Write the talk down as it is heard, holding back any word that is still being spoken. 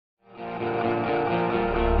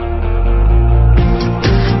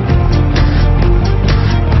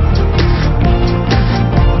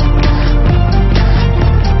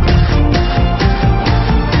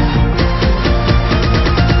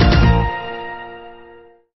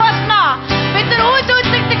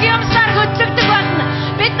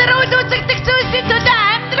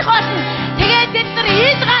бид нар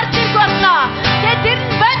хийж гарч ирэх болно. Тэгээд тэр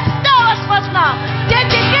нь бодтой болох болно. Тэгээд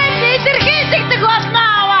тэгээд илэрхийлэгдэх болно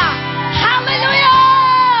аваа. Халелуя!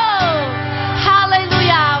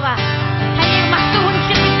 Халелуя аваа. Таныг магтах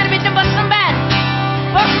үнэлэх бид нар бэлэн болсон байна.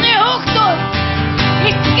 Бурхны хүүхдүүд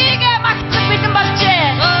эцгийгээ магтах бэлэн болжээ.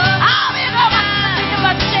 Аавыгаа магтах бэлэн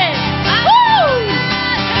болжээ.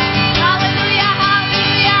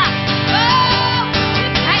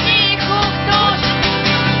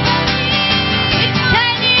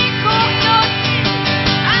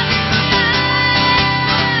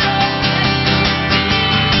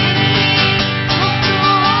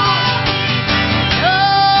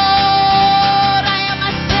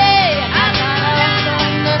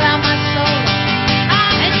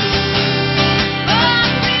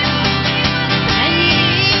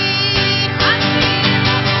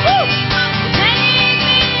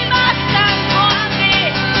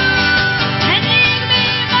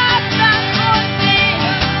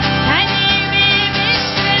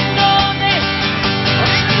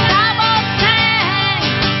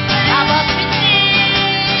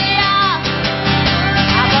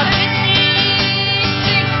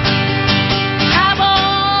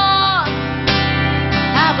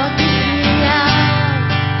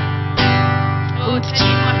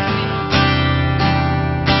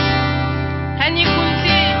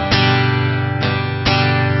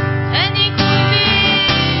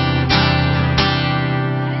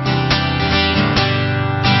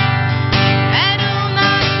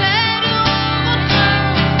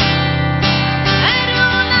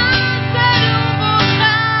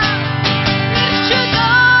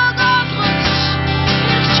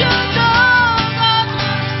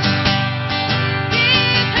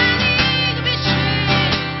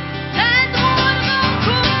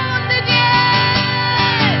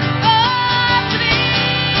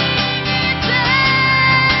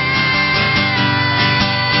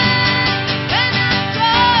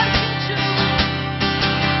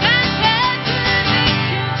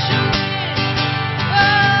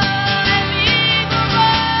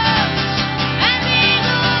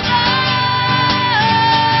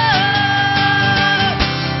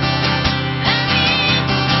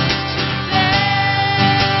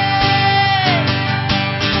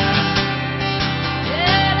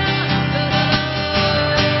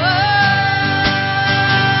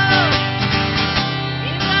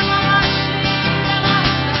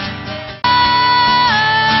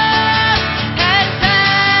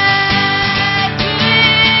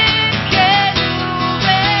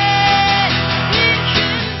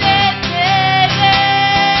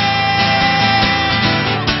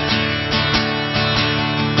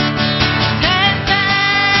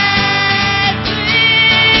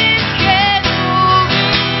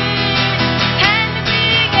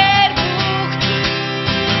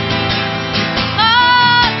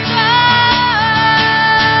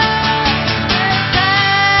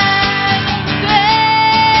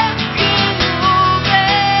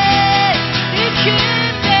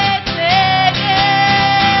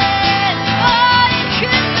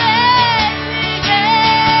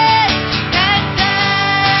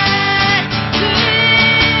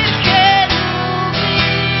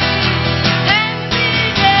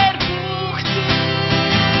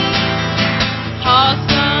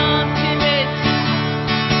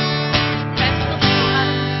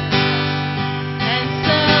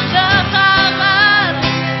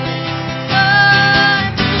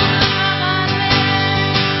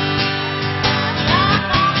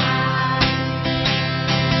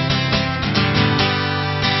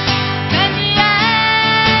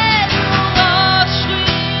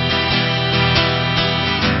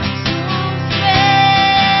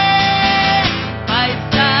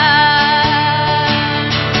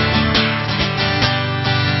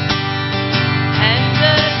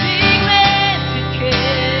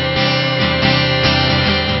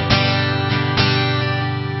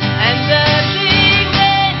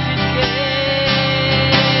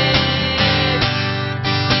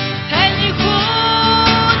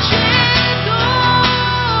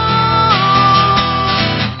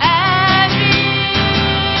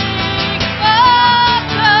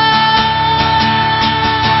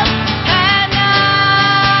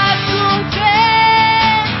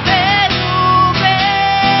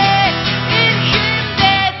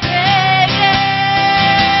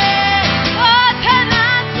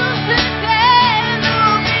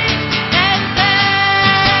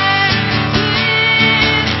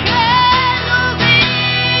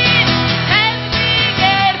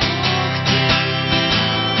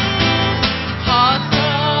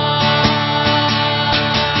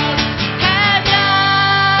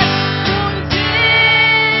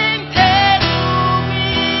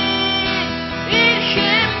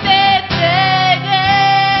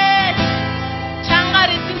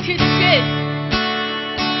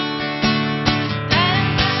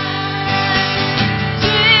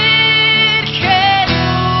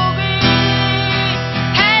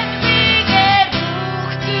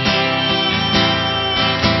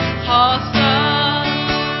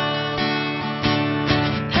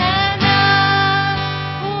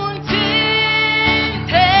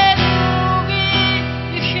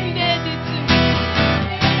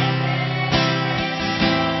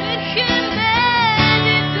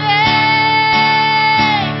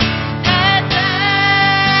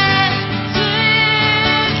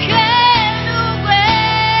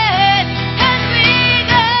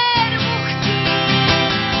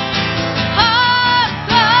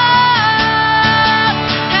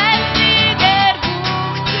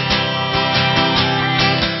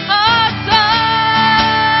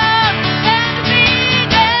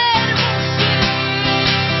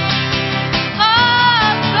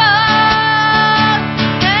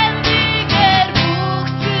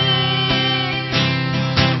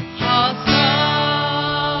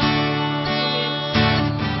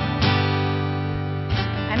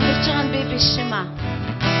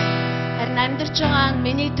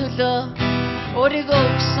 өглөө өөрийгөө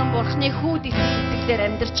өгсөн Бурхны хүүд итгэлээр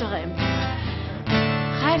амьдарч байгаа юм.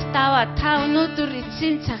 Хайр таваа та өнөөдөр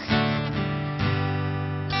эцсийн цагт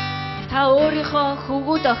та өөрийнхөө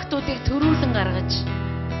хөвгүүд охтуудыг төрүүлэн гаргаж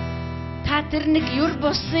та тэр нэг юр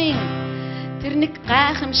бусын тэр нэг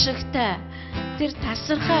гайхамшигтай тэр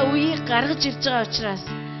тасархай үеийг гаргаж ирж байгаа учраас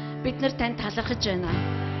бид нар танд талархаж байна.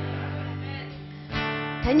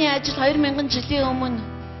 Таны ажил 2000 жилийн өмнө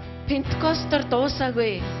Пентекостоор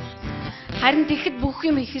дуусаагүй. Харин тэгэхэд бүх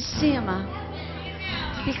юм ихэлсэн юм аа.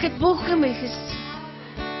 Тэгэхэд бүх юм ихэлсэн.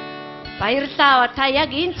 Баярлалаа та яг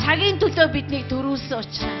энэ цагийн төлөө биднийг төрүүлсэн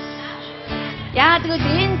учраас. Яагаад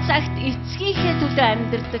гэвэл энэ цагт эцгийнхээ төлөө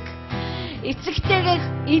амьдардаг. Эцэгтэйгээ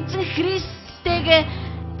эзэн Христтэйгээ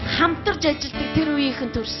хамтарч ажилладаг тэр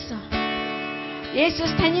үеийнхэн төрсөн.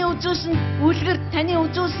 Есүс таны үзүүлсэн үлгэр, таны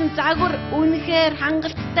үзүүлсэн загвар үнэхээр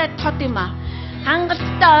хангалттай тод юм аа.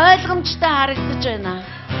 Хангалттай ойлгомжтой харагдаж байна.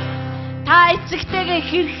 Та эцэгтэйгээ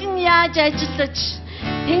хэрхэн яаж ажиллаж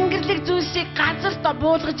Тэнгэрлэг зүйлсийг газарт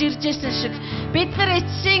буулгаж иржсэн шиг бид нар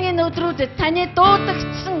эцсийн энэ өдрүүдэд таны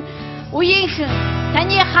дуудагдсан үеийнхэн,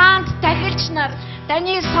 таны хаант тахилч нар,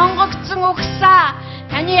 таны сонгогдсон угсаа,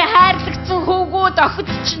 таны хайрлагдсан хөвгүүд охид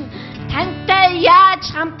чинь тантай яаж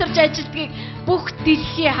хамтарч ажилладгийг бүх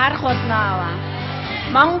дэлхий харах болно аваа.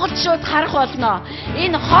 Монголчууд харах болно.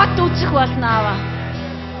 Энэ хот үзэх болно аваа.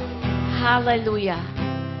 Халелуя.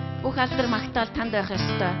 Бүх алдар магтаал танд байх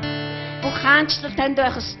ёстой. Бүх хаанчлал танд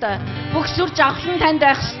байх ёстой. Бүх сүр жавхлан танд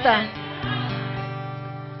байх ёстой.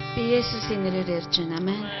 Би Есүсийн нэрээр ярьж байна.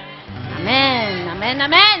 Амен. Амен. Амен.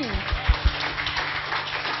 Амен.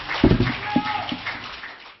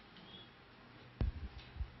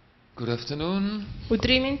 Good afternoon.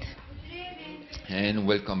 Өдрийн мэнд. And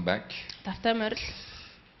welcome back. Тавтай морил.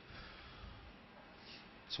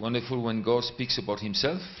 It's wonderful when God speaks about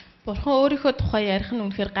himself. Бурхан өөрийнхөө тухай ярих нь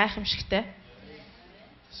үнэхээр гайхамшигтай.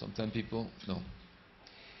 Sometimes people no.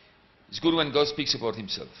 It's good when God speaks about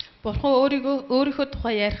himself. Бурхан өөрийнхөө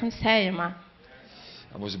тухай ярих нь сайн юм аа.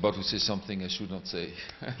 I was about to say something I should not say.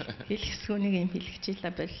 Хэлэхсгүүнийг юм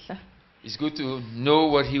хэлчихлээ боллоо. It's good to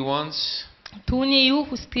know what he wants. Түүний юу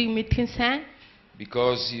хүсдгийг мэдэх нь сайн.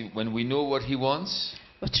 Because when we know what he wants,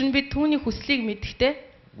 Учир нь бид түүний хүслийг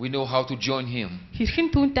мэдхдээ we know how to join him.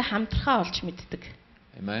 хэрхэн түүнтэй хамтрахаа олж мэддэг.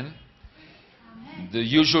 Amen. The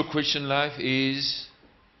usual Christian life is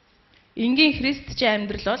Энгийн христчийн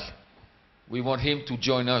амьдрал бол we want him to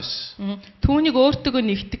join us. Түүнийг өөртөөгөө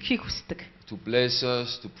нэгтгэхийг хүсдэг. To bless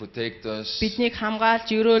us, to protect us. Биднийг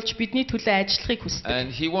хамгаалж, өрөөлж, бидний төлөө ажиллахыг хүсдэг.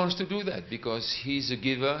 And he wants to do that because he's a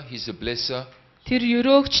giver, he's a blesser. Тэр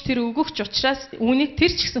өрөөгч, тэр өгөгч учраас үүнийг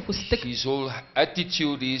тэр ч гэсэн хүсдэг. His whole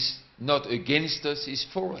attitude is not against us, is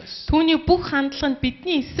for us. Түүний бүх хандлага нь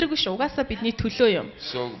бидний эсрэг биш, угаасаа бидний төлөө юм.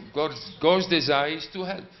 So God's desire is to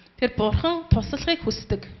help. Тэр бурхан туслахыг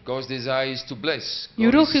хүсдэг. God's desire is to bless.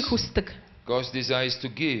 Өрөөхийг хүсдэг. God's desire is to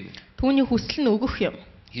give. Түүний хүсэл нь өгөх юм.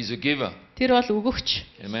 He's a giver. Тэр бол өгөгч.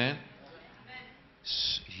 Amen.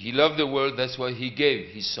 He loved the world, that's why he gave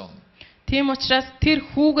his son. Тийм учраас тэр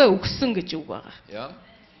хүүгээ өгсөн гэж үг байгаа. Yeah.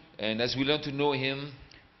 And as we learn to know him,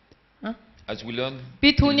 as we learn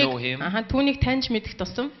Би to know him, түүнийг таньж мэдэх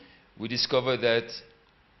тусам we discover that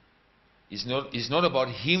it's not about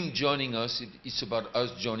him joining us, it's about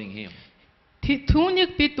us joining him.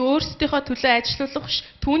 Түүнийг бид өөрсдийнхөө төлөө ажиллах биш,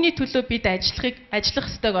 түүний төлөө бид ажиллах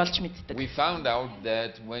ёстойг олж мэддэг. We found out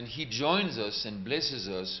that when he joins us and blesses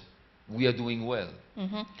us, we are doing well.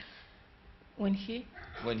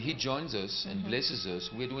 When he joins us and blesses us,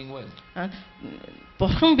 we are doing well.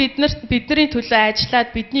 Бурхан бидний төлөө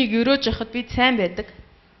ажиллаад биднийг өрөөж явахад бид сайн байдаг.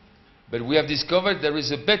 But we have discovered there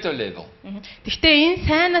is a better level. Гэхдээ энэ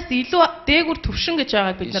сайнаас илүү дээгүр төвшин гэж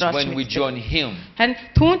байгааг бид нар олж When we join him, харин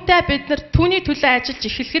түүнтэй бид нар түүний төлөө ажиллаж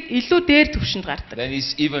эхлэхэд илүү дээр төвшөнд гардаг. then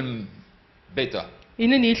it's even better.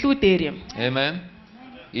 Энэ нь илүү дээр юм. Amen.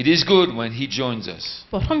 It is good when he joins us.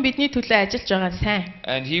 Бурхан бидний төлөө ажиллаж байгаа сайн.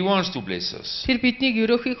 And he wants to bless us. Тэр биднийг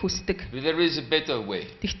өрөөхийг хүсдэг. But there is a better way.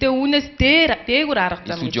 Гэхдээ үүнээс дээгүр арга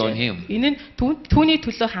зам Is to join him. Энэ нь түүний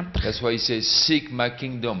төлөө хамтрах. That's why he says, seek my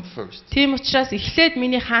kingdom first. Тийм учраас эхлээд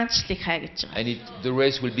миний хаанчлалыг хай гэж байгаа. And the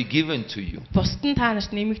rest will be given to you. Бусд нь та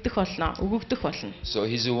нарт нэмэгдэх болно, өгөгдөх болно. So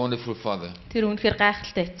he's a wonderful father. Тэр үнэхээр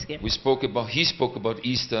гайхалтай эцэг юм. He spoke about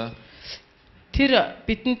Easter. Тэр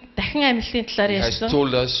бидэнд дахин амьлалтын талаар He has ярьсан.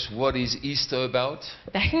 told us what is Easter about.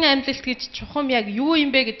 Дахин амьлалт гэж чухам яг юу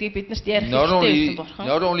юм бэ гэдгийг биднэрт ярих Not хэрэгтэй байсан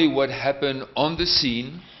бурхан. only what happened on the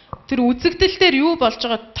scene, Тэр үзэгдэл дээр юу болж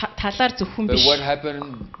байгаа талаар зөвхөн but биш. what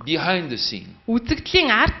happened behind the scene. Үзэгдлийн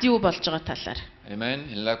ард юу болж байгаа талаар. Amen.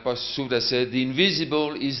 And like Pastor Sudha said, the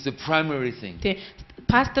invisible is the primary thing. Тэ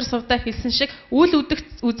пастор сувдаа хэлсэн шиг үл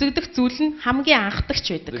үзэгдэх зүйл нь хамгийн анхдагч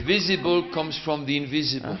байдаг. The visible comes from the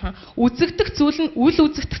invisible. Үзэгдэх зүйл нь үл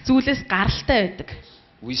үзэгдэх зүйлээс гаралтай байдаг.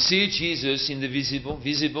 We see Jesus in the visible.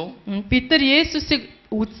 Бид нар Есүсийг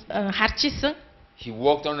харж исэн. He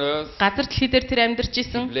walked on earth. Газар дэлхий дээр тэр амьдарч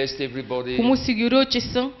исэн. Blessed everybody. Хүмүүсийг өрөөж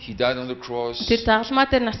исэн. He died on the cross. Тэр загалмаа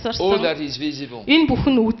дээр нас All барсан. that is visible. Энэ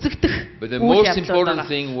бүхэн үзэгдэх. But the үйл most явдал important байгаа.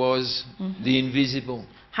 thing was the invisible.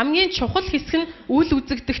 Хамгийн чухал хэсэг нь үл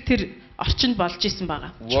үзэгдэх тэр орчинд болж исэн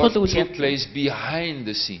байгаа. What Чухал үйл took явдал. place behind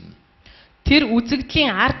the scene. Тэр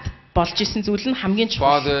үзэгдлийн ард болж исэн зүйл нь хамгийн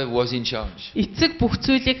чухал. Father was in charge. Эцэг бүх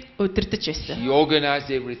зүйлийг удирдах байсан. He organized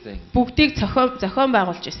everything. Бүгдийг зохион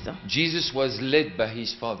байгуулж байсан. Jesus was led by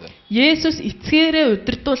his Father. Есүс эцгээрээ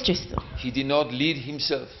удирдуулж байсан. He did not lead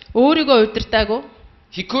himself. Өөрийгөө удирдаагүй.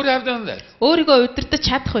 He could have done that. Өөрийгөө удирдах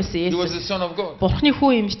чадах байсан He was the Есүс. Son of God. Бурхны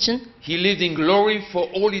хүү юм чинь. He lived in glory for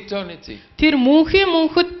all eternity. Тэр мөнх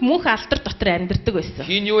алдар дотор амьдардаг байсан.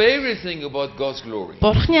 He knew everything about God's glory.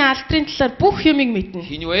 Бурхны алдрын талаар бүх юмыг мэднэ.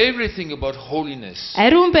 He knew everything about holiness.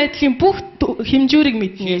 Ариун байдлын бүх хэмжүүрийг He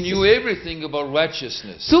мэднэ knew Есүс. everything about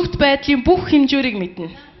righteousness. Зөвхт байдлын бүх хэмжүүрийг мэднэ.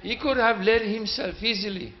 He could have led himself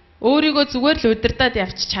easily. Өөрийгөө зүгээр л удирдаад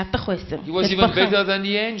явж чадах байсан. He was even better than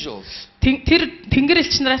the angels. Тэр тэнгэр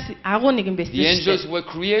элч нараас агуу нэгэн байсан The шүү angels дээ. were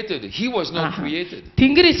created. He was not created.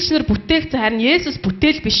 Тэнгэр элч нар бүтээгдсэн харин Есүс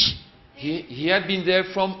бүтээл биш. He had been there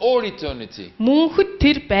from all eternity. Мөнхөд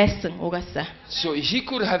тэр байсан угаасаа. So he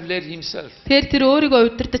could have led himself. Тэр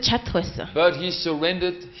өөрийгөө удирдах чадах байсан. But he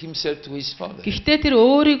surrendered himself to his Father. Гэхдээ тэр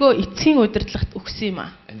өөрийгөө эцгийн удирдлагт өгсөн юм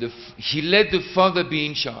аа. And he let the Father be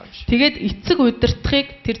in charge. Тэгээд эцэг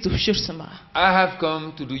удирдахыг тэр зөвшөөрсөн байна. I have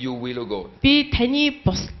come to do your will, O God. Би таны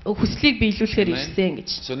хүслийг биелүүлэхээр ирсэн гэж.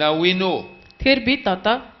 So now we know Тэгэхээр бид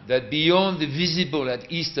одоо that beyond the visible at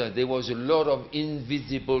Easter, there was a lot of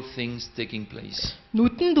invisible things taking place.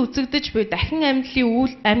 нүдэнд үзэгдэж буй дахин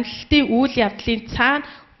амьдлалтын үйл явдлын цаана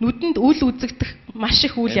нүдэнд үл үзэгдэх маш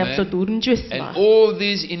их үйл Amen. явдлууд өрнөж байсан And байна. all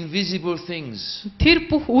these invisible things Тэр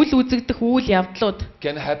бүх үл үзэгдэх үйл явдлууд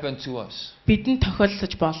can happen to us. бидэнд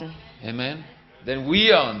тохиолдож болно. Amen. Then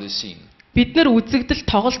we are on the scene. Бид нар үзэгдэл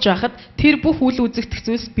тоглож байхад тэр бүх үл үзэгдэх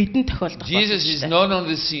зүйлс бидэнд тохиолдох Jesus is not on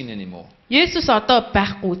the scene anymore. Есүс одоо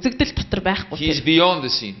байхгүй, үзэгдэл дотор байхгүй. He is beyond the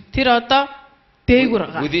scene. Тэр одоо дээгүр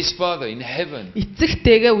байгаа. With his Father in heaven.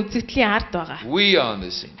 Эцэгтэйгээ үзэгдлийн ард байгаа. We are on the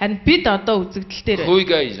scene. Харин бид одоо үзэгдэл дээр байна.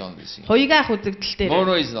 Huiga is on the scene. Хоёгаах үзэгдэл дээр.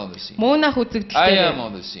 Mono is on the scene. Мөнх үзэгдэл I дээр. am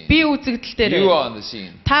on the scene. Би үзэгдэл дээр. You are on the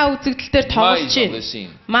scene. Та үзэгдэл дээр Ma тоглож is on the байна.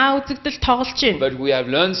 scene. Маа үзэгдэл тоглож байна. But we have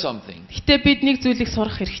learned something Гэтэ бид нэг зүйлийг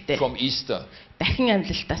сурах хэрэгтэй. from Easter. Дахин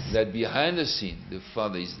амьлалтаас. That behind the scene, the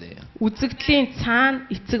Father is there. Үзэгдлийн цаана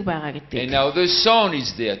эцэг байгаа And гэдэг. now the Son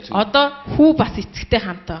is there too. Одоо хүү бас эцэгтэй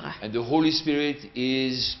хамт байгаа. And the Holy Spirit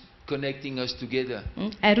is connecting us together.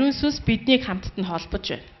 Ариун сүнс биднийг хамтд нь холбож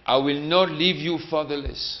байна. I will not leave you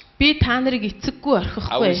fatherless. Би та нарыг эцэггүй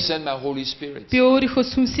I will орхихгүй. send my Holy Spirit. Би өөрийнхөө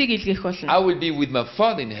сүнсийг илгээх болно. I will be with my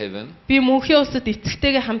Father in heaven. Би мөнхийн усад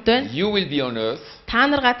эцэгтэйгээ хамт байна. You will be on earth. Та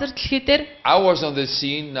нар газар дэлхий дээр I was on the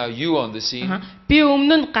scene, now you on the scene. би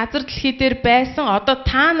өмнө нь газар дэлхий дээр байсан. Одоо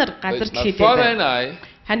та нар газар But my дэлхий дээр Father байна. and I,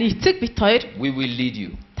 Хань эцэг бит хоёр we will lead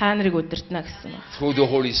you та нарыг удирдна гэсэн байна. through the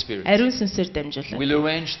Holy Spirit. Ариун сүнсээр дамжуулна. We'll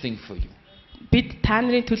arrange things for you. Бид та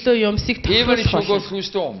нарын төлөө юмсыг Even if you тохиолдох go болно. through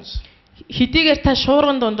storms, Хэдийгээр та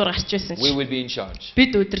шуурган дундуур гарч байсан we ч will be in charge.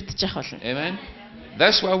 бид удирдах болно. Amen.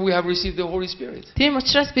 That's why we have received the Holy Spirit. Тийм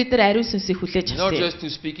учраас бид нар ариун сүнсийг хүлээж Not авсан. just to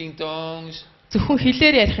speak in tongues Зөвхөн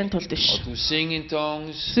хэлээр ярихын тулд or биш. to sing in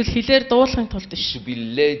tongues, Эсвэл хэлээр дуулахын тулд биш. to be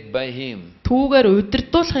led by Him. Түүгээр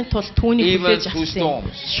удирдуулахын тулд түүнийг Even хүлээж through авсан.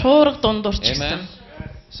 storms. Шуурга дундуур ч Amen. гэсэн.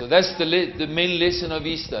 So that's the main lesson of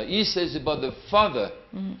Easter. Easter is about the Father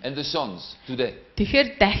and the sons today.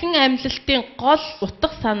 Тэгэхээр дахин амьлалтын гол утга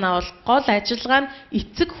санаа бол гол ажиллагаа нь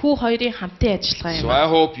эцэг хүү хоёрын хамтын ажиллагаа So юм. I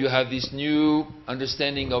hope you have this new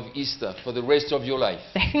understanding of Easter for the rest of your life.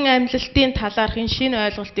 Дахин амьлалтын талаарх энэ шинэ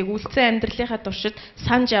ойлголтыг үлдсэн амьдралынхаа туршид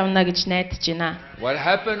санаж явна гэж найдаж байна. What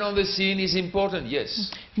happened on the scene is important, yes.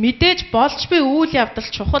 Мэдээж болж буй үйл явдал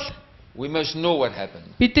чухал. We must know what happened.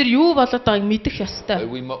 Бид нар юу болоод байгааг мэдэх ёстой. But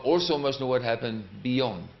we also must know what happened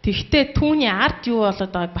beyond. Тэгэхдээ түүний ард юу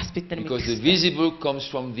болоод байгааг бас бид нар Because мэдэх the ёстой. visible comes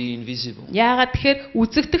from the invisible. Яагаад тэгэхээр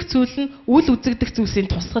үзэгдэх зүйл нь үл үзэгдэх зүйлсийн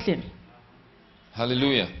тусгал юм.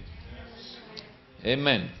 Hallelujah.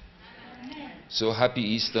 Amen. So happy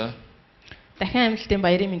Easter. Дахин амьлалтын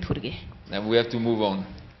баярын мэнд хүргэе. Now we have to move on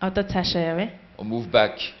Одоо цаашаа явъя. or move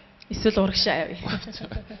back Эсвэл урагшаа явъя.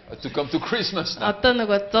 to come to Christmas now. Одоо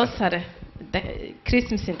нөгөө 100 сар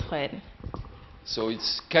Крисмсийн тухай ярина. So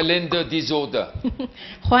it's calendar disorder.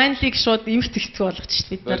 Ухаанлыг шууд эмх зэгцэг болгочих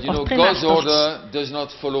бид нар But you know, гутгын God's алдуулж. order does not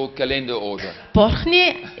follow calendar order.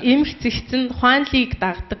 Бурхны эмх зэгц нь ухаанлыг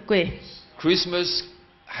дагдаггүй. Christmas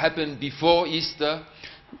happened before Easter,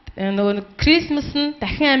 Нөгөө Крисмас нь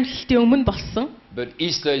дахин амьлалтын өмнө болсон. but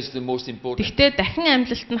Easter is the most important. Гэхдээ дахин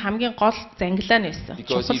амьлалт нь хамгийн гол зангилаа нь байсан.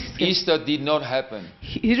 Because Чухал if хэсэг. Easter did not happen,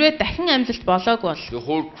 Хэрвээ дахин амьлалт болоог бол the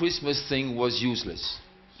whole Christmas thing was useless.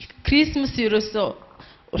 Крисмас ерөөсөө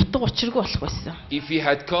утга учиргүй болох байсан. If he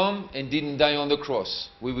had come and didn't die on the cross,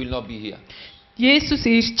 we will not be here. Есүс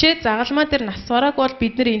ирчээ загалмаа дээр нас барааг бол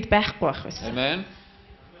бид нар энд байхгүй байх байсан. Amen.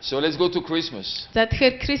 So let's go to Christmas. За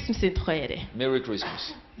тэгэхээр Крисмсийн тухай яриа. Merry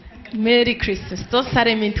Christmas. Merry Christmas. Тус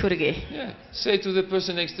сарын мэнд хүргэе. Yeah. Say to the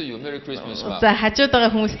person next to you, Merry Christmas, ma'am. За хажууд байгаа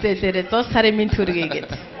хүмүүстэй лээрээ тус сарын мэнд хүргэе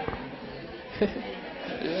гэдэг.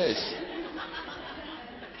 Yes.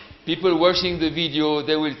 People watching the video,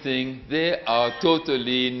 they will think they are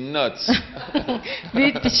totally nuts.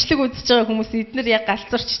 Бид бичлэг үзэж байгаа хүмүүс эднэр яг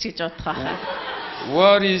галзуурч гэж бодох байхаа.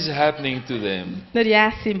 What is happening to them? Нэр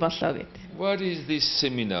яасан болоо гэд. What is this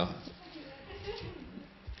seminar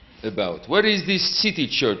about? What is this city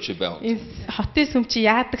church about? Энэ хотын сүм чи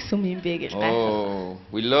яадаг сүм юм бэ гэж гайхав. Oh,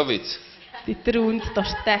 we love it. Бид нар үнд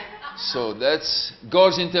дуртай. So that's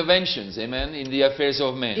God's interventions, amen, in the affairs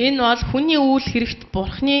of men. Энэ бол хүний үйл хэрэгт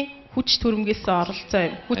Бурхны хүч түрэмгээс оролцоо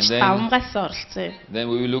юм. Хүч And then- давмгаас оролцоо юм. Then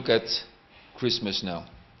we will look at Christmas now.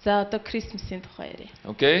 За одоо Крисмсийн тухай яриа.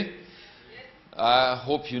 Okay? I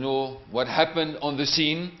hope you know what happened on the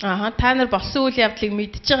scene. Ааха та нар болсон үйл явдлыг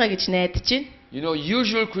мэдж байгаа гэж найдаж байна. You know,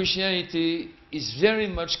 usual Christianity is very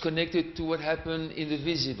much connected to what happened in the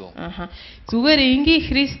visible. Ааха зүгээр энгийн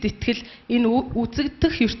Христ итгэл энэ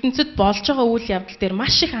үзэгдэх ертөнцид болж байгаа үйл явдал дээр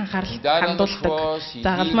маш их анхаарал Died on the хандуулдаг. cross, he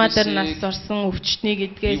Загалмаа healed дээр the нас sick, орсон, өвчтнийг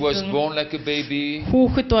He was эдгээсэн, born like a baby.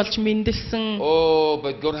 хүүхэд болж мэндэлсэн. Oh,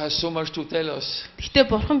 but God has so much to tell us. Гэхдээ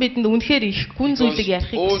Бурхан бидэнд үнэхээр их гүн Because зүйлийг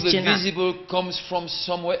ярихыг all хүсэж the байна. visible comes from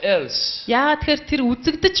somewhere else. Яагаад тэгэхээр тэр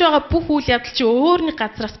үзэгдэж байгаа бүх үйл явдал чи өөр нэг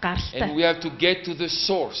газраас And гаралтай. we have to get to the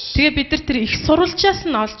source. Тэгээ бид нар тэр их сурвалжаас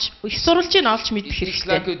нь олж, их сурвалжийг олж мэдэх It's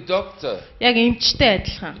like хэрэгтэй. a doctor. Яг эмчтэй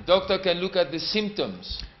адилхан. The doctor can look at the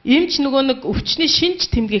symptoms, Эмч нөгөө нэг өвчний шинж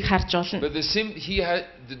тэмдгийг харж олно. but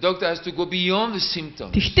the doctor has to go beyond the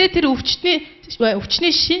symptoms. Тэгвэл тэр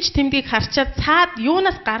өвчний шинж тэмдгийг харчаад цаад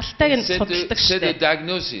юунаас гаралтайг нь судалдаг Set the шүү дээ.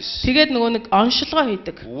 diagnosis. Тэгээд нөгөө нэг оншилгоо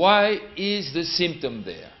хийдэг. Why is the symptom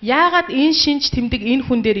there? Яагаад энэ шинж тэмдэг энэ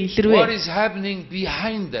хүн дээр What илэрвэ? is happening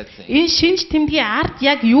behind that thing? Энэ шинж тэмдгийн ард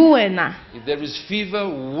яг юу байна? If there is fever,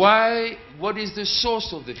 why? What is the source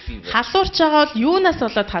of the fever? Халуурч байгаа бол юунаас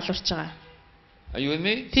болоод халуурч байгаа? Are you with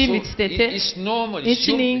me? Тийм үстэй, тий. It's normal. Энэ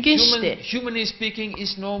чинь энгийн штэ. Humanly speaking,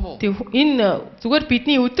 it's normal. Тэг энэ зүгээр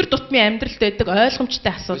бидний өдөр тутмын амьдралд байдаг ойлгомжтой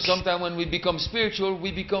But асуудал. sometimes when we become spiritual,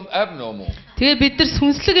 we become abnormal. Тэгээ бид нар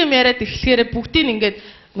сүнслэг юм яриад эхлэхээр бүгдийг ингээд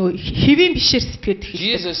нөгөө хэвийн бишээр сэтгэхэд эхэлдэг.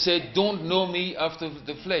 Jesus said, "Don't know me after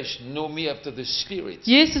the flesh, know me after the spirit."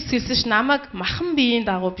 Есүс хэлсэн ш намайг махан биеийн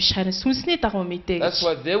дагуу биш харин сүнсний дагуу мэдээ That's гэж.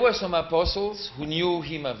 why there were some apostles who knew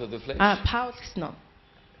him after the flesh. Паул гэсэн үү?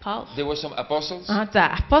 Паул. There were some apostles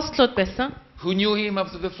За апостолууд байсан. who knew him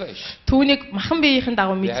after the flesh. Түүнийг махан биеийнхэн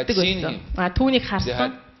дагуу They had мэддэг seen байсан. him. Түүнийг They had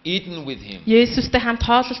харсан. eaten with him. Есүстэй хамт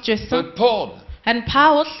хооллож байсан. But Paul Харин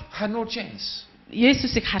Паул had no chance.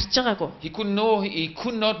 Есүсийг харж байгаагүй. He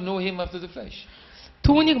could not know him after the flesh.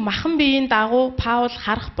 Түүнийг махан биеийн дагуу Паул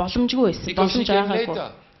харах боломжгүй байсан. Because he Боломж came байгаагүй.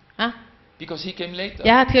 later. Because he came later.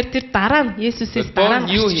 Яа тэгэхээр тэр дараа нь Есүсээс But дараа Paul нь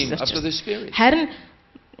knew гарч him ирсэн after the учраас. spirit. Харин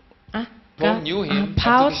Paul knew him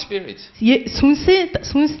Паул after the spirit.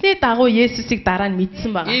 сүнсний дагуу Есүсийг дараа нь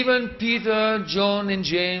мэдсэн байгаа. Even Peter, John, and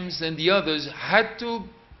James and the others had to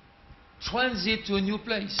transit to a new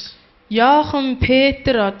place. Йохан,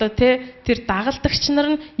 Петр одоо тэр дагалдагч нар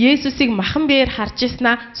нь Есүсийг махан биеэр харж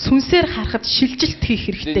ирснаа сүнсээр харахад шилжилт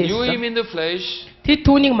хийх They хэрэгтэй knew him байсан. in the flesh, Тэд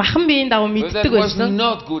түүнийг махан биеийн дагуу but that мэддэг was байсан.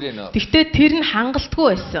 not good enough. Гэхдээ тэр нь хангалтгүй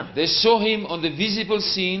байсан. They saw him on the visible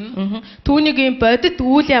scene, Түүнийг ийм бодит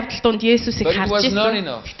үйл явдал донд Есүсийг But it харж was not ирсэн.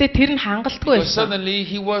 enough. Гэхдээ тэр нь хангалтгүй because байсан. suddenly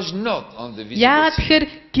he was not on the visible Яагаад scene. тэгэхээр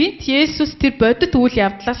гинт Есүс тэр бодит үйл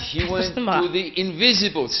явдлаас He went тасарсан to байна. the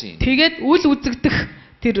invisible scene. Тэгээд үл үзэгдэх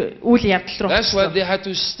тэр үйл явдал руу That's why орсон. they had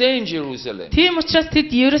to stay in Jerusalem. Тийм учраас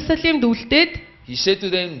тэд Иерусалимд үлдээд He said to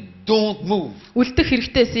them, "Don't move. үлдэх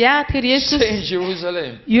хэрэгтэйсэн. Яа тэгэхээр Есүс Stay in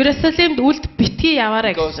Jerusalem. Иерусалимд үлд битгий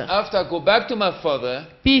яваарай Because гэсэн. after I go back to my father,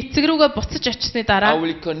 Би эцэг рүүгээ буцаж очсны I дараа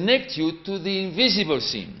will connect you to the invisible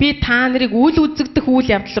scene. би та нарыг үл үзэгдэх үйл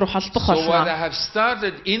явдал руу холбох So what I болно. have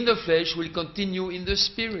started in the flesh will continue in the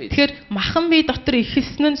spirit." Тэгэхээр махан бие дотор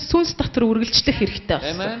ихэлсэн нь сүнс дотор үргэлжлэх хэрэгтэй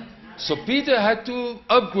Amen. болсон. So Peter had to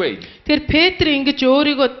upgrade. Тэр Петр ингэж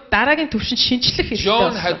өөрийгөө дараагийн түвшинд шинжлэх хэрэгтэй John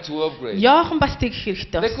болсон. had to upgrade. Йохан бас тэгэх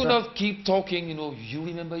хэрэгтэй They could болсон. not keep talking, you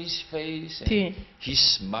remember his face Тийм. and his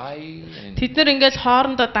smile. And Тэд нар ингээл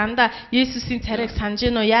хоорондоо дандаа Есүсийн царайг санаж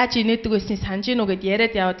гинөө, яаж инээдэг байсан санаж гинөө гэд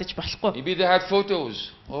яриад яваад иж болохгүй. maybe they had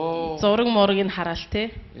photos. Oh, Зураг мурыг нь хараал те.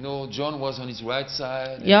 John was on his right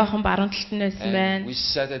side. Йохан баруун талд нь байсан And байна. we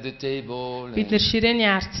sat at the table. Бид нэр ширээний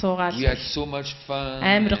ард суугаад We had so much fun.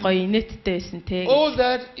 амар and гоё инээдтэй байсан те. all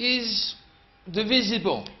that is the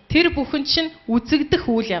visible. Тэр бүхэн чинь үзэгдэх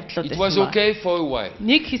үйл явдлууд It was байсан. okay for a while.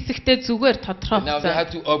 Нэг хэсэгтээ зүгээр тодорхой But now they хугацаа.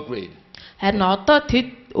 had to upgrade. Харин одоо тэд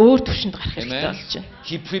өөр түвшинд гарах хэрэгтэй Amen. болж байна.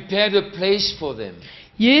 He prepared a place for them.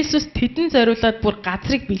 Есүс тэдэн зориулаад бүр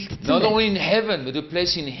газрыг бэлдсэн Not байна. only in heaven, but a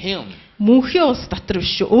place in Him. Мөнхийн улс дотор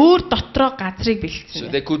биш шүү. Өөр дотроо газрыг So бэлдсэн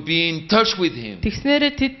байна. they could be in touch with Him.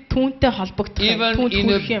 Тэгснээрээ тэд түүнтэй холбогдох юм, Even түүнд in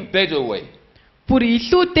хүрэх юм. a better way. Бүр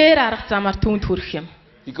илүү дээр арга замаар түүнд хүрэх юм.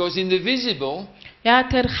 Because in the visible, Яа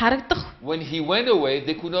тэр харагдах when He went away,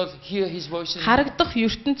 they could not hear His voice anymore. харагдах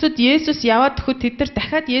ертөнцид Есүс яваад өгөхөд тэд нар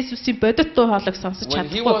дахиад Есүсийн бодит дуу хоолойг сонсож When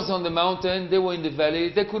He чадахгүй. was on the mountain, they were in the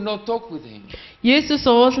valley, they could not talk with Him. Есүс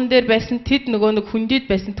уулан дээр байсан тэд нөгөө нэг хүндийд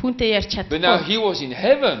байсан түүнтэй ярьж But now чадахгүй. He was in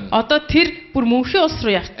heaven, Одоо тэр бүр мөнхийн улс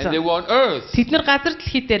руу and they явцсан. were on earth, Тэд нар газар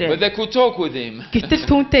дэлхий дээр but they could talk with Him. гэтэл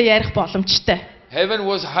түүнтэй ярих боломжтой. Heaven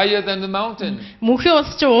was higher than the mountain. Мөнхийн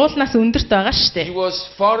улс чинь уулнаас өндөрт байгаа шүү He дээ. was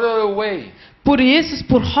farther away, Бүр Есүс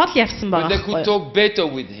бүр хол явсан but байгаа they could байхгүй. talk better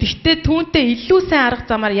with Him. Гэхдээ түүнтэй илүү сайн арга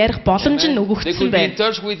замаар ярих боломж нь Amen. They өгөгдсөн could be in байна.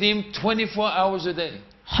 touch with Him 24 hours a day.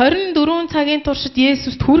 24 цагийн туршид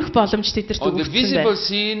Есүст хүрэх боломж тэдэрт On the өгөгдсөн visible байна.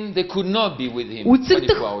 scene, they could not be with Him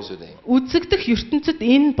Үзэгдэх 24 hours a day. үзэгдэх ертөнцид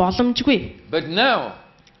энэ боломжгүй. But now,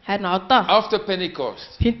 Харин одоо after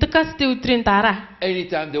Pentecost, Пентекостийн өдрийн дараа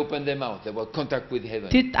anytime they opened their mouth, they were in contact with heaven.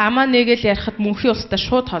 тэд амаа нэгэл ярихад мөнхийн улстай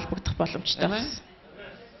шууд холбогдох боломжтой Amen. болсон.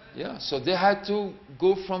 Yeah, so they had to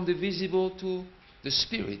go from the visible to the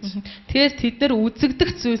spirit. Тэгэхээр тэд нар үзэгдэх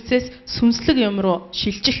зүйлсээс сүнслэг юм руу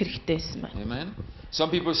шилжих хэрэгтэй байсан байна. Amen. Some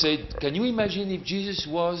people say, can you imagine if Jesus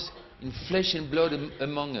was in flesh and blood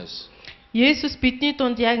among us? Есүс бидний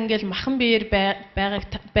дунд яг ингээл махан биеэр байна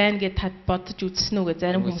гэж тад бодож үзсэн үү гэж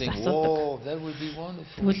зарим And we хүмүүс think, асуудаг. oh, that would be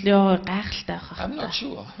wonderful. Тэгвэл ёо гайхалтай байх I'm байна. not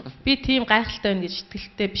sure. Би тийм гайхалтай байна гэж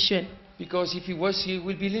итгэлтэй биш байна. Because if he was here, he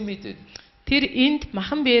will be limited. Тэр энд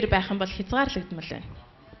махан биеэр байх юм бол хязгаарлагдмал байна.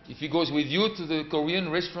 If he goes with you to the Korean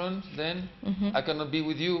restaurant, then I cannot be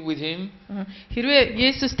with him. Хэрвээ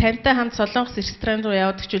Есүс тантай хамт Солонгос ресторан руу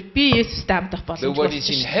явдаг ч би Есүстэй хамт байх But боломжгүй.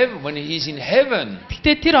 when he's in heaven,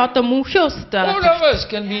 Гэтэ тэр одоо мөнхийн улсад all байгаа. of us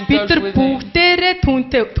can be in Бид touch нар with him. бүгдээрээ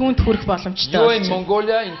түүнд хүрэх боломжтой You're in болж байна.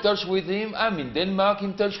 Mongolia, in touch with him. I'm in Denmark,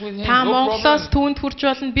 in touch with him. Та No Монголоос problem. түүнд хүрч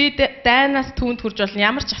болно, би Дайнаас түүнд хүрч болно.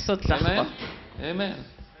 Ямар ч асуудал Amen. байхгүй. Amen.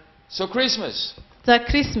 So Christmas. За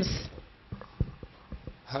Крисмас.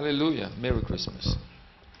 Hallelujah. Merry Christmas.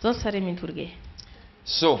 Зул сарын минь хүргэе.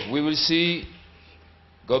 So we will see,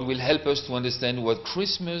 God will help us to understand what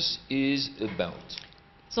Christmas is about.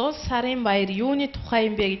 Зул сарын баяр юуны тухай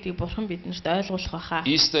юм бэ гэдгийг Бурхан биднэрт ойлгуулах байхаа.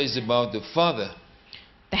 Easter is about the Father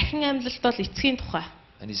Дахин амьлалт бол эцгийн тухай.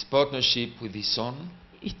 and his partnership with his Son.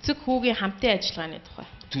 Эцэг хүүгийн хамтын ажиллагааны тухай.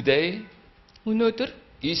 Today, Өнөөдөр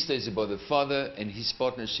Easter is about the Father and his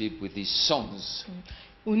partnership with his sons.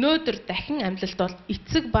 Өнөөдөр дахин амьлалт бол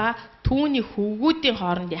эцэг ба түүний хөвгүүдийн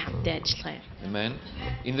хоорондын хамтын ажиллагаа юм. Amen.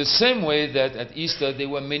 In the same way that at Easter there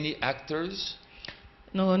were many actors,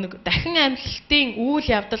 Нөгөө нэг дахин амьлалтын үйл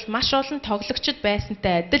явдал маш олон тоглогчид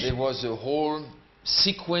байсантай there адил was a whole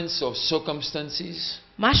sequence of circumstances.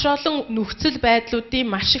 маш олон нөхцөл байдлуудын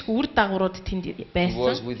маш их үр дагаврууд тэнд He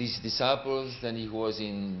was байсан. with his disciples, then he was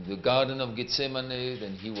in the Garden of Gethsemane,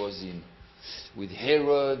 then he was with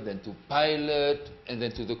Herod, then to Pilate, and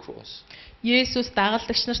then to the cross. Есүс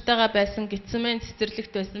дагалдагч нартайгаа байсан, Гетсемен цэцэрлэгт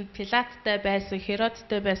байсан, Пилаттай байсан,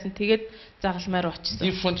 Херодтай байсан. Тэгээд загалмаар очсон.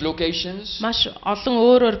 Different locations, Маш олон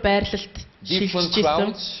өөр байрлалд different шилжижсэн.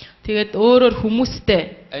 crowds, Тэгээд өөрөөр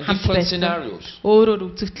хүмүүстэй and хамт different байсан. scenarios. Өөрөөр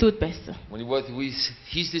үзэгдлүүд байсан. When he was with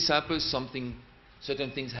his disciples,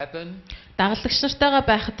 certain things happened. Дагалдагч нартайгаа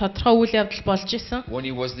байхад тодорхой үйл явдал болж исэн. When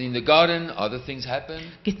he was in the garden, other things happened.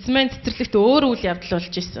 Гетсемен цэцэрлэгт өөр үйл явдал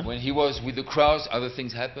болж исэн. When he was with the crowds, other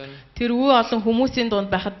things happened. Тэр үе олон хүмүүсийн дунд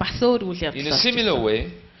байхад бас өөр үйл явдал In a болж similar исэн. way,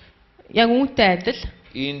 Яг үүнтэй адил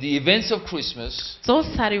in the events of Christmas,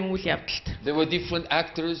 100 сарын үйл явдалд there were different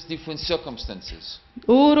actors, different circumstances.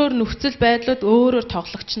 өөрөөр нөхцөл байдлууд, өөрөөр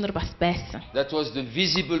тоглогч нар бас байсан. That was the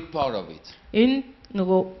visible part of it. Энэ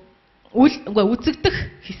нөгөө үзэгдэх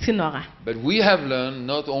хэсэг нь байгаа. But we have learned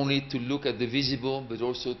not only to look at the visible, but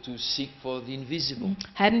also to seek for the invisible.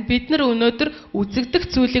 Харин бид нар өнөөдөр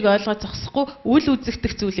үзэгдэх зүйлийг ойлгож зогсохгүй үл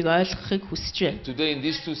үзэгдэх зүйлийг ойлгохыг хүсэж байна. Today in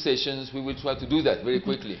these two sessions we will try to do that very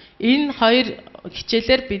quickly. Энэ хоёр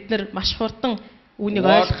хичээлээр бид нар маш хурдан үүнийг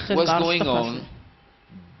What ойлгохыг was going оролдох on болно.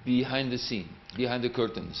 behind the scene, behind the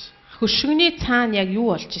curtains? Хөршигний цаана яг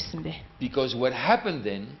юу болж исэн бэ? Because what happened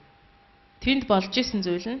then Тэнд болж исэн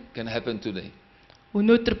зүйл нь can happen today.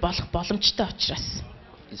 өнөөдөр болох боломжтой учраас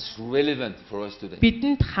It's relevant for us today.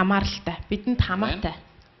 бидэнд хамааралтай, бидэнд хамаатай.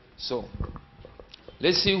 So,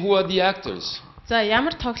 let's see who are the actors. За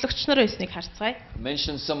ямар тоглогч нар байсныг харцгаая.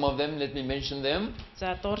 Mention some of them. Let me mention them.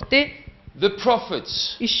 За дурдъя. The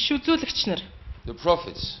prophets. Иш үзүүлэгч нар. The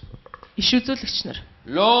prophets. Иш үзүүлэгч нар.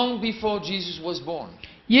 Long before Jesus was born,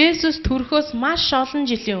 Есүс төрөхөөс маш олон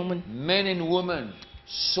жилийн өмнө men and women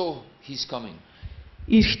saw his coming.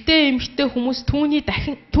 эрэгтэй эмэгтэй хүмүүс түүний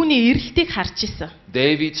ирэлтийг харж исэн.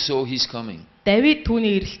 David saw his coming. Давид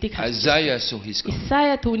түүний ирэлтийг харж исэн. Isaiah saw his coming.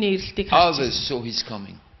 Исая түүний ирэлтийг харж Others исэн. saw his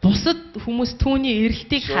coming. Бусад хүмүүс түүний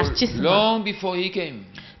ирэлтийг So харж исэн. long before he came,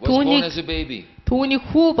 was Түүнийг- born as a baby. Түүний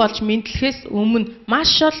хүү болж мэдлэхээс өмнө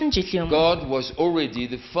маш олон жилийн өмнө God was already,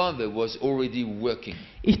 the Father was already working.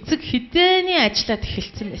 эцэг хідээний ажиллаад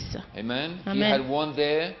эхэлсэн байсан. Amen. He Amen. had one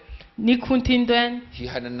there. Нэг хүн тэнд байна, He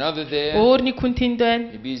had another there. өөр нэг хүн тэнд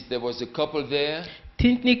байна, Maybe there was a couple there.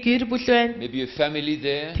 тэнд нэг гэр бүл байна, Maybe a family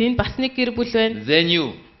there. тэнд бас нэг гэр бүл байна. They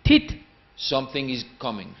knew Тэд something is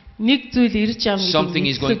coming. нэг зүйл ирж явна Something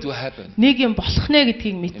is going гэдгийг to мэдсэн. happen. Нэг юм болох нэ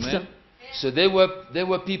гэдгийг мэдсэн. Amen. So they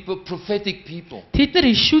were people, prophetic people. Тэд нар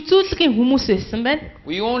иш үзүүлгийн хүмүүс байсан байна.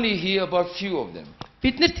 We only hear about few of them.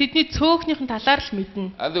 Бид нар тэдний цөөхнийхэн талаар л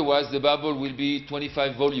мэднэ. Otherwise, the Bible will be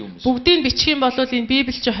 25 volumes. Бүгдийг бичих юм бол энэ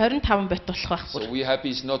Библи чи 25 бот болох байхгүй. So we're happy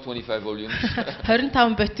it's not 25 volumes.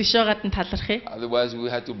 25 бот биш байгаад нь талархъя. Otherwise, we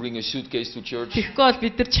had to bring a suitcase to church. Тэгэхгүй бол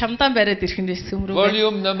бид нар чамдаан бариад ирэх нь эсэм рүү.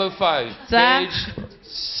 Volume number 5, За. page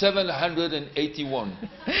 781.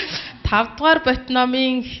 5 дугаар бот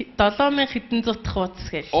номын 7000 хэдэн зутх хуудас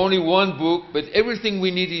гээл. Only one book, but everything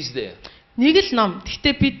we need is there. Нэг л ном.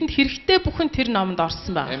 Гэхдээ бидэнд хэрэгтэй бүхэн тэр номонд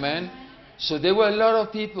орсон байна. Amen. So there were a lot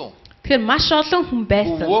of people Тэгэхээр маш олон хүн who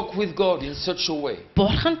байсан. walk with God in such a way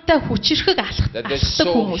Бурхантай хүчирхэг that they алхдаг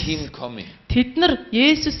saw хүмүүс. Him coming. Тэд нар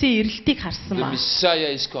Есүсийн ирэлтийг харсан The ба. Messiah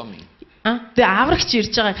is coming. Тэгээ аврагч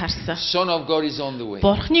ирж байгааг харсан. Son of God is on the way.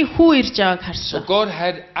 Бурхны хүү ирж байгааг So харсан. God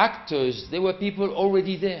had actors. There were people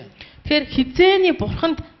already there. Тэгэхээр хизээний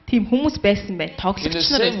бурханд тийм хүмүүс байсан байна. In the Тоглогч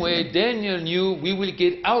нар same way, байсан. Daniel knew we will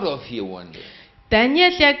get out of here one day.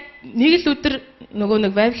 Даниэл яг нэг л өдөр нөгөө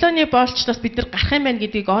нэг Вавилоны боолчлоос бид нар гарах юм байна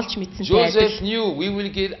гэдгийг олж мэдсэн адил. Joseph knew we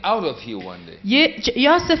will get out of here one day.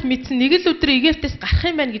 Йосеф мэдсэн нэг л өдөр Египтээс гарах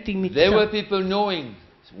юм байна гэдгийг There were мэдсэн. people knowing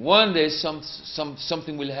one day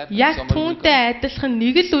something will happen. Яг Somebody will come. түүнтэй адилхан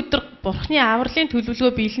нэг л өдөр Бурхны авралын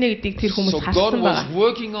төлөвлөгөө биелнэ гэдгийг тэр хүмүүс So God харсан was байна.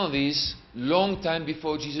 working on this long time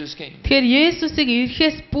before Jesus came. Тэгэхээр Есүсийг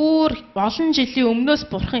ирэхээс бүр олон жилийн өмнөөс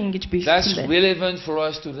Бурхан ингэж That's биелсэн байна. relevant for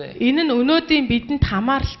us today. Энэ нь өнөөдрийн бидэнд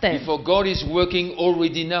хамааралтай. Before God is working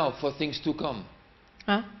already now for things to come.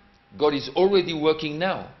 А? God is already working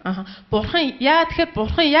now. Аха. Бурхан тэгэхээр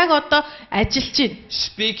Бурхан яг одоо ажиллаж байна.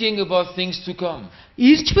 Speaking about things to come.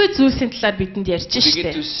 Ирж буй зүйлсийн талаар бидэнд ярьж We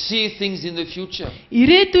begin to штэ. see things in the future.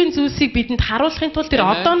 Ирээдүйн зүйлсийг бидэнд харуулахын тулд тэр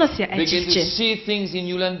Amen. одооноос Begin ажиллаж to байна. see things in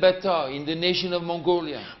Ulaanbaatar, in the nation of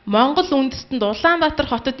Mongolia. Монгол үндэстэнд Улаанбаатар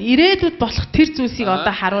хотод ирээдүйд болох тэр зүйлсийг одоо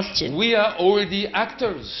харуулж байна. We are already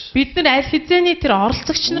actors. Бид нар аль хэзээний тэр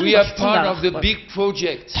оролцогч нар We are болсон part of the байна. big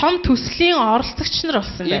project. Том төслийн оролцогч нар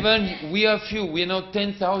болсон байна. Even we are few. We are not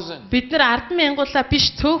 10,000 Бид нар 10,000-уулаа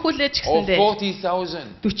биш цөөхүүлээч or гэсэндээ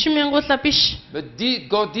 40,000. 40,000-уулаа биш. But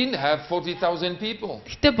God didn't have 40,000 people.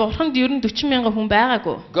 Гэтэ Бурханд ер нь 40,000 хүн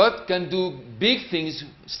байгаагүй. God can do big things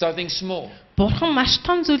starting small. Бурхан маш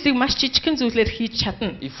том зүйлийг маш жижигхэн зүйлээр хийж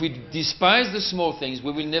чадна. If we despise the small things,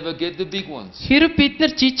 we will never get the big ones. Хэрэв бид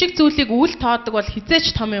нар жижиг зүйлийг үл тоодог бол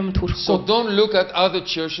хизээч том юмд So хүрэхгүй. don't look at other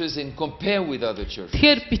churches and compare with other churches.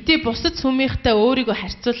 Тэгэхээр бити бусад сүмийнхтэй өөрийгөө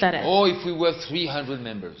харьцуулаарай. Oh, if we were 300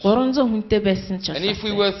 members. 300 хүнтэй байсан ч And if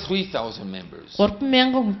we болов. were 3,000 members.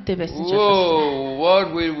 3,000 хүнтэй байсан ч болов. Whoa,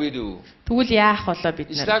 what will we do? Тэгвэл яах болоо бид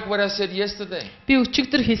It's нар? like what I said yesterday. Би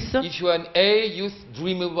өчигдөр хэлсэн. If you are an A, you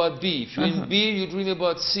dream about B. If you're in B, you dream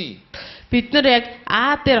about C. Бид нар яг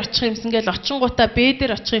А дээр очих юмсан гэж очингуудаа Б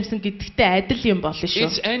дээр очих юмсан гэдэгтэй адил юм болно шүү.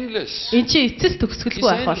 It's endless. Энд чи эцэс төгсгөлгүй It's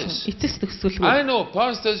байх болно. endless. Эцэс төгсгөлгүй. I know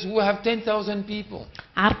pastors who have 10,000 people.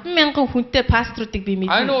 10,000 хүнтэй пасторуудыг би I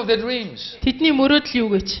мэднэ. know their dreams. Тэдний мөрөөдөл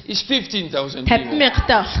юу гэж? It's 15,000 people. 50,000-тай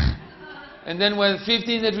болох. And then when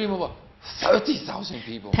 15 they dream about 30,000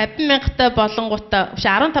 people. 50,000-тай болонгуудаа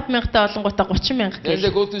 15,000-тай болонгуудаа 30,000 Then they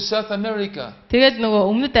гэх. go to South America Тэгээд нөгөө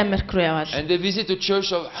Өмнөд Америк руу яваал. and they visit a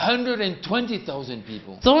church of 120,000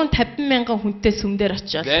 people. 150,000 хүнтэй сүмдэр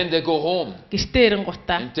очиод Then they go home гэртээ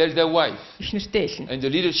ирэнгуудаа and tell their wife ихнэртэй хэлнэ. and the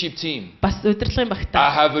leadership team, Бас удирдлагын I багтаа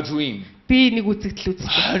have a dream. би нэг үзэгдэл үзсэн.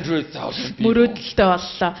 100,000 people. Мөрөөдөлтөй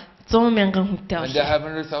боллоо. 100,000 хүнтэй And they боллоо. have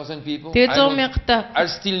 100,000 people. Тэгээд 100,000-тай I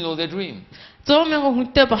still know their dream. 100,000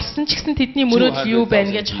 хүнтэй болсон ч гэсэн тэдний мөрөөдөл юу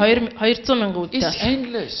байна гэж 200,000 хүнтэй. It's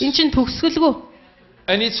endless. Энд чинь төгсгөлгүй,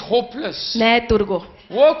 And it's hopeless. найдваргүй.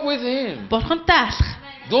 Walk with Him. Бурхантай алах.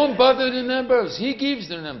 Don't bother the numbers. He gives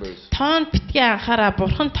the numbers. Тоонд битгий анхаараа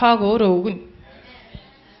Бурхан тоог өөрөө өгнө.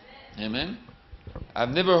 Amen.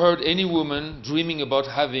 I've never heard any woman dreaming about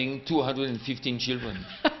having 215 children.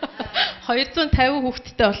 250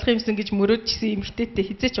 хүүхэдтэй болох юмсан гэж мөрөөдчихсэн эмэгтэйтэй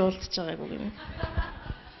хизээч уулзж байгаагүй юм.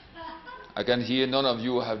 I can hear none of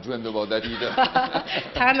you have dreamed about that either.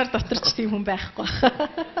 Та нар дотор ч тийм хүн байхгүй.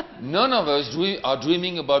 None of us are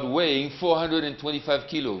dreaming about weighing 425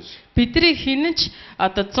 kilos. Бидний хинэнч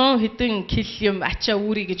одоо 100 хэдэн кил юм ачаа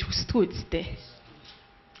үүрий гэж хүсдэггүй үсттэй.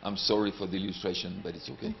 I'm sorry for the illustration, but it's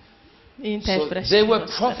okay. Энэ So тайлбараа. they were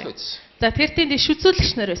prophets. За тэр тийм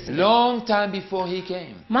шүзүүлэгч нар байсан. Long time before He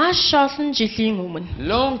came. Маш олон жилийн өмнө.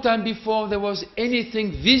 Long time before there was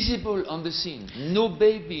anything visible on the scene. No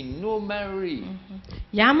baby, no Mary.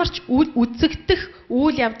 Ямар ч үзэгдэх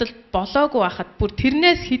үйл явдал болоогүй байхад бүр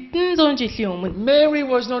тэрнээс хэдэн зуун жилийн өмнө Mary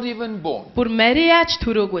was not even born. бүр Мариач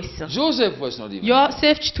төрөөгүй байсан. Joseph was not even born.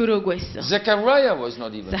 Йосефч төрөөгүй байсан. Zechariah was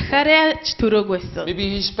not even born. Захариач төрөөгүй байсан.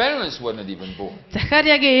 Maybe his parents were not even born.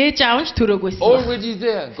 Захариагийн ээж аав нь төрөөгүй байсан. Already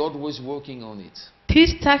there, God was working on it.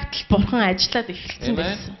 Тэр цагт л Бурхан ажиллаад эхэлсэн Amen.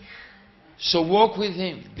 байсан. So walk with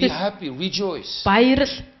Him. Be happy, rejoice.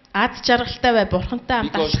 Баярал, ад жаргалтай бай, Бурхантай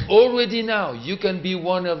хамт Because алах. already now you can be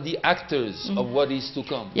one of the actors of what is to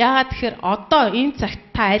come. Яагаад тэгэхээр одоо энэ цагт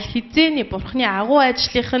та аль хизээний Бурханы агуу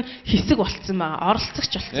ажлынх нь хэсэг болцсон байгаа,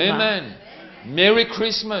 оролцогч болцсон байгаа. Amen. Merry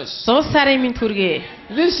Christmas. 100 сарын минь хүргэе.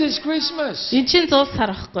 This is Christmas. Энд чинь 100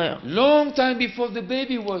 сар ахгүй юу? Long time before the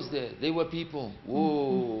baby was there, there were people.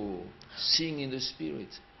 Whoa, sing in the spirit.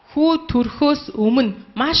 Хүү төрхөөс өмнө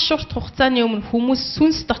маш урт хугацааны өмнө хүмүүс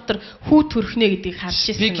сүнс дотор хүү төрхнэ гэдгийг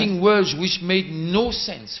харж ирсэн байна. Speaking words which made no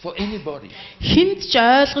sense for anybody. Хинд ч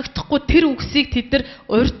ойлгохдохгүй тэр үгсийг тэд нар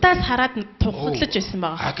урдаас хараад тухаглаж байсан I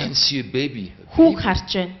байгаа. can see a baby. Хүүг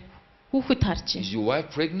харж байна. Хүүхэд харж Is байна. your wife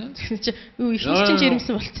pregnant? Тэгсэн чинь юу ихнэр чинь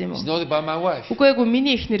жирэмсэн болцсон юм It's уу? not about my wife. Үгүй эгүй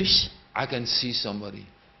миний ихнэр биш. I can see somebody.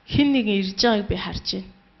 Хин нэг ирж байгааг би харж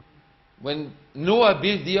байна. When Noah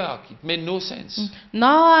built the ark, it made no sense.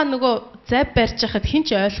 Ноа нөгөө зав барьж хахад хин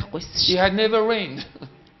ч ойлгохгүйсэн He ш. had never reigned.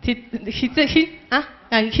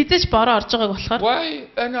 Хизээч бороо орж байгааг болохоор Why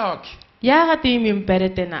an ark? яагаад ийм юм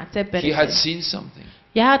бариад байна? Зав He бариад. had seen something.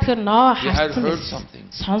 Яагаад тэр Ноа He had харсан heard байсан. something.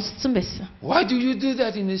 Сонсцсон байсан. Why do you do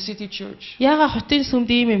that in the city church? Яагаад хотын сүмд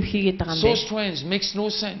ийм юм хийгээд байгаа юм So бэ? strange, makes no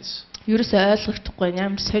sense. Ерөөсөө ойлгохдохгүй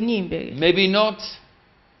ямар сони юм бэ? Maybe not.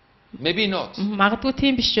 Maybe not. Магадгүй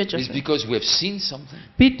тийм биш байж It's болно. because we have seen something.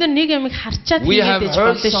 Бид нар нэг юмыг харчаад We have хийгээд ээж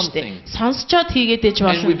heard болно шүү something. дээ. Сонсчоод хийгээд ээж And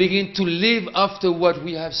we болно. begin to live after what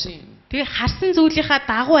we have seen. Тэгээ харсан зүйлийнхаа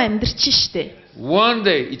дагуу амьдрчин шүү дээ. One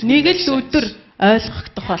day it will Нэг make л өдөр sense.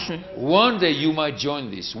 ойлгохдох болно. One day you might join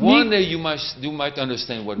this. One day you might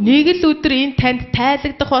understand what we Нэг л өдөр энэ танд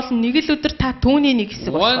тайлагдах болно. Нэг л өдөр та түүний нэг хэсэг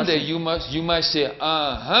болох One day болно. you might say,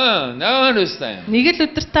 now I understand. Нэг л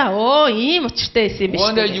өдөр та ийм учиртай байсан юм биш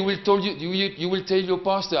One day үү? you will tell your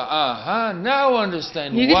pastor, now I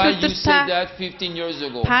understand Нэг л why өдөр you said та- that 15 years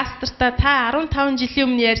ago. Пастортаа та 15 жилийн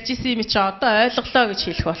өмнө ярьж исэн юм чи одоо ойлголоо гэж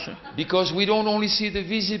хэлэх болно. Because we don't only see the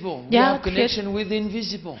visible, we Yeah, have connection with the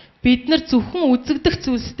invisible. Бид нар зөвхөн үзэгдэх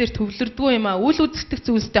зүйлсээр төвлөрдгөө юм а. Үл үзэгдэх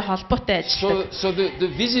зүйлстэй холбоотой ажилладаг. So the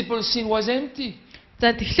visible scene was empty.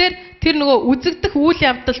 За тэгэхээр тэр нөгөө үзэгдэх үйл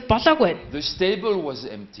явдал болоогүй байна. The stable was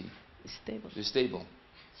empty. Stable. The stable.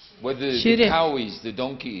 Where the Ширээ. cow is, the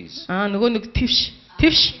donkey is. Нөгөө нэг твш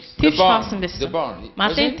The хоосон barn. The байсан. barn. It was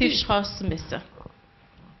Малын empty. твш хоосон байсан.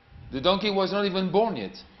 The donkey was not even born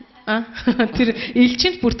yet. Тэр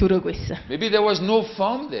элчинд бүр төрөөг байсан. Maybe there was no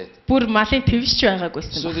farm there. Бүр малын твш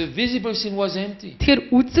байгаагүйсэн So баг. the visible scene was empty.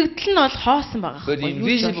 Тэгэхээр үзэгдэл нь бол хоосон байгаа. But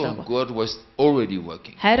invisible, God was already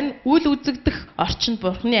working. Харин үл үзэгдэх орчинд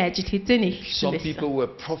Бурхны ажил хизээний эхэлсэн Some байсан. people were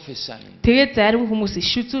prophesying. Тэгээд зарим хүмүүс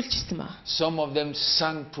иш үзүүлжсэн баг. Some of them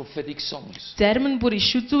sang prophetic songs. Зарим нь бүр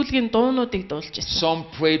иш үзүүлгийн дуунуудыг дуулж ирсэн. Some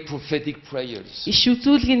prayed prophetic prayers. Иш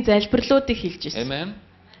үзүүлгийн залбирлуудыг хэлж ирсэн. Amen.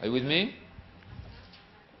 Are you with me?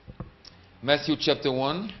 Matthew chapter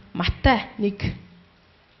 1. Матай 1.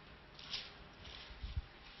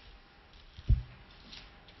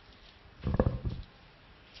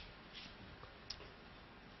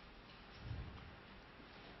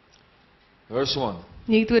 Verse 1.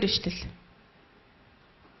 Нэгдүгээр ишлэл.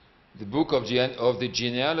 The book of the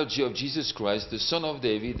genealogy of Jesus Christ, the son of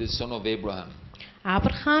David, the son of Abraham.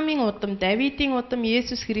 Авраамийн удам, Давидын удам,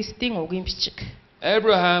 Есүс Христийн угийн бичиг.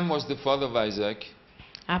 Abraham was the father of Isaac,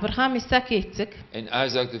 Авраам Исаакийн эцэг, and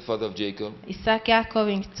Isaac the father of Jacob, Исаак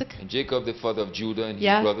Яаковын эцэг, and Jacob the father of Judah and his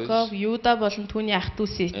Яаков brothers, Юда болон түүний ах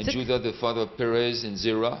дүүсийн and эцэг, Judah the father of Perez and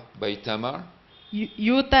Zerah by Tamar,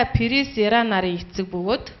 Юда Перес Зера нарын эцэг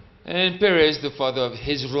бөгөөд, and Perez the father of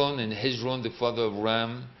Hezron, and Hezron the father of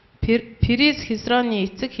Ram. Перес Хизроны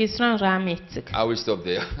эцэг, Хизрон Рамын эцэг. I will stop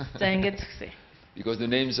there За ингэж згсэе. because the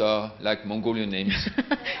names are like Mongolian names.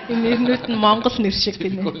 Энэ нэрнүүд нь Монгол нэр шиг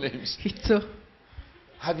Typical гинэ. names. Хэцүү.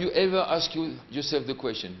 Have you ever asked yourself the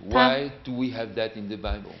question, why do we have that in the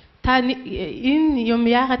Bible? Та энэ юм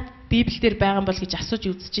яагаад Библиэлд байгаа юм бол гэж асууж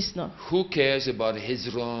үзчихсэн үү? Who cares about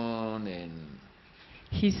Hezron and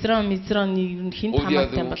Хизрон, Мизрон ер нь хинт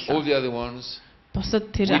хамаатай юм all болоо. the other ones?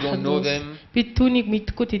 Бусад тэр We ах don't know дүүс. them. Бид түүнийг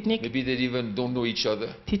мэдхгүй тэднийг Maybe they even don't know each other.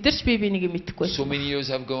 тэд нар ч бинийг мэдхгүй. So many years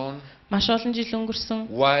have gone. Маш олон жил өнгөрсөн.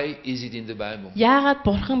 Why is it in the Bible? Яагаад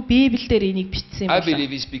Бурхан Библиэлд энийг бичсэн юм I бэ?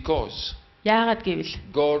 believe it's because Яагаад гэвэл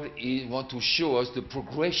God want to show us the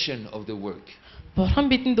progression of the work. Бурхан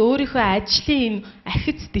бидэнд өөрийнхөө ажлын энэ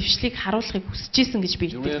ахиц дэвшлийг харуулахыг хүсэж исэн гэж би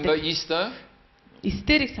You remember итгэдэг. Easter?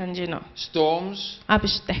 Эстерийг санаж байна уу? Storms,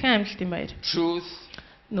 Биш, дахин амлалтын баяр. truth,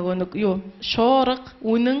 Нөгөө юу? Шуурга,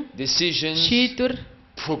 үнэн, decisions, шийдвэр,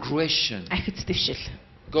 progression. ахиц дэвшил.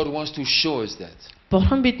 God wants to show us that.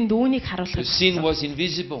 Бурхан бидэнд үүнийг The харуулахыг sin хүссэн. was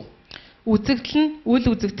invisible, Үзэгдэл нь үл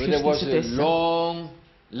but үзэгдэх there was хэрэгцээ a байсан. long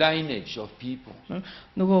lineage of people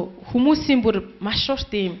Нөгөө хүмүүсийн бүр маш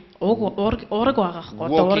урт ийм ураг байгаа хгүй.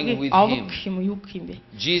 Одоо Walking with ургийн овог him. гэх юм уу юу гэх юм бэ?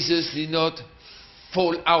 Jesus did not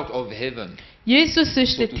fall out of heaven. Есүс So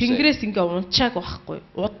өштэй to say. Тэнгэрээс ингээ унчааг байхгүй.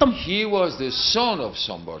 Удам. He was the son of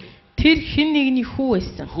somebody. Тэр хэн нэгний хүү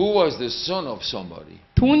байсан. Who was the son of somebody?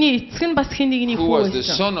 Түүний эцэг нь бас хэн нэгний Who хүү was the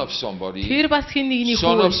байсан. son of somebody? Тэр бас хэн нэгний хүү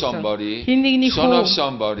Son of байсан. somebody. Хэн нэгний Son of хүү.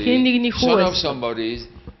 somebody. Хэн нэгний хүү Son of байсан. somebody.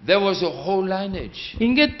 There was a whole lineage.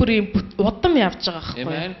 Ингээд бүр ийм удам явж байгаа байхгүй.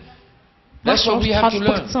 Amen. Маш That's what урт we have to learn.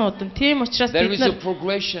 холбогдсон удам. Тийм учраас There бид is a нар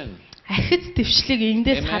progression. ахиц дэвшлийг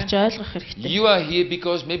эндээс Amen. харж ойлгох хэрэгтэй. You are here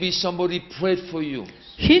because maybe somebody prayed for you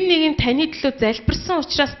Хэн нэгэн таны төлөө залбирсан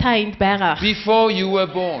учраас та энд байгаа. before you were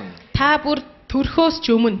born. Та бүр төрхөөс ч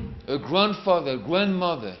өмнө A grandfather,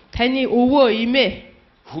 grandmother таны өвөө, эмээ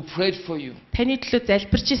who prayed for you. таны төлөө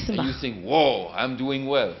залбирч исэн And you баг. think, whoa, I'm doing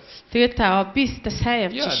well. Тэгээд та би өөртөө сайн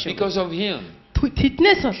явж Yeah, шүү. because of him.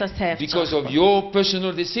 Тэднээс болоо сайн явж Because байгаа. of your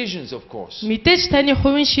personal decisions, of course. Мэдээж таны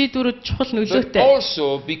хувийн шийдвэрүүд чухал But нөлөөтэй.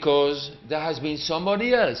 also because there has been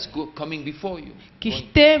somebody else coming before you.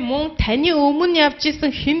 Гэхдээ мөн таны өмнө явж исэн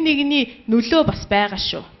хэн нэгний нөлөө бас байгаа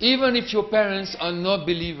шүү. Even if your parents are not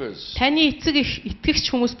believers, Таны эцэг их итгэгч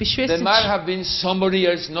хүмүүс биш there байсан might ч have been somebody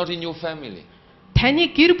else not in your family. таны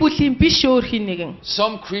гэр бүлийн биш өөр хэн нэгэн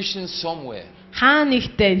Some Christians somewhere хаа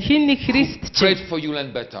нэгтэй хэн нэг Христ prayed ч for you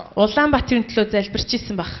and better. Улаанбаатарын төлөө залбирч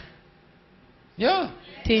исэн баг. Yeah,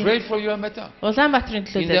 Тийм. prayed for you and better. Улаанбаатарын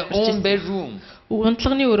төлөө In their залбирч own исэн. bedroom.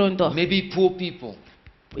 Унтлагын өрөөндөө Maybe poor people.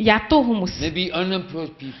 ядуу хүмүүс, Maybe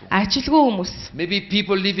unemployed people. ажилгүй хүмүүс, Maybe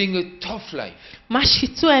people living a tough life. маш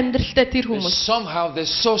хэцүү амьдралтай тэр And хүмүүс somehow they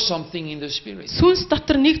saw something in the spirit. сүнс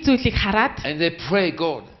дотор нэг зүйлийг хараад And they pray,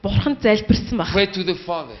 God. Бурханд залбирсан баг. Pray to the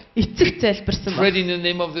Father. Эцэгт залбирсан баг. Prayed in the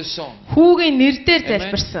name of the Son. Хүүгийн нэрээр Amen.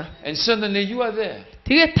 залбирсан. And suddenly you are there.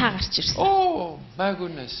 Тэгээд та гарч ирсэн. Oh, my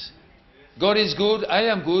goodness. God is good, I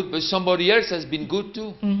am good, but somebody else has been good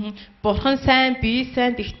too. Бурхан сайн, би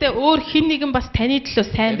сайн. Гэхдээ өөр хэн нэгэн бас таны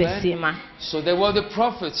төлөө сайн Amen. байсан юм аа. So there were the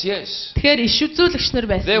prophets, yes. Тэгэхээр иш үзүүлэгч нар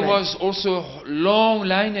байсан. There байна. was also a long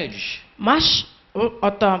lineage. Маш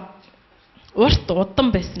одоо урт удам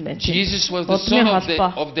байсан байна. тийм. Jesus was the Удмын son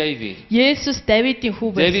холбоо. of David. Есүс Давидын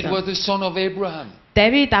хүү David байсан. was the son of Abraham.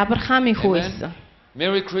 Давид Авраамийн хүү Amen. байсан.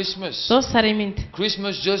 Merry Christmas. 100 сарын мэнд.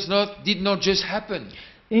 Christmas did not just happen.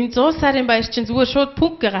 Энэ 100 сарын баяр чинь зүгээр шууд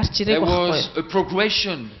пүнк гарч There ирээг was байхгүй. a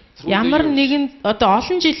progression through Ямар the years. нэгэн одоо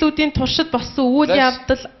олон жилүүдийн туршид болсон үйл That's-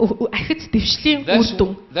 явдал ахиц дэвшлийн үр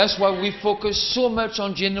дүн. That's why we focus so much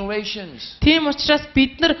on generations. Тийм учраас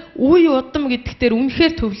бид нар үе удам гэдэгтэр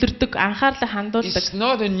үнэхээр төвлөрдөг, анхаарлаа хандуулдаг. It's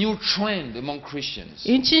not a new trend among Christians.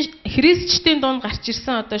 Энэ чинь христчдийн дунд гарч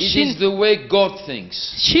ирсэн одоо It is шин the way God thinks.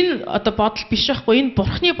 одоо бодол биш байхгүй, энэ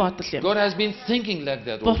бурхны бодол юм. God has been thinking like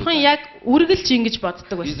that all the Бурхан time. яг үргэлж ингэж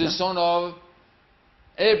боддог He's the байсан. son of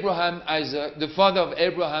Abraham, Isaac, the father of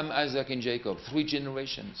Abraham, Isaac, and Jacob. 3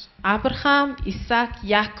 generations. Авраам, Исаак,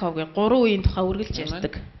 Яаков гэх 3 үеийн тухай үргэлж Amen.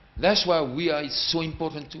 ярьдаг. That's why we are so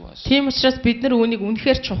important to us. Тийм учраас бид нар үүнийг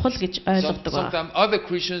үнэхээр чухал гэж ойлгодог байна. Sometimes other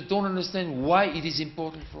Christians don't understand why it is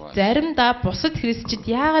important for us. Заримдаа бусад христчид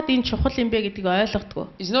яагаад энэ чухал юм бэ гэдгийг ойлгодоггүй.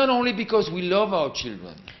 It's not only because we love our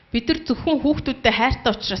children. Бид нар зөвхөн хүүхдүүдтэй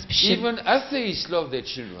хайртай учраас биш. Even atheists love their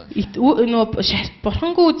children.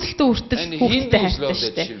 Бурхангүй үзэлтэй хүртэл хүүхдтэй хайртай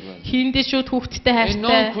шүү дээ. Хиндишүүд хүүхдтэй хайртай.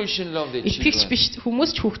 Non-Christian love their Итгэгч биш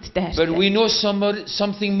хүмүүс ч хүүхдтэй хайртай. But we know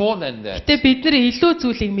something more than that. Гэтэ бид нар илүү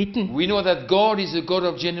зүйлийг мэднэ. We know that God is a God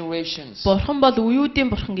of generations. Бурхан бол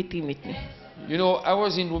үеүүдийн бурхан гэдгийг мэднэ. You know, I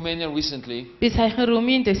was in Romania recently. Би саяхан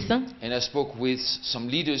Румынд байсан. And I spoke with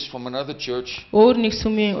some leaders from another church. Өөр нэг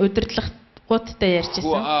сүмийн удирдлага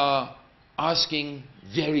who are asking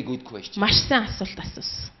very good questions. Маш сайн асуулт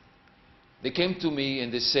асуусан. They came to me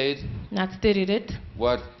and they said, над дээр ирээд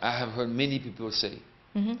what I have heard many people say.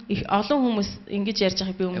 Их олон хүмүүс ингэж ярьж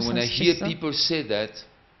байгааг би өмнө And сонссон. when I hear people say that,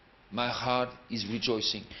 my heart is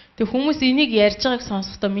rejoicing. Тэг хүмүүс энийг ярьж байгааг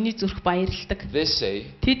сонсохдоо миний зүрх баярлдаг. They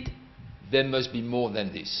say, тэд there must be more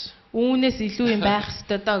than this. Үүнээс илүү юм байх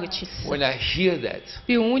ёстой доо гэж хэлсэн. When I hear that,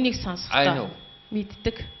 би үүнийг I сонсохдоо know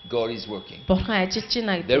мэддэг. God is working. Бурхан ажиллаж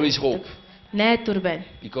байна гэдэг. There is hope. Найдвар байна.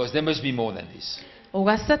 Because there must be more than this.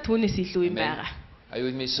 Угаасаа түүнээс илүү юм байгаа. Are you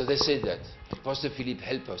with me? So they said that. Pastor Philip,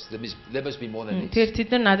 help us. There must be more than this. Тэр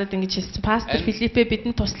тэд нар надад ингэж хэлсэн. Пастор Филиппэ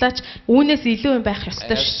бидэнд туслаач. Үүнээс илүү юм байх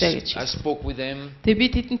ёстой шүү дээ гэж. I spoke with them. Тэг би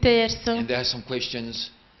тэдэнтэй ярьсан. And there are some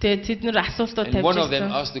questions. Тэг тэд нар асуултууд тавьж And one of them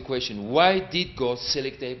ирсэн. asked the question, why did God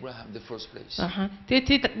select Abraham in the first place? Тэгээ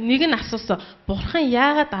тэд нэг нь асуусан. Бурхан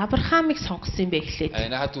яагаад Авраамыг сонгосон юм бэ гэхлээр.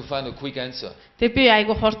 And I had to find a quick answer. Тэг би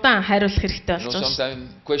айгу хурдан хариулах хэрэгтэй болж байгаа. Sometimes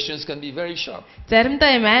questions can be very sharp. Заримдаа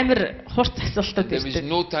юм амар хурц асуултууд There is ирдэг.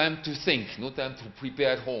 no time to think, no time to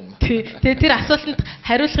prepare at home. Тэгээ тэр асуултанд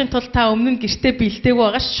хариулахын тулд та өмнө нь гэртээ бэлдээгүй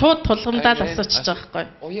байгаа шууд тулгамдаад асуучих байгаа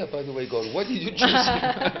байхгүй. Oh yeah, by the way, God, what did you choose?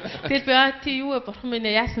 Тэр би тий юу вэ бурхан минь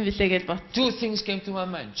яасан бэлээ гэж бод. Two things came to my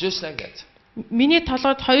mind, just like that. Миний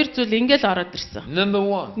толгойд хоёр зүйл ингээл ороод ирсэн. Number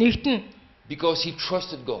one, Нэгт нь because he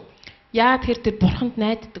trusted God. яа тэр бурханд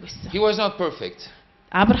найддаг байсан. He was not perfect.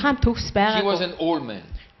 Авраам төгс He was байгаагүй. an old man,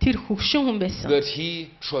 Тэр хөвшин хүн байсан. but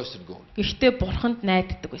he trusted God. Гэхдээ бурханд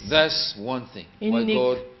найддаг байсан. That's one thing why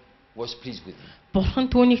God was pleased with him.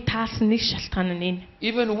 Бурхан түүнийг таалсан нэг шалтгаан нь энэ.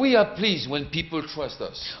 Even we are pleased when people trust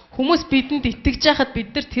us. Хүмүүс бидэнд итгэж байхад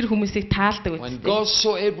бид нар тэр хүмүүсийг таалдаг When үстэй. God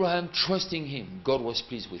saw Abraham trusting him, God was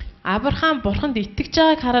pleased with him. Авраам бурханд итгэж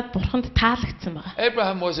байгааг хараад бурханд таалагдсан байна.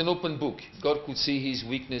 Abraham was an open book. God could see his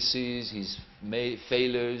weaknesses, his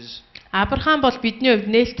failures. Авраам бол бидний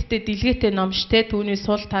хувьд нээлттэй дэлгээтэй номш те түүний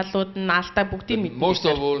сул талууд нь алдаа бүгдийг Most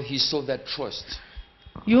мэднэ. of all, he saw that trust.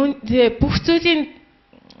 Юу бүх зүйлийн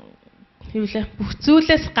бүх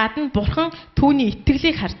зүйлээс гадна бурхан түүний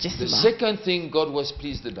итгэлийг харж The байсан байна. second thing God was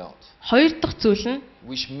pleased about, Хоёр дахь зүйл нь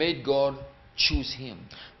which made God choose him,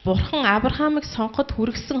 бурхан Авраамыг сонгоход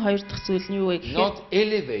хүргэсэн хоёр дахь зүйл нь юу вэ гэхээр not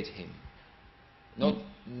elevate him,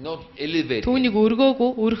 not elevate him, түүнийг өргөөгүй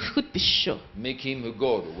өргөхөд биш шүү. make him a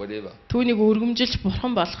god or whatever. Түүнийг өргөмжилж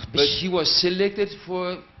бурхан болох But биш. he was selected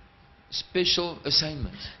for special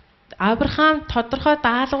assignment. Авраам тодорхой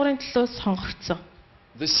даалгаврын төлөө сонгогдсон.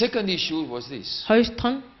 The second issue was this. Хоёр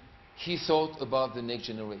дахь нь He thought about the next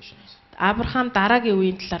generations. Авраам дараагийн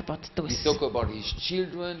үеийн талаар боддог He байсан. talked about his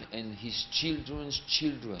children and his children's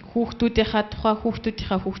children. Хүүхдүүдийнхаа тухай,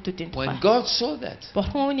 хүүхдүүдийн When тухай. God saw that,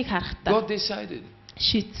 Бурхан үүнийг харахтаа God decided,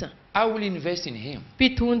 шийдсэн. I will invest in him.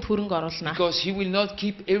 Би түүнд хөрөнгө оруулнаа. Because he will not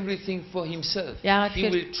keep everything for himself. Яагаад He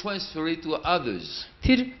гэхээр will transfer it to others.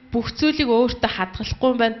 тэр бүх зүйлийг өөртөө хадгалахгүй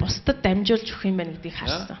юм байна, бусдад дамжуулж өгөх юм байна гэдгийг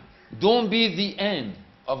харсан. Don't be the end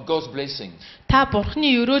of God's blessing. Та бурхны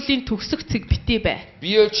өрөөлийн төгсөх цэг битий бай.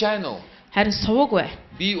 Be a channel. Харин суваг бай.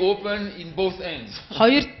 Be open in both ends.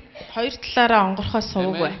 Хоёр талаараа онгорхоо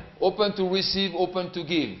суваг бай. Amen. Open to receive, open to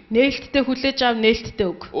give. Нээлттэй хүлээж ав, нээлттэй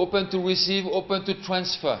өг. Open to receive, open to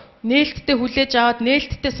transfer. Нээлттэй хүлээж аваад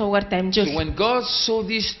нээлттэй сувгаар So дамжуул. when God saw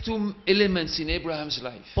these two elements in Abraham's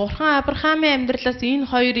life, Бурхан Авраамын амьдралаас энэ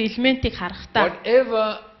хоёр элементийг харахтаа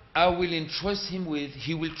whatever I will entrust him with,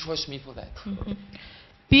 he will trust me for that.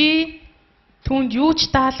 би түүнд юу ч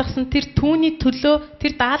даалгасан тэр түүний төлөө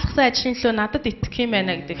тэр даалгасан ажлын төлөө надад итгэх юм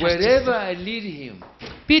байна гэдгийг Wherever харж I lead him,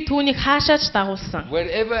 би түүнийг хаашаач дагуулсан.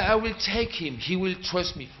 wherever I will take him, he will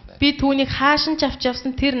trust me for that. Би түүнийг хаашин ч авч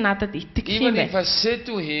явсан тэр надад итгэх юм Even if байна. I said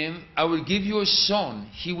to him, I will give you a son,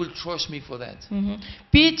 he will trust me for that.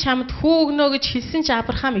 Би чамд хүү өгнө гэж хэлсэн чи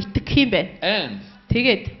Авраам итгэх юм байна. And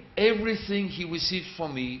Тэгээд everything he receives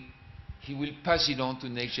from me, he will pass it on to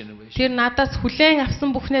next generation. тэр надаас хүлээн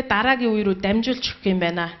авсан бүхнээ дараагийн үе рүү дамжуулж өгөх юм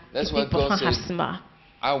байна. That's Гэдгийг what God Бурхан said. харсан байна.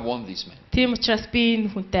 I want this man. Тийм учраас би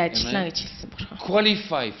энэ хүнтэй ажиллана гэж хэлсэн бурхан.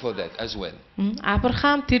 Qualify for that as well.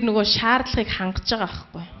 Авраам тэр нөгөө шаардлагыг хангаж байгаа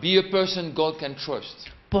байхгүй. Be a person God can trust.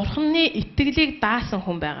 Бурханы итгэлийг даасан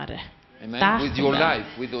хүн байгаарай. Amen. With your life,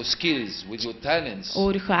 with your skills, with your talents.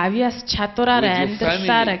 Өөрийнхөө авьяас чадвараараа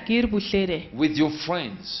амьдралаараа гэр бүлээрээ. With your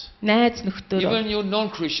friends. Найз нөхдөөрөө. Even your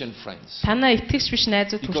non-Christian friends. Танаа итгэгч биш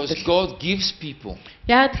найзууд Because хүртэл. God gives people.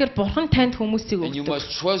 Яг тэгэхээр бурхан танд хүмүүсийг And you өгдөг.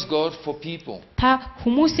 must trust God for people. Та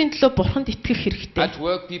хүмүүсийн төлөө бурханд итгэх хэрэгтэй. At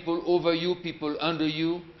work, people over you, people under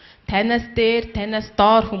you. Танаас дээр, танаас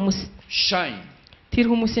доор хүмүүс Shine. тэр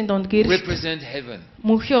хүмүүсийн дунд гэрэл. Represent heaven.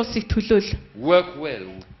 Мөнхийн улсыг төлөөл. Work well.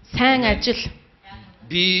 Сайн ажил.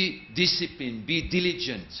 Be disciplined. Be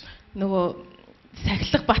diligent. Нөгөө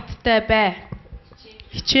сахилах баттай бай.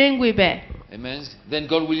 Хичээнгүй бай. Amen. Then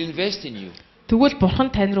God will invest in you. Тэгвэл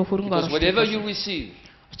бурхан тань руу хөрөнгө Because whatever you оруулах. receive,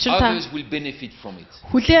 Учир та others will benefit from it.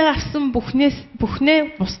 хүлээн авсан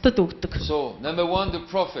бүхнээ бусдад өгдөг. So, number one, the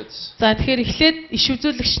prophets. За тэгэхээр эхлээд иш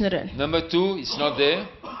үзүүлэгч нар байна. Number two, it's not there.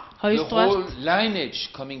 The Хоёрдугаар whole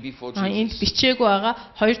lineage coming before энд Jesus. бичээгүй байгаа.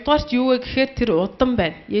 Хоёрдугаарт юу вэ гэхээр тэр удам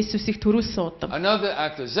байна. Есүсийг төрүүлсэн удам. Another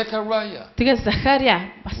actor, Zechariah. Тэгээд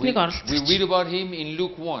Захария бас We нэг оролцогч. read about him in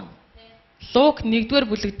Luke 1. Лук 1-р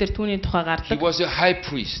бүлэг дээр түүний тухай He гардаг. was a high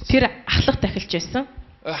priest. Тэр ахлах тахилж байсан.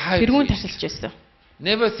 A high Тэрүүн priest. тахилж байсан.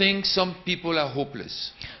 Never think some people are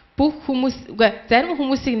hopeless. Бүх хүмүүс үгүй зарим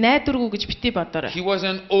хүмүүсийг найдваргүй гэж бити бодоорой. He was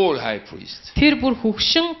an old high priest. Тэр бүр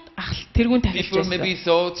хөгшин тэрүүн тахилж People maybe байсан.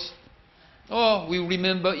 thought, oh, we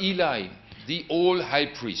remember Eli, the old high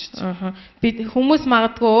priest. Бид хүмүүс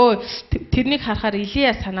магадгүй тэрнийг харахаар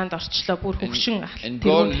Илия санаанд орчлоо бүр хөгшин ахлах And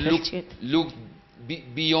God тэрүүн тахилж гээд. looked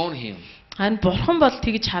beyond him. Харин бурхан бол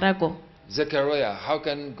тэгж хараагүй. Zechariah, how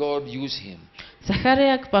can God use him?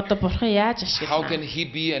 Захарияг бодо бурхан яаж How can ашиглана? he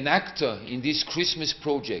be an actor in this Christmas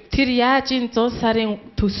project? Тэр яаж энэ 100 сарын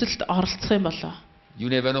төсөлд оролцох юм болоо? You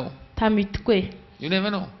never know. Та мэдэхгүй. You never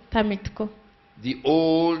know. Та мэдэхгүй. The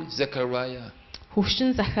old Zechariah,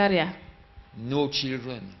 Хөгшин Захария no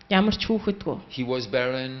children. ямар ч хүүхэдгүй. He was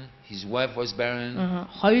barren. His wife was barren.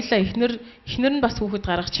 Хоёулаа эхнэр нь бас хүүхэд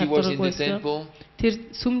гаргах He was in чадваргүй the байсан. temple, Тэр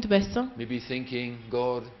сүмд байсан. maybe thinking,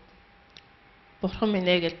 God, Бурхан минь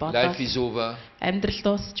ээ гэж бодоод life is over. амьдрал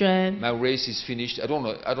дуусж байна. My race is finished. I don't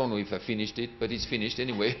know if I finished it, but it's finished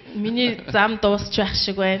anyway. Миний зам дуусч байх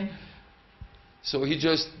шиг байна. So he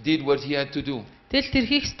just did what he had to do. Тэгэл тэр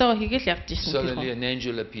хийх ёстойгоо хийгээл явж ирсэн. Suddenly an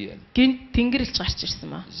angel appeared. Гин тэнгэрэлж гарч ирсэн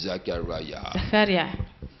маа. Zechariah, Захария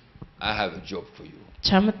I have a job for you.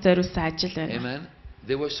 чамд зориулсан ажил байна. Amen.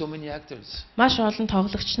 There were so many actors. Маш олон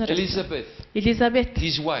тоглогч нар. Elizabeth, Элизабет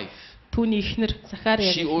his wife, түүний эхнэр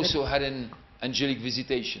Захария she also had an angelic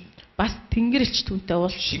visitation. бас тэнгэрэлж түүнтэй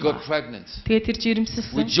She уулзсан. got pregnant Тэгээ тэр with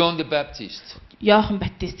жирэмсэлсэн. John the Baptist. Йохан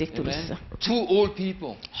Баптистыг Amen. төрүүлсэн. Two old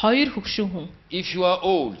people. Хоёр хөгшин хүн. If you are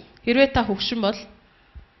old, Хэрвээ та хөгшин бол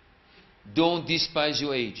don't despise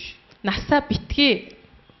your age. насаа битгий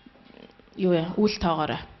юу яа үл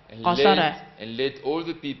тоогоорой. And Голоорой. let all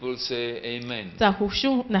the people say amen. За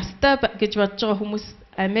хөгшин настай гэж бодож байгаа хүмүүс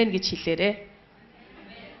амен гэж хэлээрэй.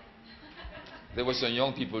 There were some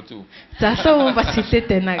young people too. Залуу хүн бас хэлээд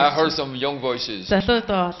байна I heard гэж. some young voices. Залуу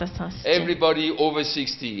доо болоо сонсч. Everybody over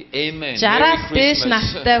 60. Amen. 60-аас Merry дээш Christmas.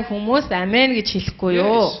 настай хүмүүс амен гэж хэлэхгүй юу?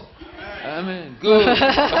 Yes. Amen. Good.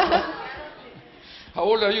 How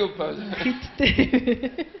old are you, Pastor?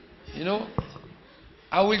 Хиттэй. You know,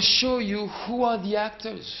 I will show you who are the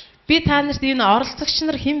actors. Би та нарт энэ оролцогч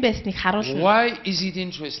нар хэн байсныг харуулна. Why is it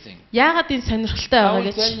interesting? Яагаад энэ сонирхолтой I байгаа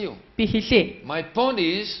will tell гэж you. би хэлье. My point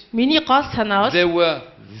is, Миний гол санаа бол they were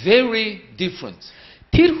very different.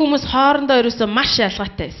 тэр хүмүүс хоорондоо ерөөсөө маш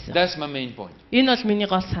ялгаатай байсан. That's my main point. Энэ бол миний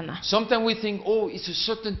гол санаа. Sometimes we think, oh, it's a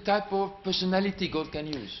certain type of personality God can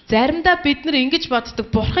use. Заримдаа бид нар ингэж боддог.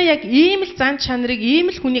 Бурхан яг ийм л зан чанарыг, ийм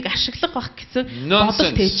л хүнийг ашиглах байх гэсэн бодол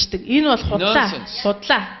Nonsense. тээждэг. Энэ бол худлаа. Nonsense.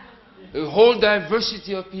 Худлаа. A whole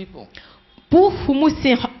diversity of people. Бүх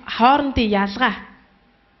хүмүүсийн хоорондын ялгаа.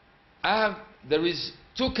 There is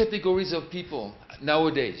two categories of people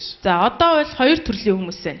nowadays. За одоо бол хоёр төрлийн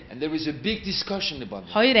хүмүүс байна. And there is a big discussion about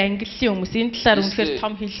them. Хоёр ангиллын хүмүүс. Энэ талаар It's үнэхээр the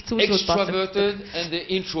том хэлэлцүүлгүүд болсон. extroverted and the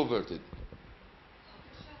introverted.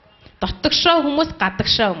 Дотгошоо хүмүүс,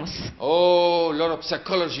 гадагшаа хүмүүс. Oh, a lot of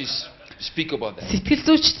psychologists speak about that. Сэтгэл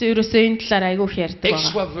зүйчд ерөөсөө энэ талаар айгүй их ярьдаг байгаа.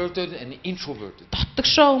 Extroverted and introverted.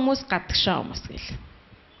 Дотгошоо хүмүүс, гадагшаа хүмүүс гэл.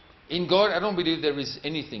 In God, I don't believe there is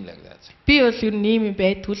anything like that. Би бол ер нь ийм юм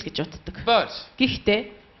байдгүй л гэж боддог. But Гэхдээ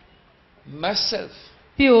myself,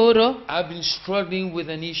 Би өөрөө I've been struggling with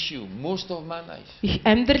an issue most of my life.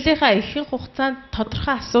 амьдралынхаа ихэнх хугацаанд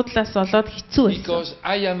тодорхой асуудлаас болоод хэцүү байсан. Because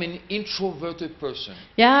I am an introverted person.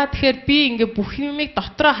 Яагаад тэгэхээр би ингээ бүх юмыг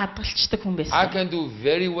дотроо хадгалцдаг хүн I байсан. can do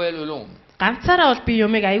very well alone. Ганцаараа бол би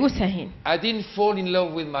юмыг аягүй сайн хийн. I didn't fall in love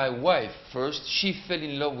with my wife first. She fell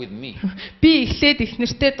in love with me. Би эхлээд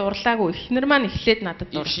эхнэртэй дурлаагүй. Эхнэр маань эхлээд надад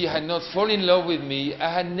If she had дурлаа. not fallen in love with me, I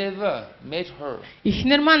had never met her.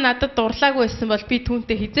 Эхнэр маань надад дурлаагүй байсан бол би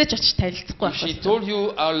түүнтэй хизээж очиж танилцахгүй If she байх. told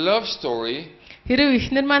you our love story, Хэрэв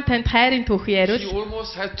эхнэр маань танд хайрын түүхийг she яриул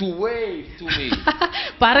almost had to wave to me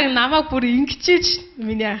бараг намайг бүр ингэчээж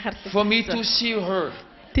миний анхаарлаа. for me to see her.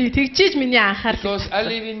 Тэгжээж миний анхаарлаа. Because I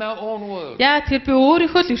live in my own world. Яа тэгэхээр би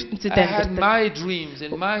өөрийнхөө л ертөнцид I had амьдардаг. my dreams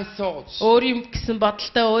and my thoughts. Өөрийн гэсэн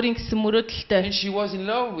бодолтой, өөрийн гэсэн мөрөөдөлтэй. And she was in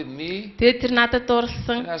love with me. Тэгээд тэр надад And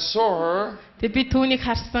дурлсан. I saw her Тэгээд би түүнийг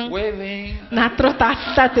харсан. waving. Над руу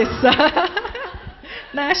дааталаад байсан.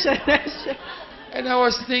 Нааша. And I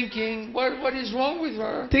was thinking, what is wrong with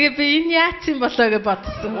her? Тэгээд би энэ яац юм болоо гэж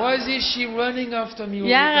бодсон. Why is she running after me all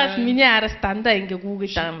the Яагаад time? миний араас дандаа ингэ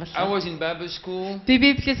гүгээд байгаа юм I бол? was in Bible school, Би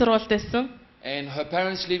Библийн сургуульд байсан. and her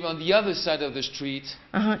parents live on the other side of the street.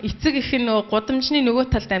 Эцэг их нь нөгөө гудамжны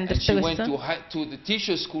нөгөө талд And she амьдардаг went байсан. to the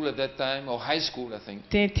teacher school at that time, or high school, I think.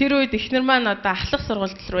 Тэгээд тэр үед эхнэр маань одоо ахлах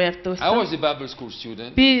сургууль руу явдаг I was байсан. a Bible school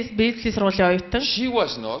student. Би Библийн сургуулийн оюутан. She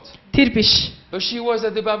was not, Тэр биш. but she was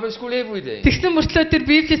at the Bible school every day. Тэгсэн мөртлөө тэр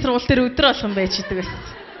Библийн сургууль дээр өдөр болгон байж идэг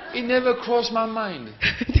байсан. It never crossed my mind.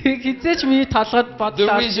 Тэг хизээч миний толгойд The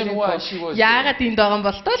бодлоо. reason why she was there. Яагаад энд байгаа юм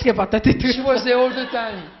бол тоо л гэж бодоод She идэг. was there all the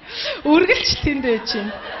time. Үргэлж тэнд байж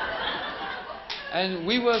юм. And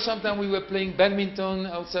sometimes we were playing badminton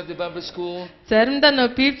outside the Bible school. Заримдаа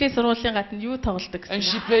нөө Библийн сургуулийн гадна юу тоглодог And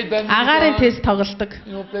she гэсэн. played Агарын badminton. тест тоглодог.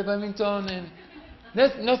 Play badminton,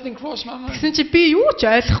 and nothing crossed my mind. Гэсэн чи би юу ч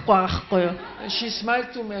ойлгохгүй байгаа хгүй юу. And she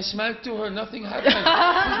smiled to me, I smiled to her, nothing happened.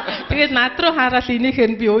 Тэгээд над руу хараад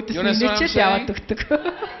инээхээр би өөдөөс You understand what I'm инээчэл яваад өгдөг.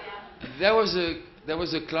 There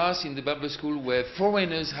was a class in the Bible school where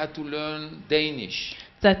foreigners had to learn Danish.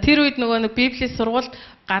 За тэр үед нөгөө нэг Библийн сургуульд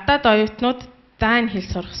гадаад оюутнууд Дани хэл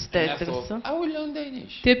сурах хэрэгтэй And I байдаг гэсэн. thought, I will learn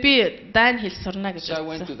Danish. Тэгээ би Дани хэл сурна гэж So I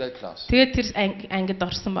went to бодсон. that class. Тэгээд тэр ангид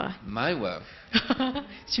орсон байгаа. My wife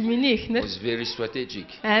Чи миний эхнэр was very strategic.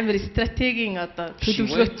 амар стратегийн одоо She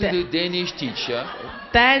went to төлөвлөгөөтэй. the Danish teacher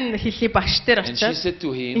Дани хэлний багш дээр and she очиод said to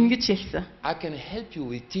him, ингэж хэлсэн. I can help you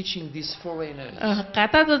with teaching these foreigners.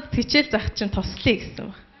 Гадаадд хичээл заах чинь туслая гэсэн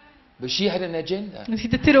баг. But she had an agenda.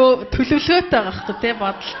 Тэгэхдээ тэр төлөвлөгөөтэй байгаа хгүй тий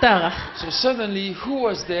бодолтой байгаа. So suddenly, who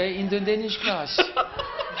was there in the Danish class?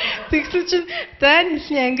 Тэгсэн чинь Дани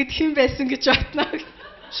хэлний ангид хэн байсан гэж бодноо.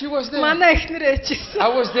 She was there. Манай эхнэр ээжсэн. I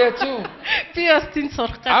was there too. Би бас тэнд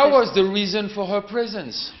сурах I гэдэг. was the reason for her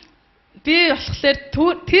presence. Би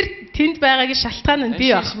болохоор тэр тэнд байгаагийн шалтгаан нь And би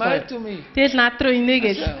she байхгүй. smiled to me. Тэгэл над руу I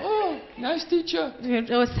инээгээл said, oh, nice teacher.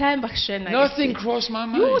 сайн багш байна. Nothing гэсэн. crossed my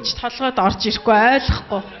Юу mind. ч толгойд орж ирэхгүй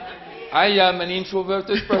ойлгохгүй. I am an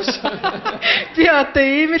introverted person. Би одоо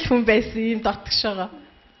ийм л хүн байсан, ийм дотгош байгаа.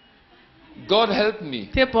 God helped me.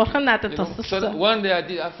 Тэгээ бурхан надад So тусалсан. one day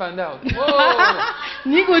I found out.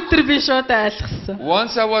 Whoa! Нэг өдөр би шууд ойлгосон.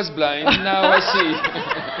 Once I was blind, now I see.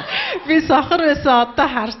 Би сохор байсан одоо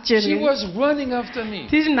харж She байна. was running after me.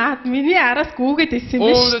 Тэр наад миний араас гүүгээд исэн All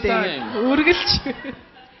биш the time. Үргэлж.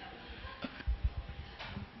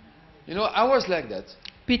 I was like that.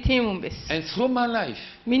 Би тийм хүн байсан. And through my life,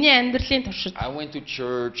 Миний амьдралын туршид I went to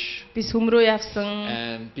church, би сүм рүү явсан,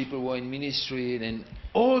 and people were in ministry, and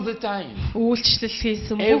all the time, үйлчлэл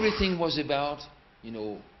хийсэн. Бүх everything was about,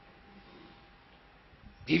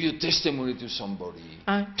 give your testimony to somebody,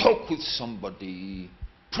 talk with somebody,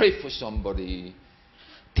 pray for somebody.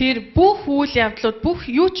 тэр бүх үйл явдлууд бүх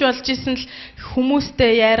юу ч болж исэн л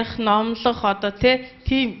хүмүүстэй ярих, номлох одоо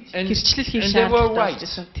тийм хэрчлэл хийх And they were шаардлагатай right. болж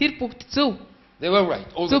исэн. Тэр бүгд зөв They were right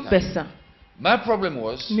all the зөв time. байсан. My problem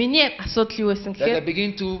was Миний асуудал юу байсан that I гэхээр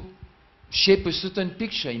began to shape a certain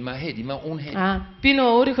picture in my head, in my own head. би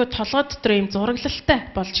нөгөө өөрийнхөө толгой дотор ийм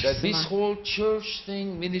зураглалтай болж That this ирсэн. whole church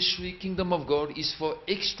thing, ministry, kingdom of God is for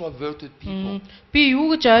extroverted people. Би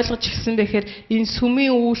юу гэж ойлгож ирсэн бэ гэхээр энэ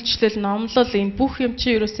сүмийн үйлчлэл, номлол энэ бүх юм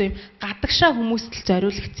чи ерөөсөө ийм гадагшаа хүмүүст л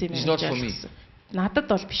зориулагдсан юм It's байна not гэж for me. ойлгосон. Надад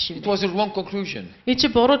бол биш юм. It was a wrong conclusion. Энэ чи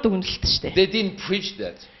буруу дүгнэлт шүү дээ. They didn't preach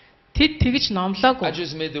that. Тэд тэгж I номлоогүй.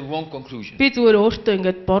 just made the wrong conclusion. Би зүгээр өөртөө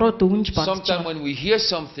ингэж буруу дүгнж бодож Sometimes байгаа. when we hear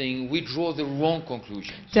something, we draw the wrong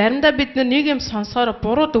conclusion. Заримдаа бид нэг юм сонсохоор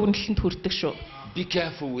буруу дүгнэлтэнд хүрдэг шүү. Be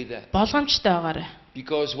careful with that. Болгоомжтой байгаарай.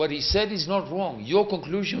 Because what he said is not wrong. Your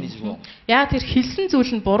conclusion is wrong. Яа тэр хэлсэн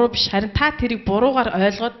зүйл нь буруу биш, харин та тэрийг буруугаар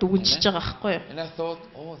ойлгоод дүгнжиж байгаа байхгүй юу? And I thought,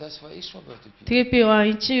 oh, that's for extroverted people. Тэгээ би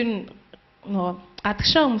энэ чинь ер нь нөгөө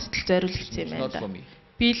гадагшаа хүмүүст л зориулагдсан юм It's not байна for да. me.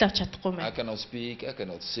 Би л авч чадахгүй I мэн. cannot speak, I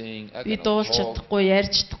cannot sing, I Би cannot дуулж talk. чадахгүй,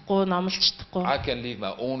 ярьж чадахгүй, номлож чадахгүй. I can live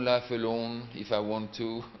my own life alone if I want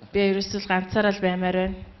to. Би ерөөсөө ганцаараа л баймаар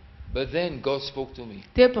байна. But then God spoke to me.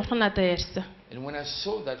 Тэгээ бурхан надад ярьсан. And when I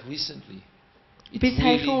saw that recently, it Би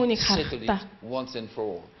саяхан really үнийг settled харахтаа it once and for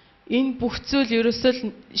all. энэ бүх зүйл ерөөсөө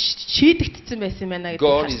л шийдэгдсэн байсан байна гэдэг.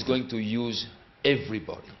 God is going to use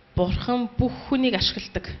everybody. Бурхан бүх хүнийг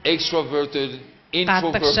ашигладаг. Extroverted,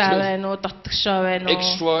 Гадагшаа introverted, байна уу, дотгошоо байна уу?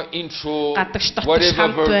 extra, intro, Гадагш дотгош whatever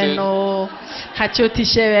хамт verted. байна уу? Хажуу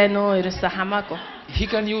тишээ байна уу? Ерөөсөө хамаагүй. He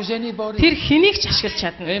can use anybody. Тэр хэнийг ч ашиглаж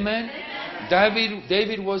чадна. Amen.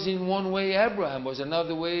 David was in one way, Abraham was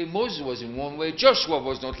another way, Moses was in one way, Joshua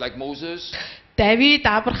was not like Moses. Давид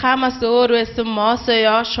Авраамаас өөр байсан, Мосе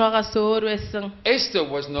Йошуагаас өөр байсан. Esther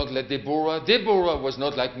was not like Deborah, Deborah was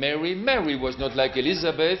not like Mary, Mary was not like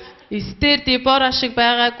Elizabeth. Эстер Дебора шиг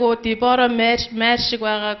байгаагүй, Дебора Мэр шиг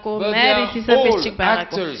байгаагүй, But they Мэр are Элизабет all шиг байгаагүй.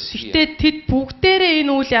 actors here. Гэхдээ тэд бүгдээрээ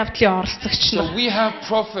энэ үйл явдлын оролцогч So нар. we have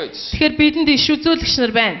prophets. Тэгэхээр бидэнд иш үзүүлэгч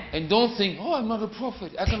нар байна. And don't think, oh, I'm not a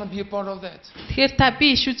prophet, I cannot be a part of that. Тэгэхээр та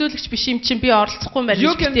би иш үзүүлэгч биш юм чинь би оролцохгүй юм байна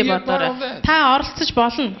You гэж can битгий be a part бодоорой. of that. Та оролцож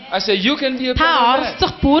болно. I say, you can be a Та part of that.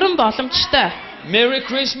 оролцох бүрэн боломжтой. Merry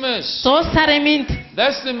Christmas. 100 сарын минь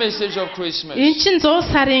That's the message of Christmas. эн чинь 100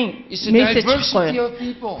 сарын It's a мессеж diversity гэхгүй юу? of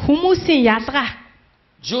people. Хүмүүсийн ялгаа.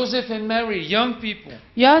 Joseph and Mary, young people.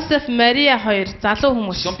 Йосеф, Мария хоёр залуу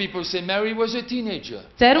хүмүүс. Some people say Mary was a teenager.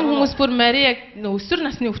 Зарим хүмүүс бүр Мария өсвөр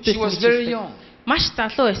насны She хүүхдээс was гэж very хэлдэг. young. Маш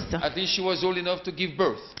залуу байсан. I think she was old enough to give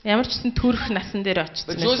birth. Ямар ч гэсэн төрөх насан дээр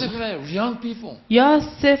But очсон Joseph байсан. and Mary, young people.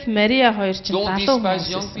 Йосеф, Мария хоёр чинь Don't залуу despise хүмүүс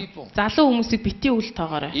young байсан. people. Залуу хүмүүсийг бити үл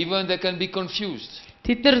тоогоорой. Even they can be confused.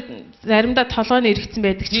 Тэд нар заримдаа толгойн эргэцэн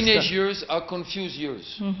байдаг ч Teenage гэсэн. years are confused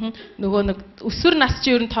years. Нөгөө нэг өсвөр нас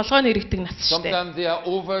чинь ер нь толгойн эргэдэг нас шүү дээ. Sometimes they are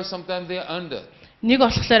over, sometimes they are under. Нэг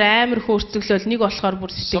болохоор амар хөөрцөглөл, нэг болохоор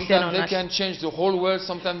бүр сэтгэлээр Sometimes they унаал. can change the whole world,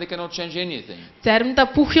 sometimes they cannot change anything. Заримдаа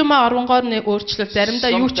бүх юмаа оронгоор нэг өөрчлөл,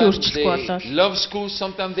 заримдаа юу ч Sometimes өөрчлөхгүй болол. they love school,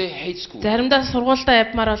 sometimes they hate school. Заримдаа сургуультай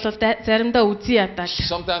явмаар болол, заримдаа үзий ядаад.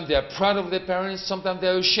 Sometimes they are proud of their parents, sometimes they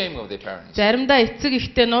are ashamed of their parents. Заримдаа эцэг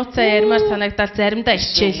ихтэй нууцаа ярмаар санагдал, заримдаа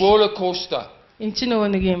It's a ичээл. roller coaster. Энд чинь нөгөө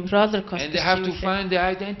нэг юм роллер And they have to костер. find their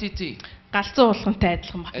identity. Галзуу уулгантай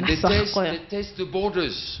адилхан And they байна. test, Байхгүй they юу? test the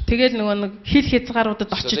borders. Тэгэл нөгөө нэг хил хязгааруудад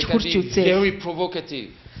So they очиж can хурж be үзээ. very provocative.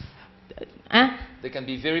 А? They can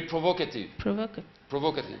be very provocative. Provocative.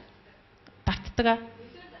 Provocative. Давтдаг.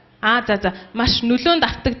 За. Маш нөлөөнд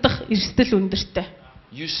автагдах эрсдэл өндөртэй.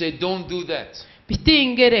 You say, don't do that. Бити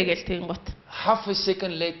ингээрэй гэл тэгэнгუთ. Half a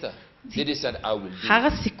second later, they decide, I will do it.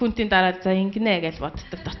 Хагас секундын дараа за ингэнэ гэж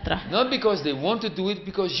боддог дотроо. Not because they want to do it,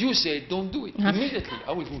 because you say, don't do it. Immediately,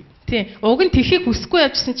 I will do it. Тийм. Уг нь тэхийг хүсэхгүй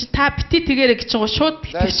явжсэн чи та бити тэгэрэй гэж чинь шууд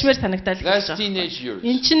тэгчмээр санагдал гэж That's байгаа. teenage years.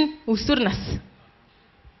 Эн чинь өсвөр нас.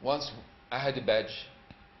 Once I had a badge.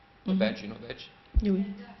 A badge, you know badge? Юу вэ?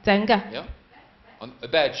 Занга. Yeah? On a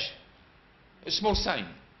badge. A small sign.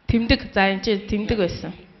 Тэмдэг. За энэ чи тэмдэг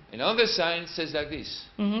байсан. And on the sign says like this.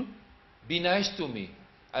 Аа. Be nice to me.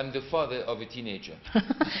 I'm the father of a teenager.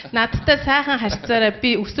 Надтай сайхан харьцаарай.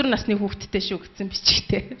 Би өсвөр насны хүүхэдтэй шүү гэсэн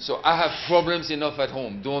бичгтэй. So I have problems enough at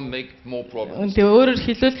home. Don't make more problems. Тэгээ өөрөөр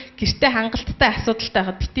хэлбэл гэртээ хангалттай асуудалтай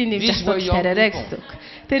хаад бити нэмж These were асуудал young тариарай people. гэсэн үг.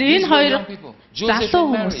 Тэр These энэ were хоёр young people. Joseph залуу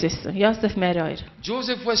and хүмүүс Mary. байсан. Йосеф, Мари хоёр.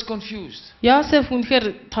 Joseph was confused. Йосеф үнэхээр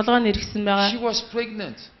толгойн иргсэн She байгаа. was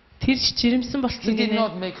pregnant. Тэр ч жирэмсэн He болсон did гинэ.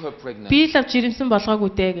 not make her pregnant. Би л ав жирэмсэн болгоогүй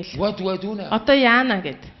дээ гэл. What do I do now? Одоо яана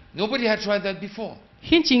гэд. Nobody had tried that before.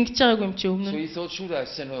 Хин ч ингэж байгаагүй юм чи So өмнө. he thought, should I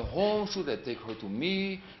send her home? Should I take her to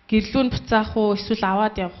me? Гэрлүүн буцаах уу, эсвэл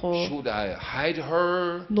аваад явах уу? Should I hide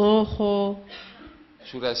her? Нуух уу?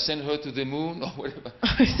 Should I send her to the moon or whatever?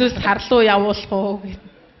 Эсвэл хар руу явуулах уу гэд.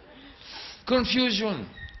 Confusion.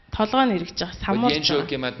 Толгой нь эргэж байгаа. But the Самуурч angel байгаа.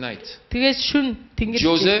 came at night. Тэгээд шүн тэнгэр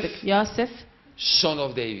Joseph. ирдэг. Йосеф Son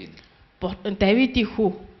of David. Давидын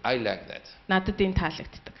хүү. I like that. Надад энэ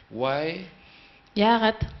таалагддаг. Why?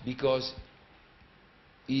 Яагаад? Because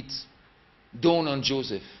it dawned on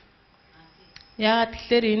Joseph. Яагаад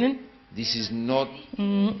тэгэхээр энэ нь This is not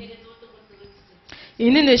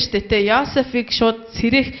энэ нь байж тээ Йосефийг шууд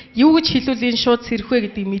сэрэх юу гэж хэлвэл энэ шууд сэрэх вэ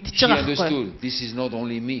гэдгийг мэдчихэж she байгаа байхгүй. understood. This is not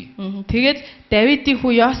only me. Тэгээд Давидын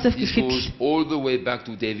хүү Йосеф This гэхэд goes all the way back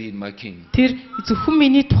to David, my king. тэр зөвхөн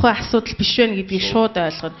миний тухай асуудал биш байна гэдгийг шууд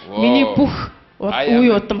ойлгоно. Миний бүх үе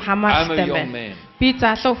удам I'm хамааралтай a young байна. man. Би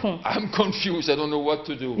залуу хүн. I'm confused. I don't know what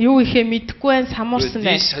to do. Юу ихэ мэдэхгүй байна, But самуурсан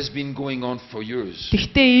this байна. has been going on for years.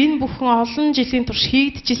 Гэхдээ энэ бүхэн олон жилийн турш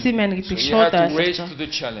хийгдчихсэн юм байна So гэдгийг you шууд have to ойлгож raise to байгаа. the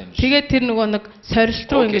challenge. Тэгээд тэр нөгөө нэг сорилт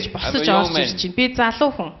руу Okay, ингэж I'm босож a young орж man. ирж байна. Би залуу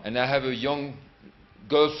хүн. And I have a young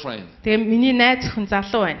girlfriend. Тэгээ миний найз охин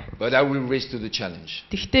залуу байна. But I will rise to the challenge.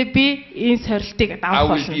 Тэгтээ би энэ сорилтыг I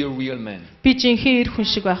давах will be болно. a real man. Би жинхэнэ эр хүн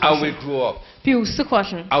шиг байх I will болно. grow up. Би өсөх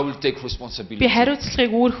болно. I will take Би responsibility.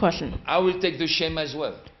 хариуцлагыг үүрэх болно. I will take the shame as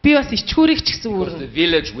well. Би бас ичгүүрийг ч гэсэн Because the үүрнэ.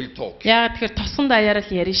 village will talk. Яагаад тэгэхээр тосон даяараа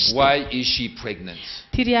л ярина шүү дээ. Why is she pregnant?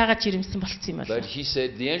 Тэр яагаад жирэмсэн болцсон юм бол. But he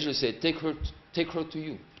said, the angel said, take her to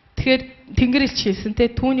you. Тэгэхээр Тэнгэр элч хэлсэн те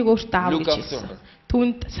түүнийг өөртөө аав Look гэж after хэлсэн. her.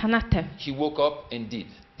 Түүнд санаа тавь. He woke up and did.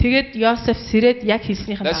 Тэгээд Йосеф сэрээд яг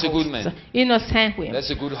хэлснийхэн That's a good man. Энэ бол сайн хүн юм. That's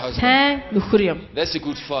a good husband. Сайн нөхөр юм. That's a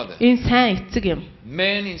good father. Энэ сайн эцэг юм.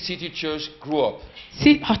 Men in city church grew up.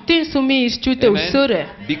 Хотын сүмийн ирчүүдээ өсөөрэй.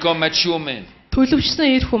 Become mature men. Төлөвшсөн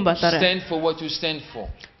эр хүн болоорой. Stand for what you stand for.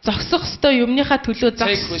 Зогсох ёстой юмныхаа төлөө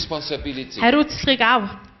Take зогс. responsibility. Хариуцлагыг ав.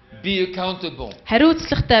 Be accountable.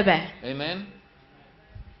 Хариуцлагатай бай. Amen.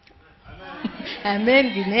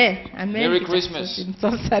 Амен гинэ. Амен. Merry Christmas. Энэ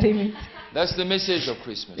 100 сарын минь. That's the message of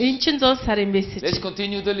Christmas. Энэ чинь 100 сарын мессеж. Let's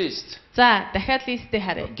continue the list. За, дахиад листээ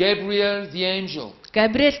харъя. Gabriel the angel.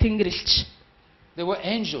 Габриэл Тэнгэрлэгч. They were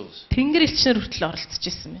angels. Тэнгэрлэгчнэр хүртэл оролцож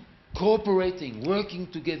исэн юм. Cooperating, working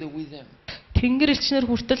together with them. Тэнгэрлэгчнэр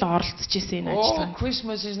хүртэл оролцож исэн энэ Oh, ажиллагаанд.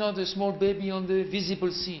 Christmas is not a small baby on the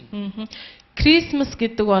visible scene. Крисмас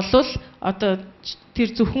гэдэг бол одоо тэр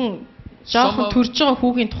зөвхөн жоохон төрж байгаа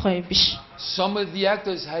хүүгийн тухай юм биш. Some of the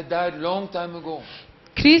actors had died long time ago.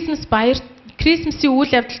 Christmasийн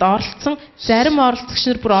үйл явдалд оролцсон зарим оролцогч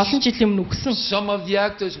нар бүр олон жилийн өмнө өгсөн. Some of the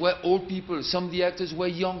actors were old people, some of the actors were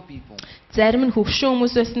young people. Зарим нь хөвшин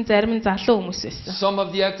хүмүүс байсан, зарим нь залуу хүмүүс байсан. Some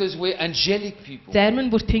of the actors were angelic people. Зарим нь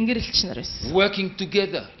бүр тэнгэрлэгч нар байсан. Working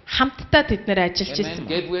together. Хамтдаа тэд нэр ажиллаж Amen. байсан.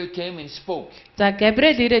 Gabriel came and spoke. За,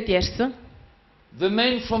 Габриэл ирээд ярьсан. The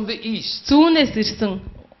men from the east. Зүүнээс ирсэн.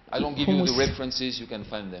 I don't give you the Хүмүүс. references, you can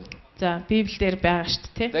find them. За, Библиэлд байгаа шүү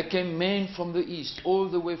дээ. There came men from the east, all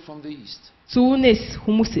the way from the east. Зүүнээс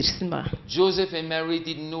хүмүүс ирсэн ба. Joseph and Mary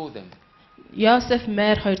didn't know them. Йосеф,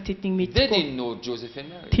 Мэр хоёр тэднийг They мэдгүй. didn't know Joseph and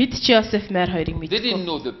Mary. Тэд ч Йосеф, Мэр хоёрыг They didn't мэдгүй.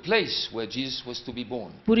 know the place where Jesus was to be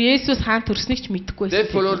born. Бүр Есүс хаан төрснийг ч мэдгүй They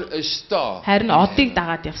байсан. followed a star. Харин in одыг heaven.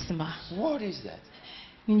 дагаад явсан ба. What is that?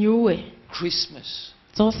 Энэ юу вэ? Christmas.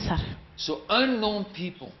 100 сар. So unknown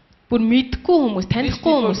people. Бүр мэдгүй хүмүүс, These танихгүй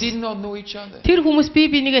people хүмүүс. did not know each other. Тэр хүмүүс бие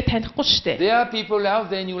бинийгээ танихгүй шүү дээ. There are people out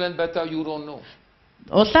there in Ulaanbaatar you don't know.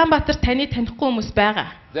 Улаанбаатар таны танихгүй хүмүүс байгаа.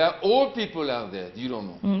 There are old people out there you don't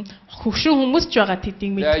know. Хөвшин хүмүүс ч байгаа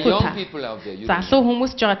тэднийг There are мэдгүй young та. people out there you don't know. Залуу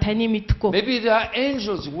хүмүүс ч байгаа таны мэдгүй. Maybe there are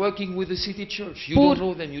angels working with the city church. You Бүр- don't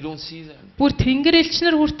know them, you don't see them. Бүр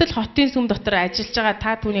тэнгэрэлчнэр хүртэл хотын сүм дотор ажиллаж байгаа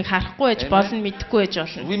та түүнийг харахгүй байж Amen. болно, мэдгүй байж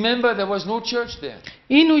болно. Remember, there was no church there.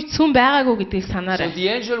 Энэ үед сүм байгаагүй гэдгийг So санаарай. the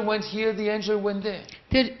angel went here, the angel went there.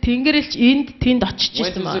 Тэр тэнгэрэлч энд тэнд очиж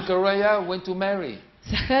Went to ирсэн ба. Zechariah, went to Mary.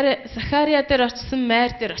 Захария дээр очсон,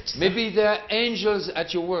 Майр дээр очсон. Maybe there are angels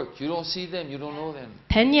at your work. You don't see them, you don't know them.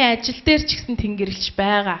 Таны ажил дээр ч гэсэн тэнгэрэлч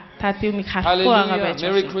байгаа. Та түүнийг харахгүй байгаа Hallelujah. байж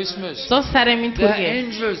Merry болно. Christmas. 100 сарын минь There are хүргэе.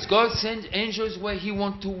 angels. God sends angels where He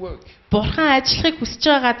wants to work. Бурхан ажиллахыг хүсэж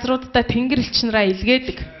байгаа газруудаа тэнгэрэлч нараа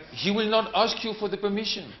илгээдэг. He will not ask you for the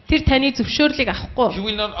permission. Тэр таны зөвшөөрлийг He авахгүй.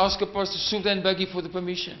 will not ask a pastor Suvdan Bagi for the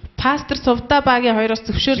permission. Пастор Сувда багийн хоёроос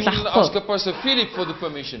He зөвшөөрөл will not ask авахгүй. a pastor Philip for the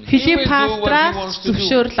permission. He will Филип do what he пастраас wants to do.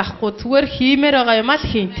 зөвшөөрөл авахгүй. Зүгээр хиймээр байгаа юм аа л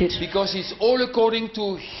хийн тэр. Because it's all according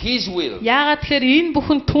to His will. Яагаад тэгэхээр энэ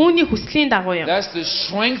бүхэн түүний хүслийн дагуу юм. That's the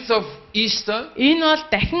strength of Easter. Энэ бол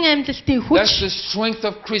дахин амьдлалтын That's хүч. the strength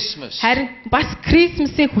of Christmas. Харин бас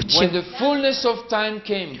Крисмсийн хүч When юм. the fullness of time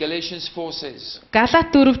came, Galatians 4 says,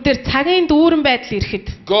 Галаат 4-дээр цагийн дүүрэн байдал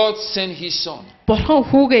ирэхэд God sent His Son Бурхан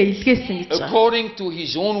хүүгээ илгээсэн гэж байна. according to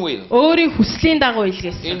His own will. Өөрийн хүслийн дагуу In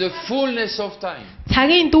илгээсэн. the fullness of time,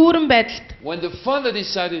 Цагийн дүүрэн байдалд when the Father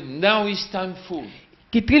decided now is time full,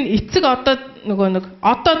 гэдэг нь эцэг одоо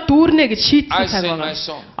одоо дүүрнэ гэж шийдсэн I цаг sent my байна.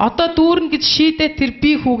 son. Одоо дүүрнэ гэж шийдээд тэр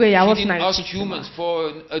би хүүгээ He явуулна didn't ask гэж. humans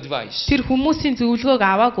for advice. Тэр хүмүүсийн зөвлөгөөг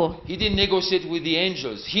аваагүй. He didn't negotiate with the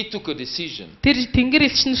angels. He took a decision. Тэр тэнгэр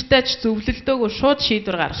элч нартай ч зөвлөлдөөгүй шууд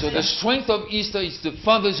шийдвэр So the гаргасан. strength of Easter is the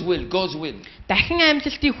Father's will, God's will. Дахин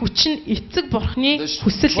амьдлалтын хүч нь эцэг бурхны The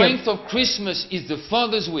хүсэл юм. strength of Christmas is the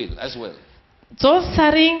Father's will as well. 100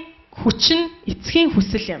 сарын хүч нь эцгийн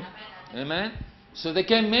хүсэл юм. Amen. So they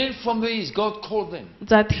came men from the east. God called them.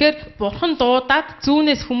 За тэгэхээр бурхан дуудаад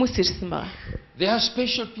зүүнээс хүмүүс ирсэн байна. They are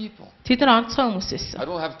special people. Тэд нар онцгой хүмүүс I байсан.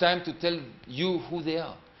 don't have time to tell you who they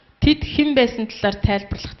are. Тэд хэн байсан талаар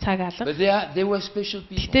тайлбарлах цаг алга. But they were special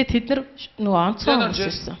people. Гэтэ тэд нар нөгөө онцгой They're not хүмүүс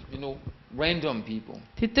just, байсан. random people.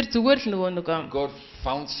 Тэд нар зүгээр л нөгөө God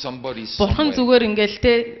found somebody бурхан somewhere. зүгээр ингээл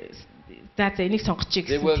те за энийг сонгочих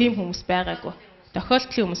They гэсэн were- тийм хүмүүс байгаагүй.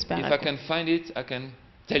 Тохиолдлын хүмүүс If I байгаагүй. can find it, I can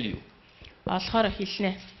tell you. Олохоор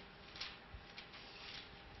хэлнэ.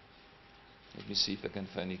 Let me see if I can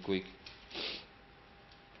find it quick.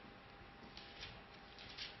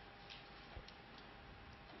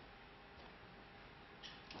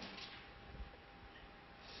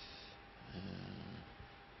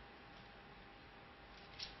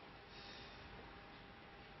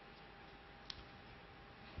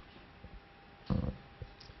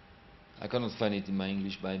 I cannot find it in my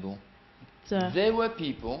English Bible. За There were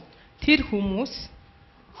people тэр хүмүүс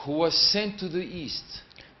who were sent to the east.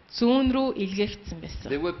 зүүн рүү илгээгдсэн байсан.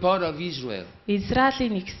 They were part of Israel.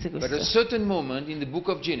 Израилийн нэг хэсэг But at a байсан. certain moment in the book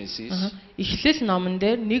of Genesis, Эхлэл номон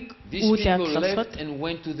дээр нэг these үйл people явдал left болоход and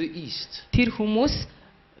went to the east. тэр хүмүүс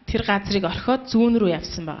тэр газрыг орхиод зүүн рүү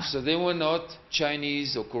явсан байгаа. So they were not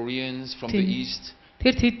Chinese or Koreans from the east.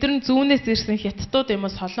 Тэгэхээр тэд нар зүүнээс ирсэн хятадууд юм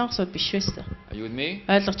уу солонгосууд биш байсан. Are you with me?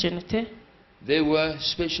 Ойлгож байна уу те? They were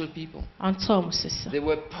special people. Онцгой хүмүүс байсан. They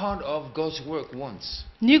were part of God's work once.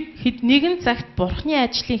 Нэгэн цагт Бурхны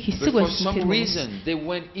ажлын But хэсэг for байсан some тэр хүмүүс. reason, they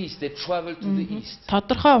went east. They traveled to the east.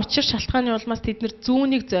 Тодорхой учир шалтгааны улмаас тэд нар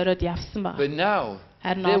зүүнийг зориод явсан байгаа. But now,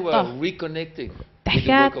 Харин they were одоо reconnected with the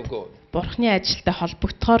дахиад work of God. Бурхны ажилтай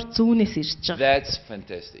холбогдохоор зүүнээс ирж байгаа. That's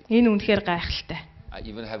fantastic. Энэ үнэхээр гайхалтай. I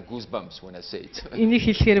even have goosebumps when I say it. Энийг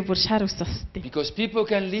хэлэхээр бүр шар ус осдیں۔ Because people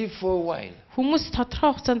can live for a while. Хүмүүс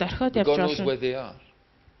тодорхой хугацаанд орхиод явж God knows болно. where they are.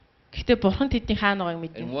 Гэхдээ Бурхан тэдний хаана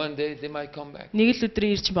байгааг And мэднэ. one day they might come back. Нэг л өдөр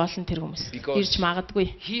ирж болно тэр хүмүүс. Because Ирж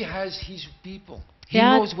магадгүй. He has His people. He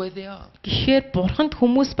Yeah. knows where they are. Гэхдээ Бурханд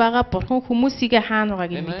хүмүүс байгаа, Бурхан хүмүүсийгээ хаана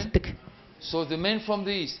байгааг Amen. мэддэг. So the man from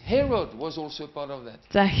the east, Herod, was also part of that.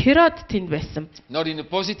 За Херод тэнд байсан. Not in a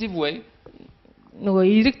positive way. Нөгөө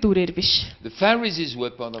эерэг дүрээр биш. The Pharisees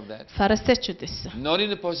were part of that. Фарисеучуд байсан. Not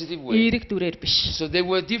in a positive way. Эерэг дүрээр биш. So there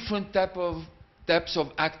were different types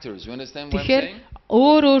of actors. You understand what I'm Тэгэхээр saying?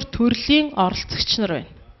 өөр төрлийн оролцогч нар байна.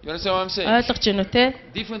 You understand what I'm saying? Ойлгож байна уу те?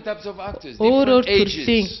 Different types of actors, Өөр different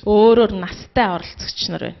төрлийн ages. өөр настай оролцогч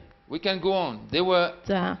нар байна. We can go on. There were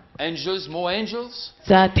За angels, more angels.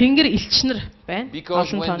 за тэнгэр элчнэр байна.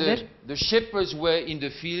 Because Олон when тон дээр the shepherds were in the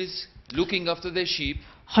fields looking after their sheep,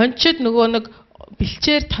 хончид нөгөө нэг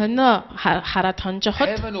бэлчээр тонио хараад хонжоход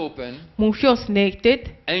heaven opened, мөнхийн ус нээгдээд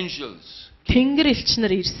angels, тэнгэр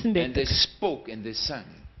элчнэр ирсэн and they байдаг. spoke and they sang.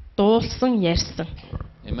 Дуулсан, ярьсан.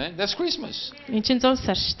 Amen. That's Christmas. Энд чинь 100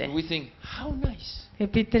 сар штэ. We think, how nice,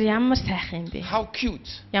 Тэгээ бид нар ямар сайхан юм бэ? how cute.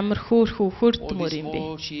 Ямар хөөрхөн All хөөртмөр these юм бэ?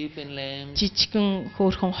 small sheep and lambs. Жижигхэн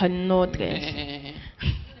хөөрхөн хоннууд гэж.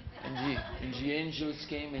 And the angels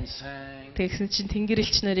came and sang. Тэгсэн чинь тэнгэр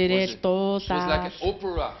элчнэр ирээл It was like дуулаа. an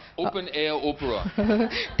opera, open air opera.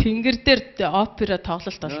 Тэнгэр дээр опера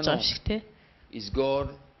тоглолт болж байгаа юм шиг те. Is God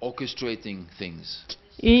orchestrating things?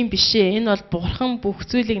 Ийм биш ээ. Энэ бол Бурхан бүх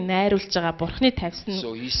зүйлийг найруулж байгаа. Бурханы тавьсан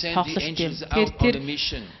So He sent the тоглолт юм. angels Тэгэхээр out on тэр a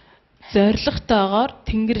mission, зоригтойгоор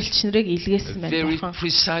тэнгэр элчнэрийг a илгээсэн байна very Бурхан.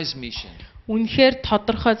 precise mission. Үнэхээр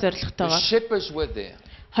тодорхой The зоригтойгоор shepherds were there.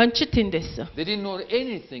 хончид тэнд байсан. They didn't know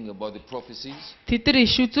anything about the prophecies. Тэд нар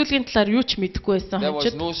иш үзүүлгийн талаар юу ч мэдэхгүй байсан There was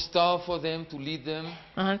хончид. no star for them to lead them.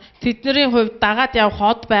 Тэдний хувьд дагаад явах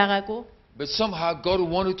хот байгаагүй. But somehow God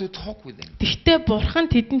wanted to talk with them. Тэгтээ Бурхан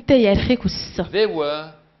тэдэнтэй ярихыг хүссэн. They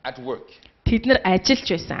were at work. Тэд нар ажиллаж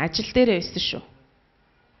байсан. Ажил дээрээ байсан шүү.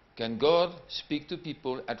 Can God speak to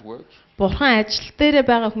people at work? Бурхан ажил дээрээ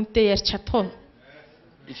байгаа хүнтэй ярьж чадах уу?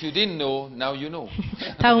 If you didn't know, now you know.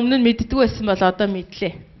 Та өмнө нь мэддэггүй байсан бол одоо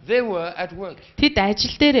мэдлээ. They were at work. Тэд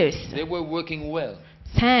ажил дээрээ байсан. They were working well.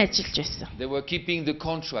 Сайн ажиллаж байсан. They were keeping the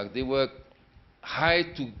contract. They were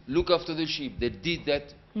hired to look after the sheep. They did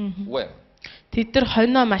that well. Тэд нар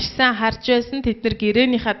хоноо маш сайн харж байсан. Тэд нар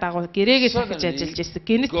гэрээнийхээ дагуу гэрээгээ сахиж ажиллаж байсан.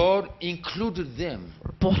 Гэнэт God included them.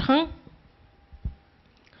 Бурхан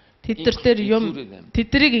тэд нар дээр юм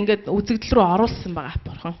тэднийг ингээд үзэгдэл рүү оруулсан байгаа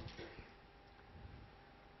Бурхан.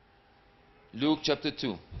 Luke chapter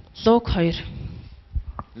 2. Луг 2.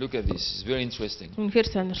 Look at this. It's very interesting. Үнэхээр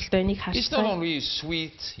сонирхолтой энийг It's not харсан. only a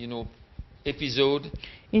sweet, episode.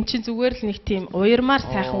 Энд чинь зүгээр л нэг тийм уярмаар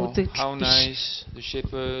сайхан Oh, how үзэгдэл биш. nice. The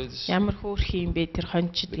shepherds, Ямар хөөрхий юм бэ тэр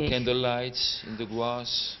хончид the гэж. candlelights in the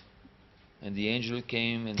grass. And the angel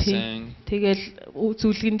came and Тий. sang. Тэгэл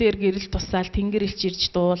зүлгэн дээр гэрэл тусаал тэнгэр илч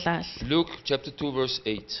ирж дуулаад. Luke chapter 2 verse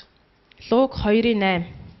 8. Луг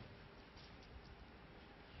 2:8.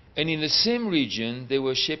 And in the same region there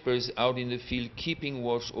were shepherds out in the field keeping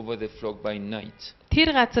watch over the flock by night.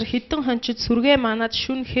 Тэр газар хідэн хончид сүргээ манад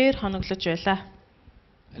шүн хээр хоноглож байлаа.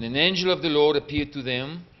 And an angel of the Lord appeared to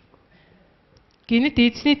them. Гинэт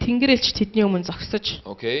эзний тэнгэр элч тэдний өмнө зогсож.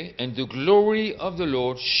 Okay, and the glory of the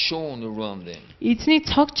Lord shone around them. Эзний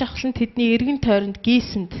цог жавхлан тэдний эргэн тойронд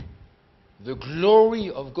гийсэнд. The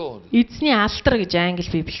glory of God. Эзний алдар гэж англи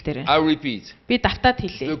библиэлд байна. I repeat. Би давтаад The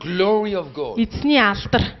хэлье. glory of God. Эзний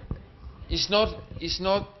алдар. It's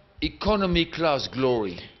not economy class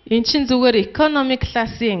glory. Энэ чинь зүгээр economy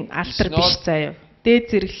class-ийн алдар биш заяа. Дээд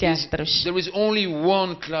зэрэглэлийн алдар биш. There is only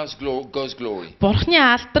one class God's glory. Бурхны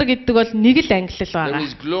алдар гэдэг бол нэг л ангилал There байгаа.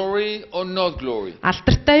 is glory or not glory.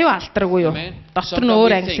 Алдартай юу, алдаргүй юу? Amen. Дотор нь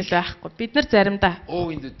өөр ангилал байхгүй. Бид нар заримдаа Oh,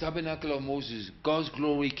 in the tabernacle of Moses, God's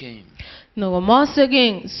glory came. нөгөө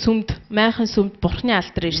Мосегийн сүмд, майхан сүмд Бурхны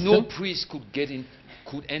алдар No ирсэн. priest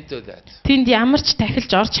could enter that. Тэнд ямар ч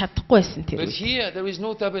тахилж орж чадахгүй байсан тэр. But here there is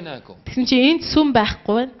no tabernacle. Тэгсэн чинь энд сүм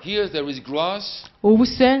байхгүй байна. Here there is grass,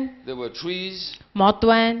 Өвс байна, there were trees, мод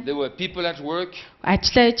байна, there were people at work,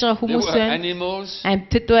 ажиллаж байгаа there хүмүүс were байна, animals.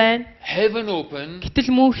 амьтад байна. Heaven opened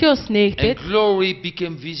Гэтэл мөнхийн ус and нээгдээд glory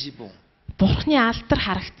became visible. Бурхны алдар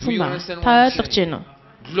харагдсан Do you байна. understand what Та I'm ойлгож saying? байна уу?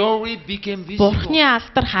 Glory became visible. Бурхны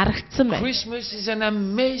алдар харагдсан байна. Christmas is an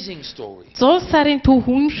amazing story. 100 сарын түүх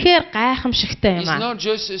үнэхээр гайхамшигтай юм It's аа. not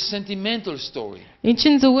just a sentimental story. Эн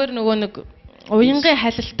чинь зүгээр нөгөө нэг уянгийн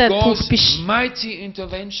халилтай түүх God's биш. mighty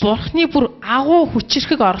intervention. Бурхны бүр агуу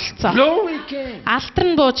хүчрхэг оролцоо. Glory came. Алдар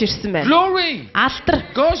нь бууж ирсэн байна. Glory. Алдар.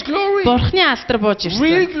 God's glory. Бурхны алдар бууж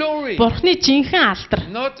Real ирсэн. glory. Бурхны жинхэнэ алдар.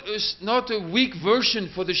 Not a weak version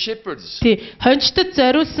for the shepherds. Тий, хончтод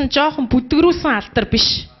зориулсан жоохон бүдгрүүлсэн алдар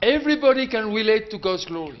биш. Everybody can relate to God's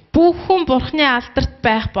glory. Бүх хүн Бурхны алдарт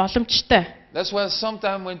байх боломжтой. That's why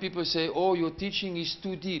sometimes when people say, "Oh, your teaching is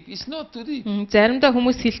too deep," it's not too deep. Заримдаа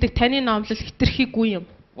хүмүүс хэлдэг таны номлол хэтэрхийгүй юм.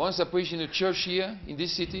 Once I preached in a church here in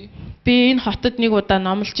this city, Би энэ хотод нэг удаа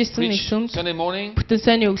номлож исэн нэг preached сүмд Sunday morning. бүтэн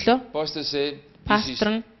сайны өглөө Pastor said, Пастор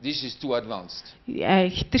нь "This is too advanced.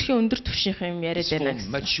 хэтэрхий өндөр түвшинх юм яриад It's for байна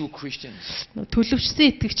гэсэн. mature Christians."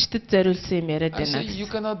 Төлөвчсөн итгэгчдэд зориулсан юм яриад I байна said, "You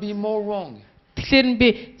гэсэн. cannot be more wrong." Тэгэхээр нь би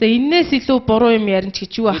за энээс илүү буруу юм ярина ч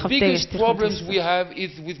гэж юу The ахав дээ biggest гэж problems we хэлсэн. have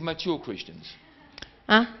is with mature Christians.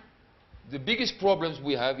 The biggest problems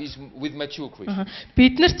we have is with mature Christians.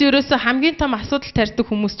 Биднэрт ерөөсө хамгийн том асуудал тарьдаг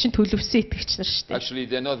хүмүүс чинь төлөвсөн итгэгч нар шүү дээ. Actually,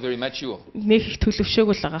 they're not very mature. Нэг их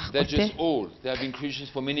төлөвшөөгүй л байгаа They're байхгүй тий. just old. They have been Christians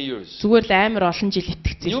for many years. Зүгээр л амар олон жил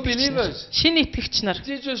итгэцсэн. New итгэгч нар. believers. Шинэ итгэгч нар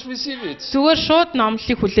They just receive it. зүгээр шууд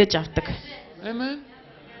номлолыг хүлээж авдаг. Amen.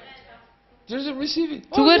 Just receive it.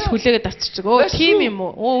 Oh, Зүгээр л yeah. хүлээгээд авчирдаг. Оо That's тийм true. юм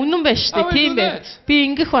уу? Оо үнэн байна шүү I дээ. will Тийм do байна. that. Би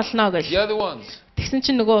ингэх болно гэж. The other ones, Тэгсэн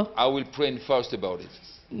чинь нөгөө I will pray and fast about it.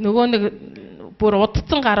 нэг бүр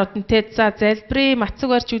удцсан гарууд нь те за залбирээ мацаг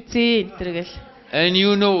барьж үзье энэ төр гэл. And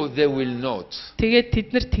you know they will not. Тэгээд тэд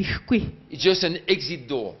нар тэхгүй. It's just an exit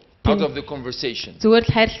door out of the conversation. Зүгээр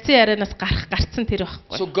л харилцан ярианаас гарцсан тэр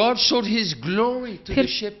So байхгүй. God showed His glory to the Тэгэхээр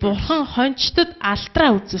shepherds. бурхан хончтод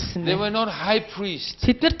алдраа үзүүлсэн They байна. were not high priests.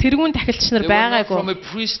 Тэд нар тэрүүн тахилч нар They were not from байгаагүй.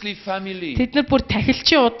 a priestly family. Тэд нар бүр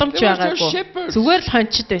тахилчийн удамч They were just байгаагүй. shepherds. Зүгээр л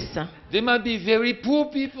хончид байсан. They might be very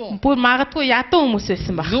poor people. Бүр магадгүй ядуу хүмүүс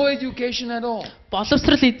байсан баг. No education at all.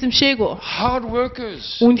 Боловсрал эзэмшээгүй. Hard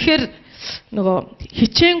workers. Үнэхээр нөгөө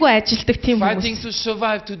хичээнгүй ажилдаг тийм Fighting хүмүүс. to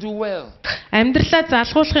survive, to do well. Амьдралаа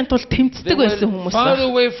залгуулахын тулд They тэмцдэг байсан were хүмүүс far баг.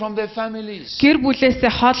 away from their families. Гэр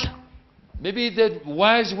бүлээсээ хол Maybe the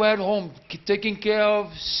wives were at home taking care of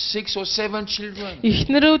 6 or 7 children.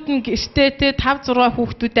 эхнэрүүд нь гэртээ те 5 6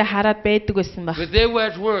 хүүхдүүдэд хараад байдаг байсан баг. But they were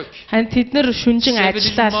at work. Харин тэд нар шүнжин Saving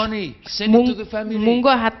ажиллаад money, sending to the family.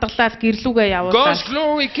 мөнгөө хадгалаад гэрлүүгээ God's явуулаад.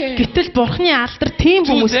 glory came. Гэтэл бурхны алдар тийм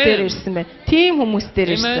To хүмүүс them. дээр ирсэн байна. Тийм хүмүүс дээр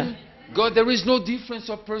ирсэн. Amen. God, there is no difference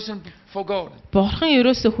of person for God. Бурхан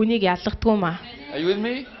ерөөсөө хүнийг ялгадгүй маа. Are you with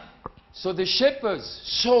me? So the shepherds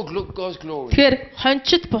saw God's glory. Тэгэхээр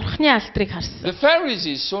хончид бурхны алдрыг харсан. The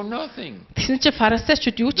Pharisees saw nothing. Тэгсэн чинь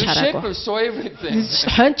фарисеучуд юу ч The хараагүй. shepherds saw everything.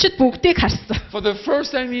 Хончид бүгдийг харсан. For the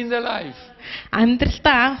first time in their life.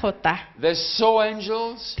 Амьдралдаа анх удаа They saw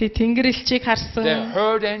angels. тий тэнгэр элчийг They харсан.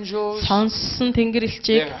 heard angels. Сонссон тэнгэр They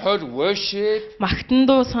элчийг, heard worship. магтан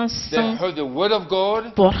дуу They сонссон. heard the word of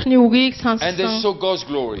God. Бурхны үгийг And they сонссон. saw God's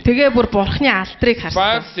glory. Тэгээ бүр бурхны алдрыг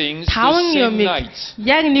харсан. 5 things the Таван same юмыг night.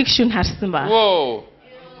 яг нэг шүн харсан ба. Whoa.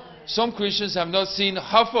 Some Christians have not seen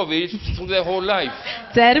half of it through their whole life.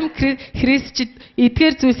 Зарим христчид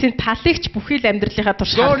эдгээр зүйлсийн талыг ч бүхий л амьдралынхаа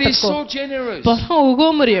турш God is хардаггүй. so generous. Бурхан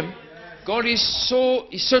өгөөмөр юм. God is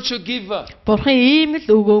such a giver. Бурхан ийм л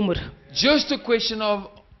өгөөмөр. Just a question of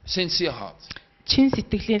sincere heart. Чин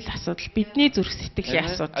сэтгэлийн л асуудал, бидний зүрх сэтгэлийн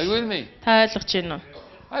Amen. Are асуудал. you with me? Та ойлгож байна уу?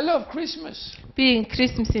 I love Christmas. Би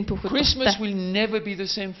Крисмсийн түүхэд Christmas дуртай. will never be the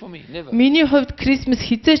same for me. Never. Миний хувьд Крисмс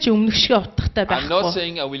хизээч өмнөх шиг утгатай I'm not байхгүй.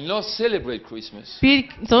 saying I will not celebrate Christmas. Би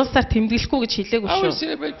 100 сар тэмдэглэхгүй гэж хэлээгүй I will шүү.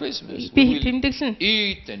 celebrate Christmas. Би We will тэмдэглэнэ.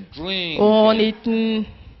 eat and drink. Уун and идэн,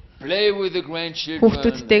 play with the grandchildren.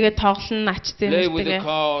 хүүхдүүдтэйгээ тоглоно, ач Play with the зэмэртэйгээ,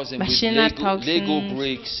 cars and with машинаар Lego тоглоно,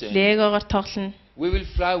 bricks. And легогоор тоглоно. we will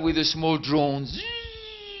fly with the small drones.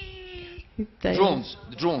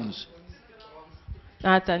 The drones.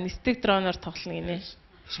 За нисдэг дроноор тоглоно гинэ.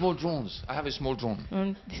 Small drones. I have a small drone.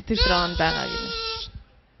 Нисдэг дрон байгаа гинэ.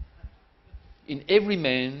 In every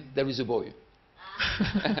man there is a boy.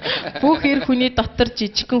 Бүх эр хүний дотор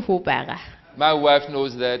жижигхэн хүү байгаа. My wife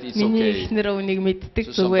knows that it's Миний okay. эхнэр үнийг мэддэг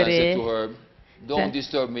So sometimes I say to зүгээрээ. her, don't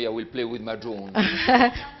disturb me, I will play with my drone.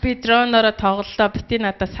 Би дроноор тоглолоо бити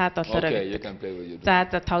надад саад болоорой. Okay, you can play with your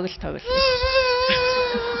drone. За тоглол.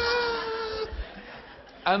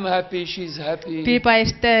 I'm happy, she's happy. Би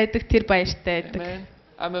баяртай байдаг, тэр баяртай байдаг. Amen.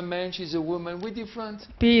 I'm a man, she's a woman. We're different.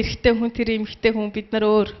 Би эрэгтэй хүн, тэр эмэгтэй хүн, бид нар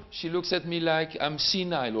өөр. She looks at me like I'm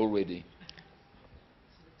senile already.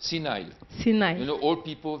 Senile. You Синай. know, old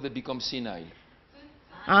people, they become senile.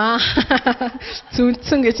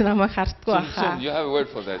 Зүнцэн гэж намайг хардггүй Tsum баха. tsum. You have a word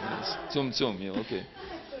for that. Yes. Tsum tsum. Yeah, okay.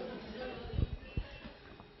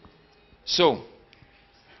 So,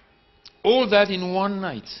 all that in one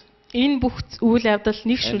night. Энэ бүх үйл явдал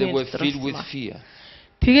нэг And they шөнийн were дотор filled with болсон. fear.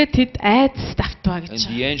 Тэгээд тэд айдас давтваа And гэж.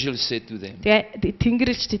 the angel said to them, Тэгээд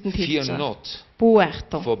Тэнгэрлэгч тэдэнд fear хэлж байгаа. not, Бүү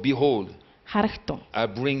айхтун, for behold, харагтун. I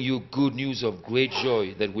bring you good news of great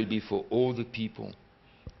joy that will be for all the people.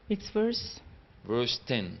 It's verse Verse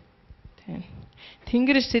 10.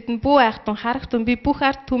 Тэнгэрлэгч тэдэнд бүү айхтун, харагтун, би бүх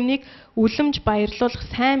ард түмнийг үлэмж баярлуулах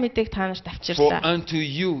сайн мэдээг та нарт For авчирлаа. unto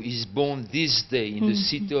you is born this day in the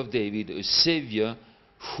city of David a Savior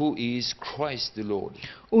who is Christ the Lord.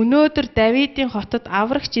 Өнөөдөр Давидын хотод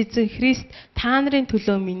аврагч эзэн Христ та нарын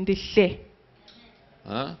төлөө мэндэллээ.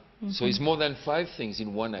 Huh? So it's more than 5 things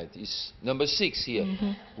in one night. It's number 6 here.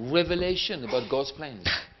 Revelation about God's plans.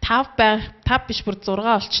 5 биш бүр 6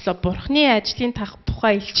 олчлоо. Бурхны ажлын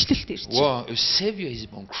тухай илчлэлт ирж. Wow, a Savior is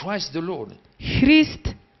born, Christ the Lord.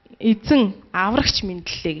 Христ эзэн аврагч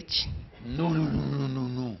мэндэллээ гэж.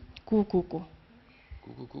 No. Гүү. Go.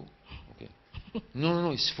 Okay.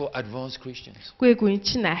 No, it's for advanced Christians. Гүү энэ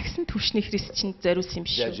чинь агсан түвшний христчэнд зориулсан юм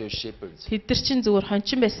They're шүү. just shepherds. Тэд нар чинь зүгээр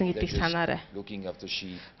хончин байсан They're гэдгийг just санаарай. looking after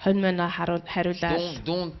sheep. Хонь мөнө хариулаад.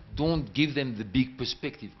 Don't give them the big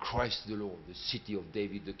perspective. Christ the Lord, the city of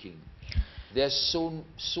David the King. They are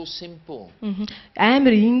so simple.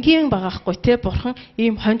 Амар энгийн байгаахгүй те бурхан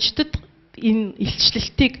ийм хончтод энэ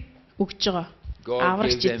илчлэлтийг өгж байгаа. God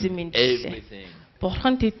Аврагч gave эзэн them мэндэллээ. everything.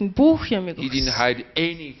 Бурхан тэдэнд бүх юмыг He didn't өгсөн. hide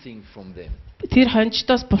anything from them. Тэр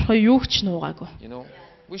хончдоос бурхан юу ч нуугаагүй. You know,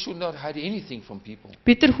 we should not hide anything from people.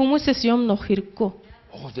 Бид нар хүмүүсээс юм нуух хэрэггүй.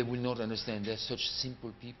 Oh, they will not understand. They're such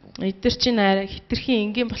simple people. Эдгээр чинь арай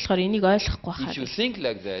хитрхийн энгийн болохоор энийг ойлгохгүй If you хаа. think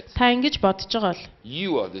like that, Та ингэж бодож байгаа бол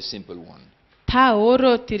you are the simple one. та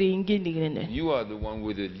өөрөө тэр энгийн нэг нэ. You are the one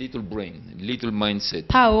with a little brain, little mindset.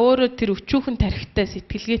 Та өөрөө тэр өчүүхэн тархитай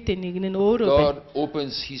сэтгэлгээтэй нэг нь өөрөө байна. God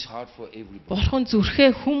opens His heart for everybody. Бурхан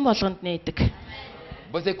зүрхээ хүн болгонд нээдэг.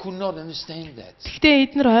 But they could not understand that.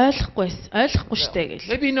 Гэхдээ эднэр ойлгохгүй штэ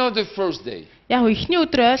гэл. Maybe not the first day, Яг эхний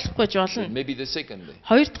өдөр ойлгохгүй ч болно. maybe the second day.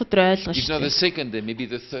 Хоёр дахь өдөр ойлгоно If not the штэ. second day, maybe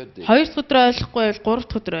the third day. Хоёр дахь өдөр ойлгохгүй бол гурав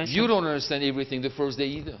дахь өдөр You ойлгоно. don't understand everything the first day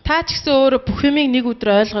either. Та ч гэсэн өөрөө бүх юмыг нэг өдөр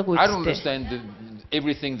ойлгоогүй I don't үстэй. understand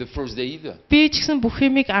everything the first day either. Би ч гэсэн бүх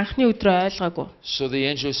юмыг анхны өдрөө ойлгоогүй. So the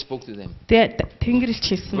angel spoke to them. Тэгээ Тэнгэрлэгч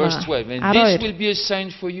хэлсэн Verse байна. 12. And this 12. will be a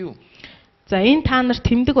sign for you. За энэ та нар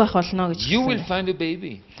тэмдэг байх болно гэж You will хэлсэн. find a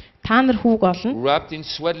baby Та нар хүүг олно. wrapped in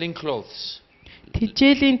swaddling clothes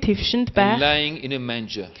Тижээлийн твшинд and байх lying in a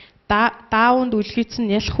manger. даавнд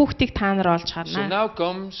үлгийцэн ялх хүүхдийг та нар олж So харна. now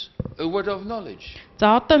comes a word of knowledge.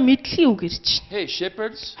 За одоо мэдлийн үг ирж. Hey,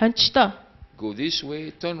 shepherds, Хончтой. go this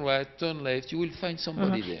way, turn right, turn left. You will find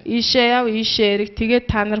somebody there. Ийшээ яв, ийшээ эрэг. Тэгээд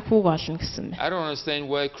та нар хүүг олно гэсэн байна. I don't understand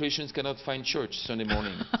why Christians cannot find church Sunday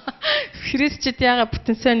morning. Христчд яга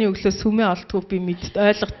потенциалны өглөө сүмээ олдгоо би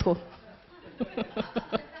ойлгодгоо.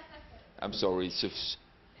 I'm sorry, it's a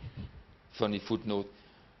funny footnote.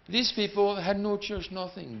 These people had no church,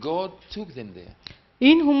 nothing. God took them there.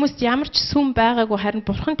 Энэ хүмүүст ямар ч сүм байгаагүй харин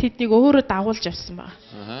бурхан тэднийг өөрөө дагуулж явсан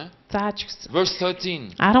байна. Зааж өгсөн. Verse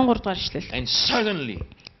 13. 13 дугаар ишлэл. And suddenly,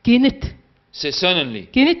 Гинэт. say suddenly,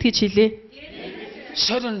 Гинэт гэж хэлээ.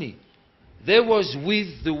 suddenly, there was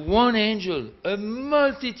with the one angel a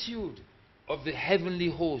multitude of the heavenly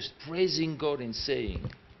host praising God and saying,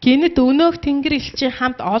 Гинэт өнөөх тэнгэр элчийн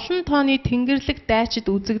хамт олон тооны тэнгэрлэг дайчид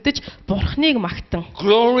үзэгдэж бурхныг магтан.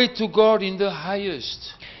 Glory to God in the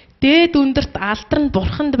highest, Дээд өндөрт алдар нь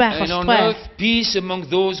бурханд байх and on болтугай. earth peace among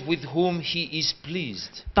those with whom He is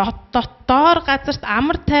pleased. Доор газарт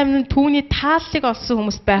амар тайван түүний тааллыг олсон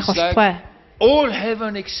хүмүүс байх It's like болтугай. all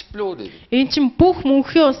heaven exploded. Энд чинь бүх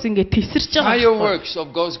мөнхийн ус ингэ тесэрч байгаа. Fireworks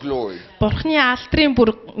of God's glory. Бурхны алдрын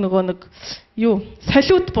бүр нөгөө нэг юу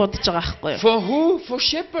солиуд бодож байгаа байхгүй юу? For who? For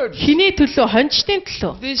shepherds. Хиний төлөө? Хончтын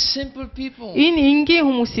төлөө. These simple people. Энэ энгийн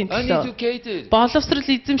хүмүүсийн төлөө. Uneducated. Боловсрал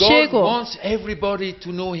God эзэмшээгүй. wants everybody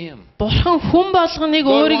to know Him. Бурхан хүн болгоныг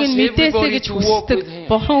өөрийг нь мэдээсэй гэж хүсдэг.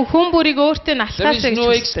 Бурхан хүн бүрийг өөртөө There наслаасай is гэж no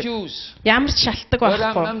хүсдэг. excuse. Ямар ч шалтгаан But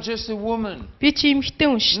байхгүй. I'm just a woman. Би чи эмэгтэй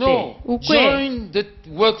хүн шүү дээ. No. Үгүй. Join the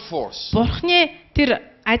workforce. Бурханы тэр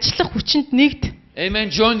ажиллах хүчинд нэгд. Amen.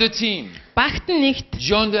 Join the team. Багт нэгд.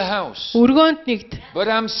 Join the house. Өргөөнд нэгд. But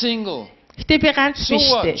I'm single. Гэтэ би ганц So биш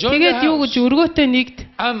what? дээ. Join Тэгээд the юу гэж өргөөтэй нэгд.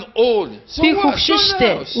 I'm old. So Би what? хөвшин Join шүү the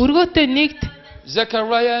дээ. house. Өргөөтэй нэгд.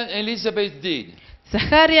 Zachariah and Elizabeth did.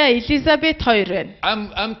 Захария, Элизабет хоёр байна.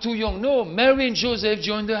 I'm too young. No, Mary and Joseph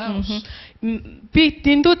joined the house. Би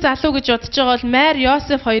дэндүү залуу гэж бодож байгаа бол Мар,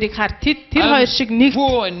 Йосеф хоёрыг хар. Тэр хоёр шиг нэг.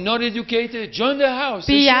 Poor and not educated. Join the house.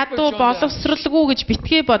 Би The ядуу shepherd joined the house. боловсралгүй гэж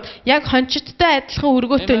битгий бод. Яг хончидтай адилхан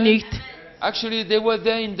өргөөтэй Amen. нэгд. Actually, they were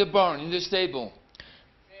there in the barn, in the stable.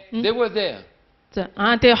 They were there. За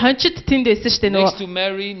тэгээ хончид тэнд байсан шүү дээ Next нөгөө. to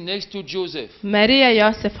Mary, next to Joseph, Мария,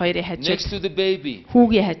 Йосеф хоёрын хажууд. next to the baby,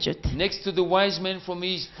 Хүүгийн хажууд. next to the wise men from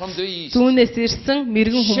the east, Зүүнээс ирсэн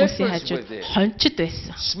мэрэгэн хүмүүсийн Shepherds хажууд were there. хончид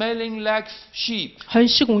байсан. smelling like sheep. Хон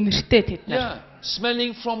шиг үнэртэй тэд нар. Yeah,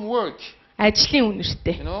 smelling from work. Ажлын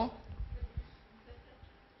үнэртэй. You know.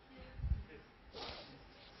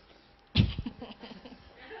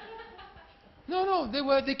 No,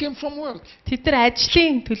 they came from work. Тэд нар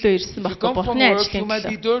ажлын төлөө ирсэн If you баггүй come from бурхны work, you ажлын might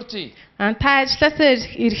be төлөө. dirty. Та ажлаасаа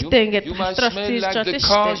ирэхдээ ингээд You might пастроос smell ирж like болно the шүү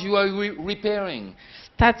cars дээ. you are repairing.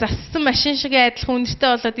 Та зассан машин шиг адилхан үнэртэй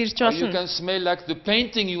болоод ирж Or you болно. can smell like the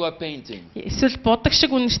painting you are painting. Эсвэл будаг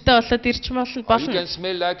шиг үнэртэй болоод ирж Or you болно. can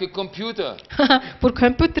smell like a computer. Бүр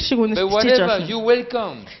компьютер шиг But үнэртэй whatever, болно. you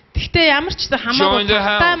welcome. Гэхдээ ямар ч Join хамаагүй the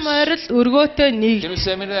та house. морил өргөөтэй нэг. Can you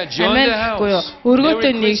say me that? Join Amen. the house.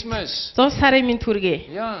 Өргөөтэй Merry нэг. Christmas. 100 сарын минь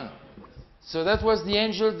түргэе. Yeah. So that was the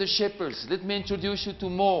angel, the shepherds. Let me introduce you to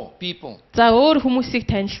more people За өөр хүмүүсийг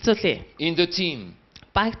танилцуулъя. in the team.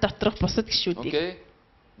 Баг доторх бусад гишүүдийг. Okay.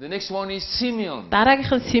 The next one is Simeon.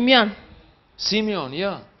 Дараагийнх нь Симеон. Simeon,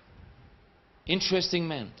 yeah. Interesting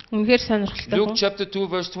man. Үнэхээр сонирхолтой Luke хүн. chapter 2,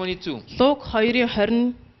 verse 22. Луг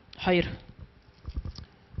 2:22.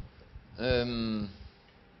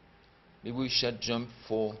 Maybe we should jump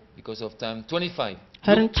because of time. 25.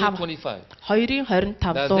 Luke 25. 2:25.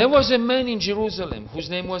 2:25 Now, Луг. there was a man in Jerusalem whose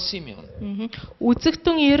name was Simeon.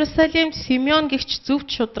 Үзэгтэн Иерусалимд Симеон гэгч зөвхт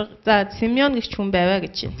шудраг. За Симеон гэгч хүн байваа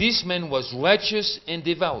гэж байна. This man was righteous and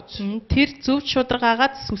devout, Тэр зөвхт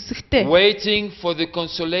шударгаагаад сүсэгтэй. waiting for the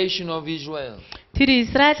consolation of Israel. Тэр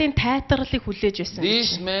Израилийн тайтгалыг хүлээж байсан.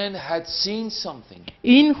 This man had seen something.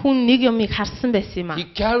 Энэ хүн нэг юмыг харсан байсан юм He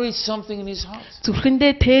а. carried something in his heart.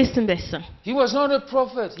 Зүрхэндээ тээсэн байсан. He was not a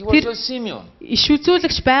prophet. He was Did- just Simeon. Иш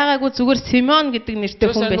үзүүлэгч байгаагүй зүгээр Симеон гэдэг нэртэй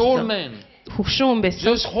Just хүн an old байсан. man. Хөвшин хүн байсан.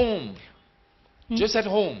 Just home. Just at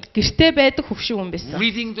home. Гэртээ байдаг хөвшин хүн байсан.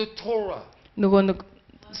 Reading the Torah. Нөгөө нэг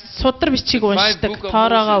судар бичиг Five уншдаг, book of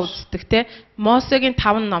тоороогоо Moses. үздэг те. Мосегийн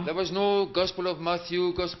 5 ном. There was no Gospel of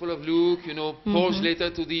Matthew, Gospel of Luke, Paul's letter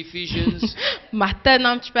to the Ephesians. Матай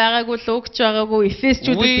номч байгаагүй, Лугч байгаагүй,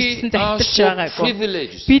 Эфесчүүдэд We бичсэн are захидалч so байгаагүй.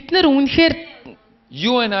 privileged. Бид нар үнэхээр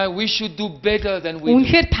You and I, we should do better than we do.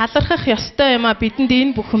 үнэхээр талархах ёстой юм а. Бидэнд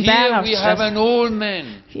энэ бүхэн Here байгаа we have учраас. an old man.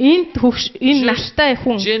 Энэ настай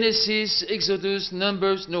хүн. Genesis, Exodus,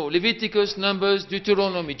 Numbers, Leviticus, Numbers,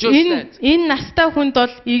 Deuteronomy. Just Энэ that. энэ настай хүнд бол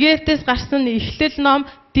Египтээс гарсан Эхлэл ном,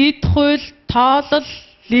 Дид хууль, Тоолол,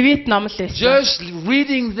 Левит ном л байсан. Just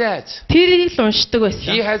reading that, Тэрийг л уншдаг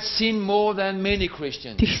he байсан. had seen more than many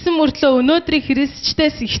Christians. Тэгсэн мөртлөө өнөөдрийн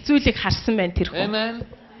христчдээс их зүйлийг харсан байна тэр хүн. Amen.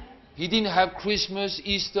 He didn't have Christmas,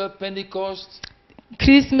 Easter, Pentecost.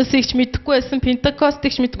 Крисмсыг ч мэдэхгүй байсан, Пентекостыг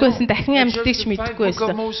ч мэдэхгүй байсан, дахин No, амьтдыг ч just the five мэдэхгүй book of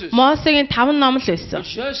байсан. Moses. Мосегийн 5 ном л байсан. But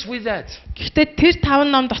just with that, Гэхдээ тэр 5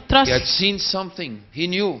 ном дотроос he had seen something. He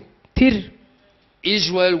knew тэр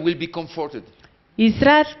Israel will be comforted.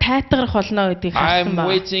 Израиль тайтгарах болно гэдгийг харсан I'm байна.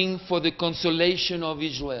 waiting for the consolation of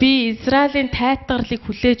Israel. Би Израилийн тайтгарлыг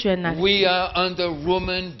хүлээж байна. We are under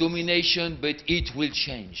Roman domination, but it will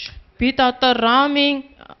change. Бид одоо Ромын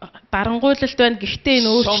дарангуйлалт байна. Гэхдээ энэ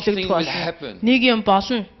Something өөрчлөгдөх will болно. happen. Нэг юм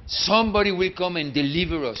болно. Somebody will come and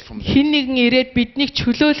deliver us from that. Хэн нэгэн ирээд биднийг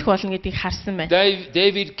чөлөөлөх болно гэдгийг харсан байна.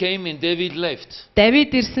 David came and David left.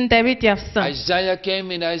 Давид ирсэн, Давид явсан. Isaiah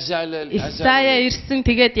came and Isaiah Исая left. ирсэн,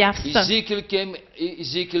 тэгээд явсан. Ezekiel came,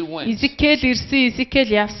 Ezekiel went. Изекэл ирсэн, Изекэл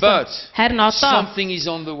явсан. But Харин одоо something is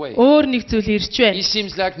on the way. өөр нэг зүйл ирж It байна.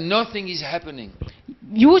 seems like nothing is happening.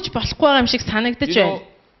 Юу ч болохгүй байгаа юм шиг санагдаж You know, байна.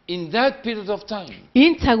 in that period of time,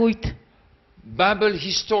 Энэ цаг үед Bible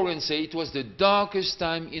historians say it was the darkest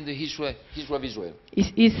time in the history of Israel.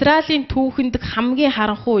 Израилийн түүхэнд хамгийн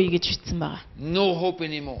харанхуй үе гэж бичсэн байгаа. No hope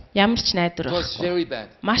anymore. Ямар ч найдвар It was байхгүй. very bad.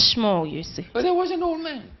 Маш муу үе байсан. But there was an old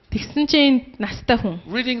man Тэгсэн чинь энэ настай хүн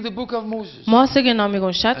reading the book of Moses, Мосегийн номыг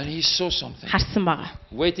уншаад and he saw something, харсан байгаа.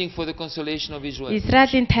 waiting for the consolation of Israel.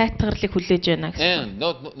 Израилийн тайтгарлыг хүлээж байна гэсэн. And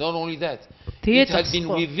not only that, Тэгээд it had been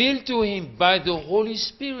зогсохгүй. revealed to him by the Holy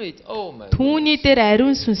Spirit. Oh my Түүний goodness. дээр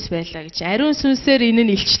ариун сүнс байлаа гэж. Ариун сүнсээр энэ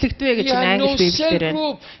нь илчлэгдвэ гэж He had no англи библиэр cell байна.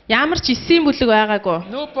 group, Ямар ч эсийн бүлэг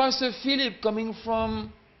байгаагүй. no Pastor Philip coming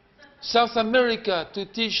from South America to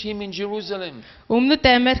teach him in Jerusalem. Өмнөд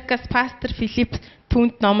Америкаас пастор Филип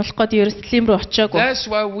Дюпонт номлох гээд Иерусалим руу очиагүй. That's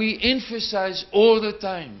why we emphasize all the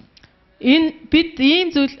time. Энэ бид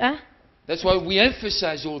ийм зүйл That's why we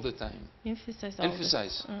emphasize all the time.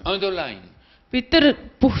 Emphasize, underline. Бид нар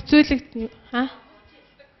бүх зүйлийг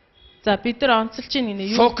За бид нар онцолж ийн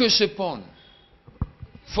гинэ. Focus upon.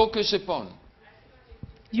 Focus upon.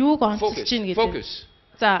 Юуг онцолж Focus. ийн гэдэг. Focus.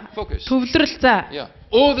 За Focus. төвлөрөл за Yeah.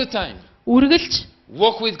 All the time. үргэлж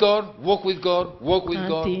Walk with God, walk with God, walk with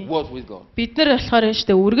God, тий. walk with God. бид нар болохоор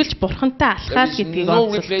штэ үргэлж бурхантай There алхаад is гэдгийг no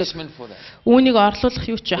онцолдог. replacement for that. Үүнийг орлуулах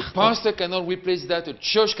юу ч The байхгүй. pastor cannot replace that, the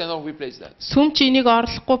church cannot replace that. Сүм ч энийг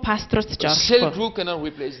орлохгүй, пасторууд ч A cell орлохгүй. group cannot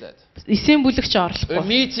replace that. Эсийн бүлэг ч A орлохгүй.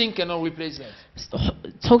 meeting cannot replace that.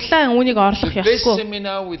 Цуглаан үүнийг орлох The best ёсгүй.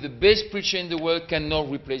 seminar with the best preacher in the world cannot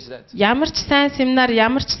replace that. Ямар ч сайн семинар,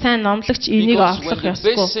 ямар ч сайн номлогч энийг Because when орлох the best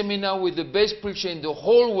ёсгүй. seminar with the best preacher in the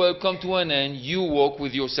whole world come to an end, you walk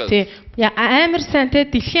with yourself. Тий. Амар сайн те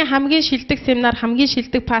дэлхийн хамгийн шилдэг семинар, хамгийн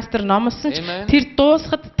шилдэг пастор номлосон ч Amen. тэр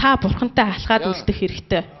дуусахад та бурхантай алхаад Yeah. үлдэх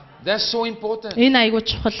хэрэгтэй. That's so important. Энэ айгүй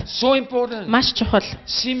чухал. So important. Маш чухал.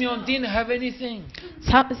 Simeon didn't have anything.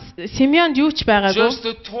 Симеонд юу ч байгаагүй. Just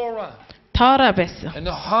the Torah Тоора байсан. and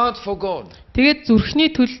a heart for God. Тэгээд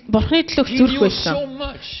бурхны төлөөх He зүрх knew so байсан.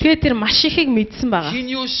 much. Тэгээд тэр маш ихийг мэдсэн байгаа. He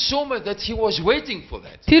knew so much that he was waiting for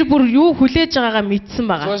that. Тэр бүр юу хүлээж байгаагаа мэдсэн It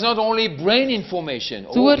байгаа. was not only brain information.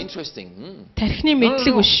 Oh, Зүгээр- interesting. Тархины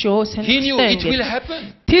мэдлэг биш шүү. He knew Сонирхолтой it will юм.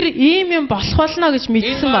 happen. Тэр ийм юм болох болно гэж In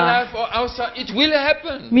мэдсэн my байгаа. life or outside, it will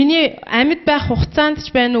happen. Миний амьд байх хугацаанд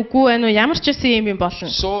ч байна уугүй байна уу ямар ч байсан ийм юм болно.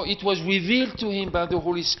 So it was revealed to him by the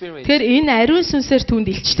Holy Spirit Тэр энэ ариун сүнсээр түнд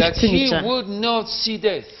that илчлэгдсэн he гэж байгаа. would not see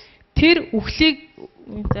death. Тэр үхлийг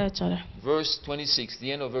зааж байгаа. Verse 26, the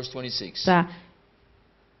end of verse 26. За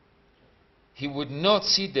He would not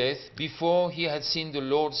see death before he had seen the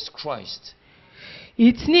Lord's Christ.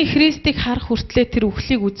 эзний Христийг харах хүртлээр тэр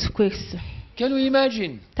үхлийг үзэхгүй гэсэн. Can you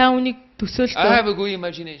imagine? Та үнийг I төсөөлтөө. have a good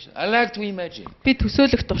imagination. I like to imagine. Би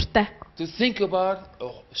төсөөлөх дуртай. To think about a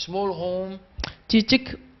small home,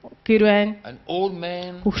 Жижиг гэр байна, an old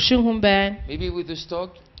man, хөвшин хүн байна, maybe with a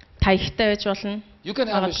stock. таягтай байж болно. You can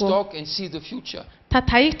have a Магадгүй. stock and see the future. Та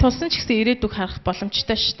таяг тулсан ч гэсэн ирээдүг харах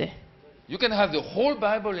боломжтой шүү дээ. You can have the whole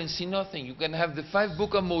Bible and see nothing. You can have the 5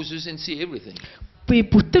 books of Moses and see everything. Би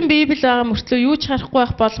бүтэн Библи байгаа мөртлөө юу ч харахгүй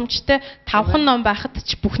байх боломжтой. 5хан ном байхад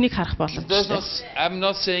ч бүхнийг харах It does not, боломжтой. I'm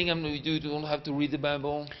not saying you don't have to read the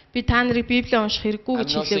Bible. Би та нарыг Библи унших хэрэггүй I'm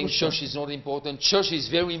гэж not saying хэлээгүй. church is not important. Church is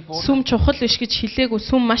very important. Сүм чухал биш гэж хэлээгүй.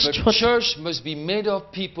 Сүм маш But чухал. church must be made of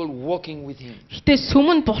people walking with Him. Гэтэ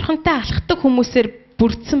сүм нь бурхантай алхдаг хүмүүсээр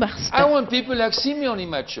бүрдсэн байх I хэрэгтэй. want people like Simeon in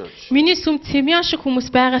my church. Миний сүмд Симеон шиг хүмүүс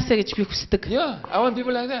байгаасаа гэж би хүсдэг. Yeah, I want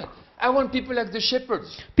people like that. I want people like the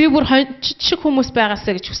shepherds. Би бүр хончид шиг хүмүүс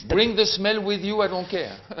байгаасаа гэж хүсдэг. Bring the smell with you, I don't care.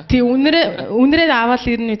 Тэг үнрээ аваад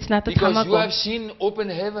ирнэ үз надад Because you хамаагүй. have seen open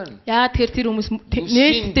heaven. Яа тэгэхээр тэр хүмүүс seen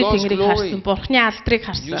нээлттэй God's тэнгэрийг glory. харсан, бурхны алдрыг You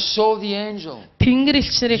харсан, saw the angel. тэнгэр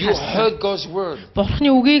элчнэрийг You харсан, heard God's word. бурхны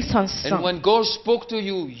үгийг And сонссон. when God spoke to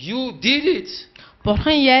you, you did it.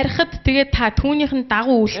 Бурхан ярихад тэгээд та түүнийх нь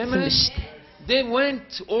дагуу үйлцсэн Amen. биш. They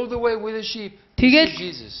went all the way with the sheep. Тэгэл to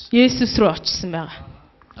Jesus. Есүс рүү очсон байгаа.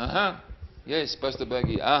 Uh-huh. Yes, Pastor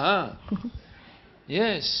Baggy. Uh-huh.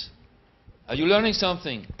 Yes. Are you learning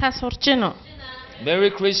something? Та сурж гин үү?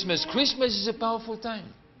 Merry Christmas. Christmas is a powerful time.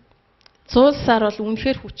 Зуул сар бол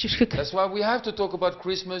үнэхээр хүчирхэг. That's why we have to talk about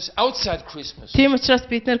Christmas outside Christmas. Тийм учраас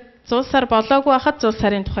бид нэр зуул сар болоогүй хахад зуул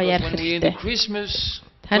сарын тухай Because ярих when we're in the хэрэгтэй. Christmas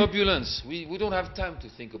Tan- turbulence, we don't have time to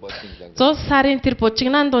think about things like that. Зуул сарын тэр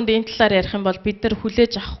бужигнаан дунд энэ талаар ярих юм бол бид нар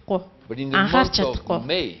хүлээж авахгүй, But in the анхаарч month of чадахгүй.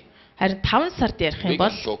 May, Харин 5 сард ярих we юм бол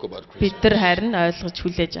can talk about бид Christmas. нар харин ойлгож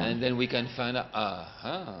хүлээж авах. And then we can find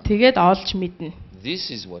out, Тэгээд олж мэднэ. this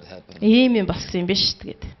is what happened. Ийм юм болсон юм биш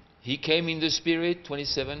тэгээд. He came in the spirit,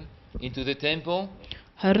 27, into the temple.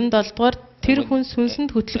 27 дугаар тэр хүн сүнсэнд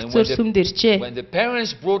хөтлөгцөөр сүмд иржээ. When the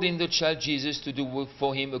parents brought in the child Jesus to do work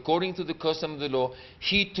for him according to the custom of the law,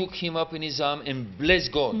 he took him up in his arm and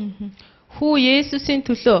blessed God. Хүү Есүсийн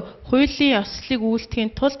төлөө хуулийн ёслолыг үйлдэхийн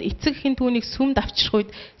тулд эцэг эхийн түүнийг сүмд авчрах үед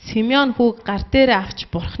Симеон хүүг гар дээрээ авч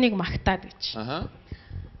Бурхныг магтаад гэж.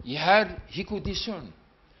 He could discern.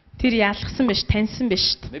 Тэр ялгсан биш, таньсан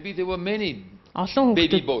биш. Maybe there were many Олон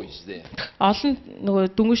baby хүүхдүүд, boys there олон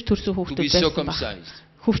нөгөө дүнгийн төрсөн to be хүүхдүүд байсан баг. circumcised.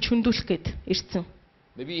 Хөвч хүндүүлэх гээд ирсэн.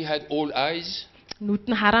 Maybe he had old eyes, Нүд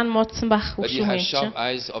нь хараа нь муудсан байх but he хөвшин had хүн sharp чинь.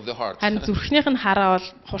 eyes of the heart. Харин зүрхнийх нь хараа бол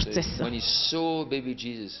хурц When байсан. he saw baby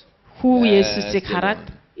Jesus, Хүү That's Есүсийг the хараад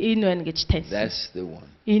one. энэ байна гэж таньсан. that's the one.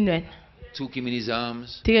 Энэ байна. Took him in his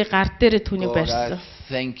arms. Тэгээ гар дээрээ түүнийг God, I барьсан.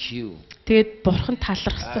 thank you. Тэгээд Бурхан I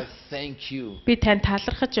талархсан. thank you. Би тань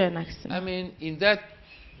талархаж байна гэсэн. I mean, in that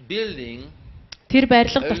building, Тэр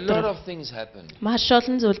барилга a lot дотор of things happened. маш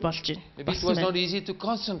олон зүйл болж байна. Maybe it Болсон was not байна. easy to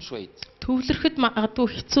concentrate. Төвлөрөхөд магадгүй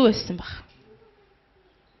хэцүү байсан баг.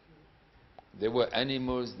 There were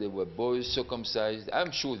animals, there were boys circumcised.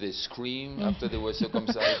 I'm sure they screamed after they were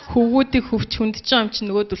circumcised. Хөвгүүдийг хөвч хүндэж байгаа юм чи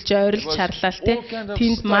нөгөөдөл чи ойрлж чарлаа л те. All kind of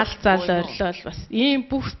Тэнд stuff мал зал going on. ойрлол бас. Ийм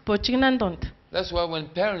бүх бужигнаан дунд. That's why when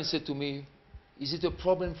parents said to me, is it a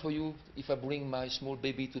problem for you if I bring my small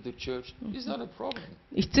baby to the church? It's not a problem.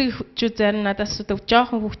 Эцэгчүүд зарим надаас асуудаг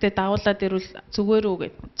жоохон хүүхдэд дагуулад ирвэл зүгээр үү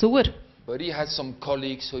гэд. Зүгээр. But he had some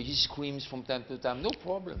colleagues, so he screams from time to time. No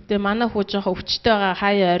problem. Тэгээ манай хүү жоохон өвчтэй байгаа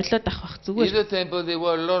хаяа ойрлоод авах In зүгээр. the temple, there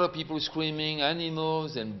were a lot of people screaming,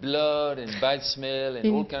 animals and blood and bad smell and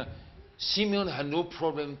all kind. Simeon had no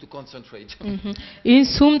problem to concentrate. Энэ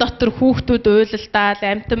сүм дотор хүүхдүүд уйлалдаал,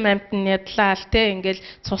 амтан ядлаал те ингээл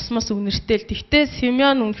цусмас үнэртэл. Тэгтээ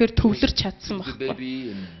Симеон үнэхээр төвлөрч чадсан The байхгүй.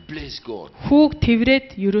 baby and bless God. Хүүг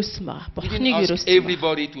тэврээд юрөөсөн байгаа. He Бурхныг didn't ask юрөөсөн. байгаа.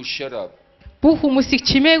 everybody to shut up. Бүх хүмүүсийг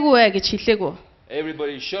чимээгүй бай гэж хэлээгүү.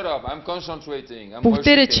 Everybody shut up. I'm concentrating. I'm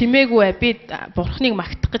Бүгдээрээ worshiping. чимээгүй бай. Би Бурхныг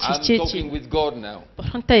магтах гэж I'm хичээж talking байна. with God now.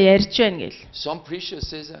 Бурхантай ярьж байна гэл. Some preacher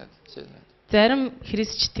says that. Зарим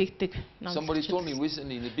христч тэгдэг. Somebody told me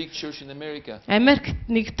recently in a big church in America, Америкт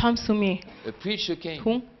нэг том сүмийн a preacher came.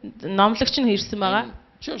 хүн номлогч нь ирсэн байгаа. And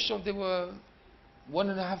church there were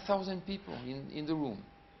 1,500 people in the room.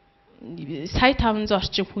 Сая 500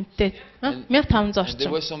 орчим хүнтэй. 1500 And there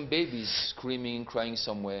орчим. were some babies screaming, crying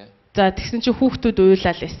somewhere. За тэгсэн чинь хүүхдүүд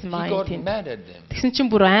уйлал байсан He байгаа got юм тийм. mad at them Тэгсэн чинь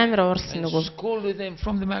бүр амар уурсан and нөгөө scolded them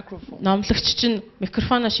from the microphone. номлогч чинь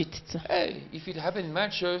микрофоноо шидсэн. Hey, if it happened in my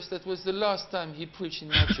church, that was the last time he preached in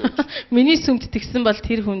my church. Миний сүмд тэгсэн бол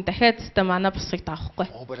тэр хүн дахиад өстө манай босхыг давахгүй.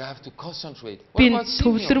 Oh, but I have to concentrate. What Би about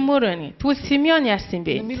Simeon? төвлөрмөр байна. Тэгвэл Симеон яасан In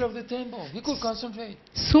the бэ? middle of the temple, he could concentrate.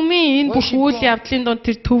 Сүмийн энэ бүх үйл явдлын донд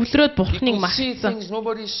тэр төвлөрөөд He Бурхныг could see магтсан. things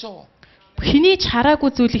nobody saw. Хэний ч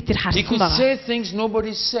хараагүй зүйлийг тэр He харсан could байгаа. say things nobody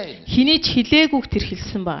said. Хэний ч хэлээгүйг тэр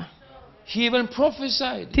хэлсэн байгаа. He even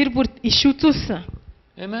prophesied. Тэр бүр иш үзүүлсэн.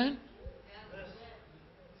 Amen.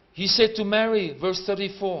 He said to Mary, verse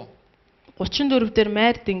 34. 34 дээр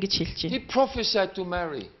Марид ингэж хэлж He байна. prophesied to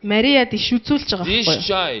Mary. Мариад иш үзүүлж байгаа This байхгүй юу?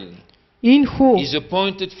 child Энэ хүү is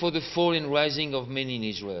appointed for the fall and rising of many in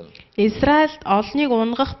Israel. Израильд олныг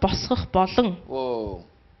унгах, босгох болон Whoa.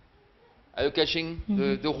 Are you catching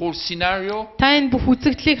the whole scenario? та энэ бүх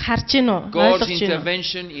үзэгдлийг харж гин үү? God's Ойлгож гин үү?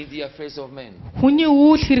 intervention in the affairs of men. Хүний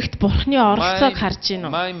үйл хэрэгт Бурхны оролцоог харж гин үү?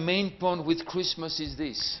 My main point with Christmas is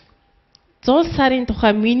this. Зуул сарын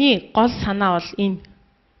тухай миний гол санаа бол энэ.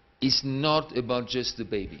 It's not about just the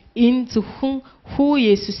baby. Энэ зөвхөн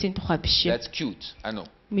хүү Есүсийн тухай биш юм. That's cute. I know.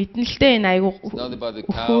 Мэднэ л дээ энэ айгу It's not about the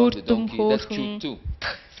cow, the donkey. That's cute too.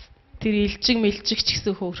 Тэр илжиг мэлжиг ч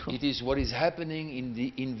гэсэн хөөрхөн. It is what is happening in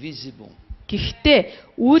the invisible.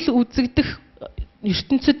 Гэхдээ үйл үзэгдэх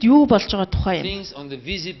ертөнцид юу болж байгаа тухай юм. Things on the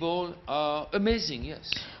visible are amazing, yes.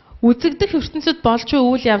 Үзэгдэх ертөнцид болж буй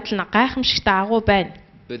үйл явдал нь гайхамшигтай агуу байна.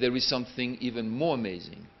 But there is something even more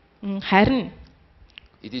amazing. Харин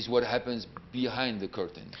It is what happens behind the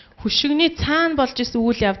curtain. хөшигний цаана болж исэн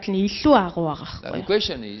үйл явдал нь илүү агуу байгаа Now the байхгүй юу?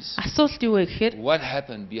 question is, Асуулт юу вэ гэхээр what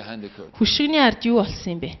happened behind the curtain? хөшигний ард юу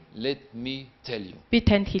болсон юм бэ? Let me tell you. Би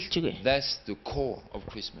танд хэлж өгье. That's the core of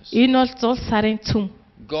Christmas. Энэ бол зул сарын цөм.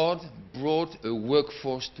 God brought a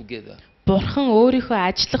workforce together Бурхан өөрийнхөө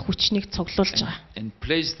ажиллах хүчнийг цуглуулж байгаа. and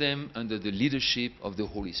placed them under the leadership of the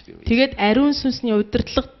Holy Spirit. Тэгээд ариун сүнсний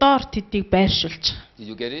удирдлага доор тэднийг байршуулж байгаа. Did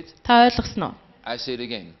you get it? Та ойлгосноо? I say it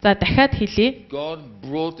again. За дахиад хэлье. God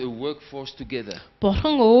brought a workforce together.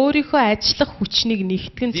 Бурхан өөрийнхөө ажиллах хүчнийг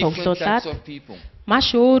нэгтгэн Different цуглуулад types of people,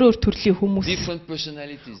 маш өөр төрлийн хүмүүс, different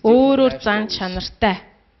personalities, өөр different зан life stories. чанартай.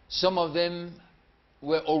 Some of them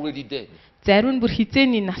were already dead, Зарим нь бүр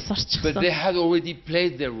хизээний нас but орчихсон. they had already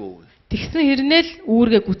played their role. Тэгсэн хэрнээл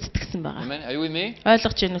үүргээ гүйцэтгсэн байгаа. Amen. Are you with me?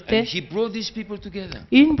 Ойлгож байна уу те? And he brought these people together.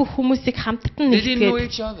 Энэ бүх хүмүүсийг хамттан They didn't know нэгтгээд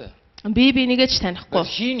each other, би бинийгээ ч but танихгүй.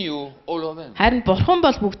 he knew all of them. Харин Бурхан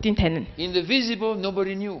бол бүгдийг танино. In the visible,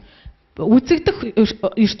 nobody knew. үзэгдэх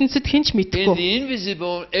ертөнцид хэн ч In мэдэхгүй. the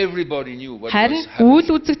invisible, everybody knew what Харин was happening. үйл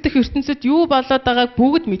үзэгдэх ертөнцид юу болоод байгааг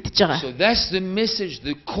бүгд мэдж байгаа. So that's the message,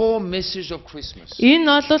 the core message of Christmas. Энэ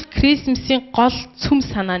бол Крисмсийн гол цөм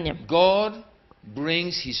санаа нь юм. God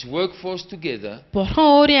brings His workforce together Бурхан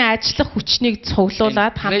өөрийн ажиллах хүчнийг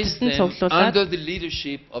цуглуулад, and place хамтдаа them цуглуулад, under the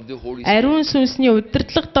leadership of the Holy Spirit. ариун сүнсний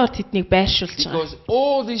удирдлага доор тэднийг байршуулж байгаа. Because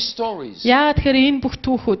all these stories, Яагаад тэгэхээр энэ бүх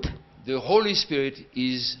түүхүүд the Holy Spirit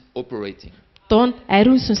is operating. дунд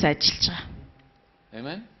ариун сүнс ажиллаж байгаа.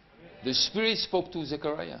 Amen. The Spirit spoke to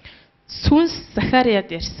Zechariah. Сүнс Захариад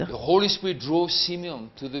ярьсан. The Holy Spirit drove Simeon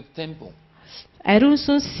to the temple. Ариун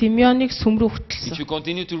сүнс Симеоныг сүм рүү If хөтлсөн. you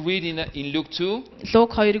continue to read in Luke 2, Луг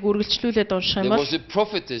 2-ыг үргэлжлүүлээд унших there юм бол was a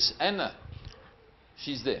prophetess, Anna.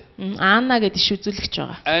 She's there. Анна гэдэг иш үзүүлэгч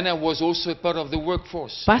байгаа. Anna was also a part of the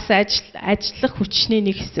workforce. Бас ажиллах хүчний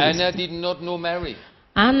нэг хэсэг. Anna байсан. did not know Mary.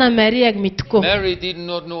 Анна Марияг мэдгүй. Mary did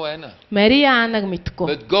not know Anna. Мария Аннаг мэдгүй.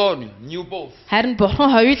 But God knew both. Харин Бурхан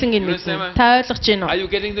хоёуланг нь You understand? мэднэ. Та ойлгож байна Are уу? you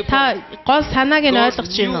getting the Та point? гол санааг нь God ойлгож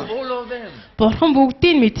knew байна уу? all of them. Бурхан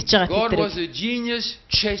бүгдийг мэдж байгаа God was тэдрийг. a genius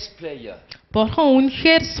chess player. Бурхан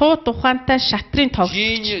үнэхээр сууд ухаантай шатрын тоглогч.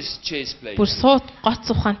 Genius chess player. Бүр сууд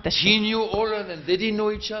гоц ухаантай He шүү. knew all of them. They didn't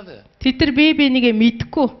know each other. Тэд нар бие бинийгээ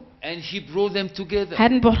мэдгүй. And He brought them together.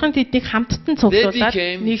 Харин Бурхан тэднийг хамттан They цуглуулад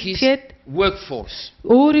became His нэгтгэхэд workforce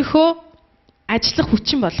өөрийнхөө ажиллах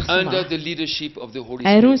хүчин болгосон under байна. the leadership of the Holy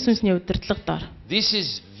Ариун Spirit. сүнсний удирдлага доор. This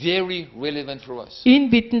is very relevant for us Энэ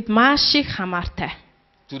бидэнд маш их хамаартай.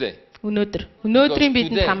 today. Өнөөдрийн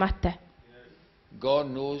бидэнд today- хамаатай. God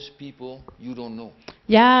knows people you don't know.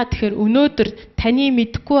 Яа тэгэхээр өнөөдөр таны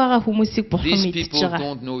мэдгүй байгаа хүмүүсийг Бурхан These мэдж people байгаа.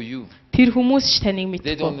 don't know you. Тэр хүмүүс ч таныг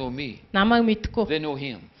They don't мэдгүй. know me. Намайг мэдгүй. They know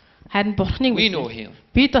Him. Харин Бурханыг We know мэднэ. Him.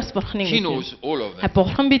 Бид бас Бурханыг He мэднэ. knows all of А them.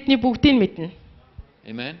 Бурхан бидний бүгдийг мэднэ.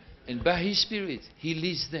 Amen. And by His Spirit, He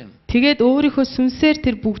leads them. Тэгээд өөрийнхөө сүнсээр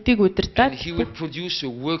тэр бүгдийг удирдаад And He will produce a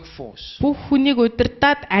workforce. бүх хүнийг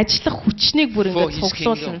удирдаад ажиллах хүчнийг бүр For ингээд His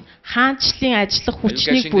цуглуулна. kingdom. Хаанчлалын ажиллах Are you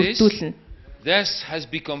хүчнийг catching this? бүрдүүлнэ. That has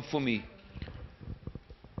become for me.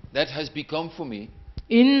 That has become for me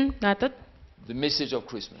Энэ надад the message of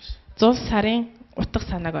Christmas. 100 сарын утга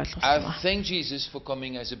санааг I ойлгосон байна. thank Jesus for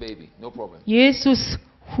coming as a baby. No problem. Есүс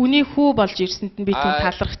хүний хүү болж ирсэнд нь би түн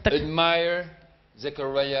I талархдаг. admire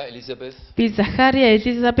Zechariah, Elizabeth. Би Захария,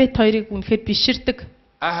 Элизабет хоёрыг үнэхээр биширдэг.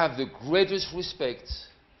 I have the greatest respect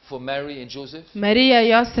for Mary and Joseph. Мария,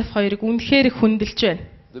 Йосеф хоёрыг үнэхээр их хүндэлж байна.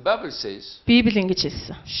 The Bible says Библи ингэж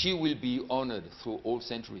хэлсэн. she will be honored through all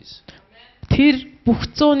centuries. Тэр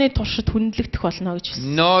бүх зууны туршид хүндлэгдэх болно гэж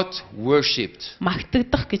хэлсэн. Not worshipped.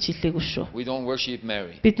 Магтагдах гэж хэлээгүй шүү. We don't worship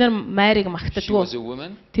Mary. Бид нар Марийг She магтадгүй. was a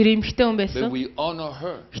woman, Тэр эмэгтэй хүн but байсан. we honor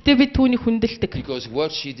her Гэтэ бид түүнийг хүндэлдэг. because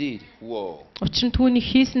what she did, whoa, Учир нь түүний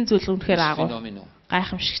хийсэн зүйл үнэхээр is агуу, phenomenal.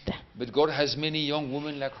 гайхамшигтай. But God has many young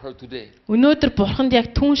women like her today Өнөөдөр Бурханд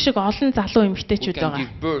яг түүн шиг олон залуу who эмэгтэйчүүд can байгаа.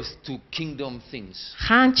 give birth to kingdom things.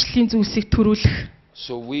 Хаанчлалын зүйлсийг төрүүлэх.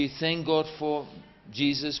 So we thank God for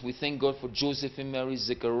Jesus. We thank God for Joseph and Mary,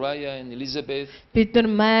 Zechariah and Elizabeth. Бид нар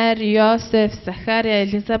Мари, Йосеф, Захария,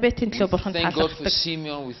 Элизабетийн We төлөө Бурханд thank God for талархдаг.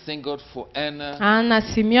 Simeon. We thank God for Anna. Анна,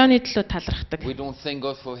 Симеоны төлөө талархдаг. We don't thank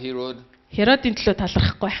God for Herod. Херодын төлөө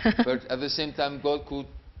талархахгүй. But at the same time, God could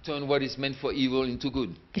turn what is meant for evil into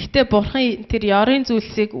good. Гэхдээ Бурхан тэр ёрын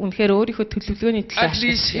зүйлсийг үнэхээр өөрийнхөө төлөвлөгөөний төлөө At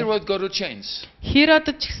least ашигласан. Herod got a chance.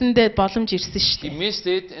 Херодд ч гэсэндээ боломж ирсэн He шүү дээ. missed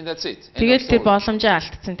it and that's it. End of Тэгэл тэр story. боломжоо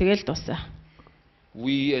алдсан. Тэгэл дуусаа.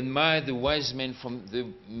 We admire the wise men from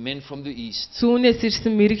the east. Зүүнээс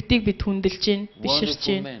ирсэн мэрэгдийг бид хүндэлж гин, биширч Wonderful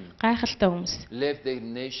гин. men. Гайхалтай хүмүүс. Left their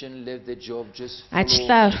nation, left their job, just follow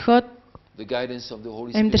Ажлаа орхиод, the guidance of the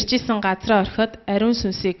Holy Spirit. амьдарч исэн газраа орхиод ариун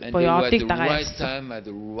сүнсийг And they буюу were at одыг the дагаа right явсан. time, at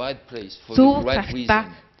the right place, for Зөв the right цагтаа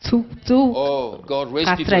reason. зөв Oh, God raised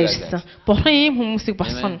people газраа like ирсэн. that. Бурхан ийм хүмүүсийг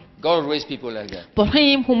босгоно. Amen. God raised people like that. Бурхан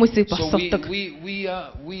ийм хүмүүсийг So босгодог.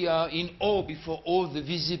 we are in awe before all the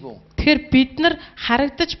visible. Тэгэхээр бид нар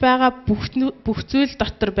харагдаж байгаа бүх зүйл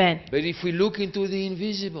дотор байна. But if we look into the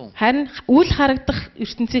invisible, Харин үл харагдах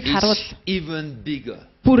ертөнцийг харуул it's even bigger.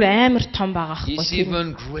 бүр амар том байгаа It's байхгүй тийм.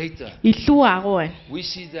 even greater. Илүү агуу байна. We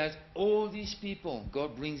see that all these people,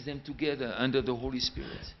 God brings them together under the Holy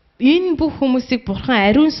Spirit. Энэ бүх хүмүүсийг Бурхан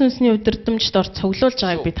ариун сүнсний удирдамжд ор цуглуулж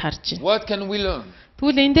байгааг бид харж байна. What can we learn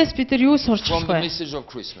Тэгвэл эндээс бид нар юу сурч from болох the вэ? message of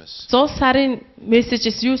Christmas? 100 сарын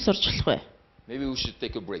мессежээс юу сурч болох вэ? Maybe we should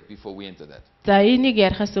take a break before we enter that. За энийг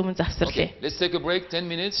ярихаас өмнө завсарлаа. Okay, let's take a break, 10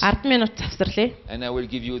 minutes, 10 минут завсарлаа. and I will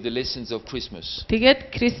give you the lessons of Christmas.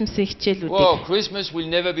 Тэгээд Крисмсийн хичээлүүдийг. Whoa, Christmas will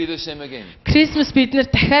never be the same again. Крисмс бид нэр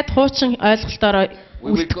дахиад хуучин ойлголтоор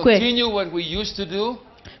We will үлдэхгүй. continue what we used to do,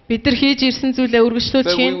 Бид нар хийж ирсэн зүйлээ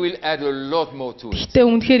үргэлжлүүлж But we хийн. will add a lot more to it. Гэтэ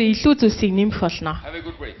үнэхээр илүү зүйлсийг нэмэх болно. Have a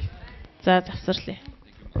good break. За завсарлаа.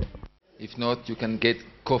 If not, you can get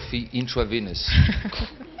coffee intravenous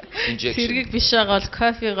injection. Сэргийг биш байгаа бол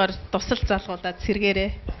кофегоор тусал залгуулад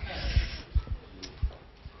сэргээрээ.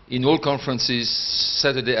 In all conferences,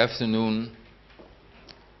 Saturday afternoon,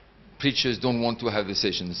 preachers don't want to have the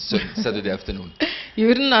sessions Saturday afternoon.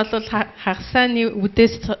 Ер нь бол хагасааны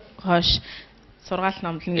үдээс хойш сургаалт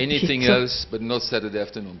номлоно гэж Anything хэлсэн. else, but not Saturday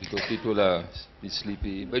afternoon because people are a bit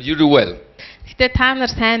sleepy. But you do well. Гэтэ та нар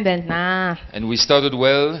сайн байна. And we started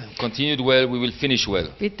well, continued well, we will finish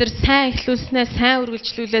well. Бид нар сайн эхлүүлснээр сайн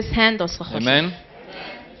үргэлжлүүлээ сайн дуусгах болно. Amen.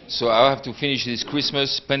 So I have to finish this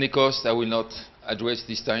Christmas, Pentecost. I will not address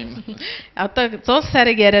this time. Одоо 100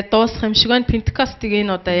 сарыг яриад дуусгах юм шиг байна. Пентекостыг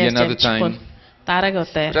энэ удаа ярьж Another амжихгүй. time. Дараагийн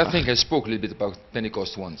удаа But I ярих. think I spoke a little bit about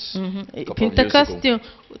Pentecost once. Couple of years ago. Пентекостын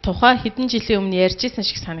тухай хэдэн жилийн өмнө ярьж ирсэн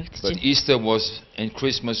шиг санагдаж But байна. Easter was and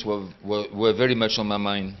Christmas were very much on my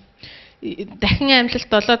mind Дахин амьлалт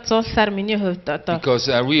болоод 100 сар миний хувьд одоо because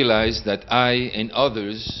I realized that I and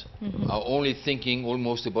others are only thinking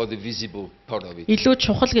almost about the visible part of it. илүү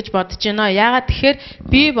чухал гэж бодож байна. Яагаад тэгэхээр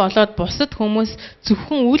би болоод бусад хүмүүс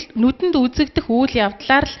зөвхөн нүдэнд үзэгдэх үйл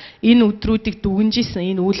явдлаар л энэ өдрүүдийг дүгнжсэн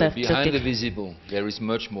энэ үйл Behind the явдлуудыг. visible, there is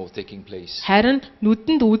much more taking place. Харин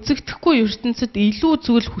нүдэнд үзэгдэхгүй ертөнцид илүү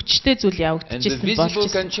зүйл хүчтэй зүйл And the явагдажсэн visible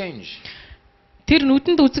болж can байна. change. Тэр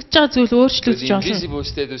нүдэнд үзэгдэж байгаа зүйл But өөрчлөгдөж the болно. invisible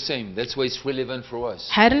stay the same. That's why it's relevant for us.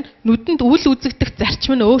 Харин нүдэнд үл үзэгдэх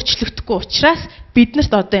зарчим нь өөрчлөгдөхгүй учраас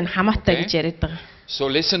биднэрт одоо энэ хамаатай Okay. гэж яриад байгаа. So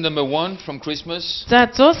lesson number 1 from Christmas. За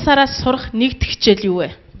 100 сараас сурах нэгд хичээл юу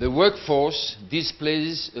вэ? The workforce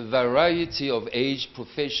displays a variety of age,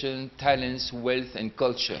 profession, talents, wealth and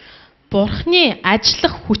culture. Бурхны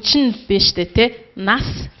ажиллах хүчин биш үү те? Нас,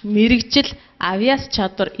 мэрэгжил, авиас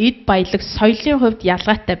чадвар, эд баялаг, соёлын хувьд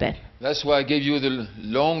ялгаатай байна. That's why I gave you the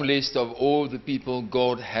long list of all the people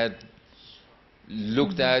God had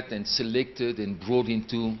looked at and selected and brought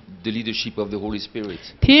into the leadership of the Holy Spirit.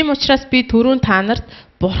 Тийм учраас би түрүүн та нарт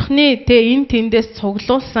Бурхны энэ тэндээс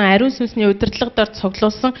цуглуулсан ариун сүнсний удирдлагаар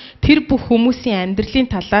цуглуулсан тэр бүх хүмүүсийн амьдралын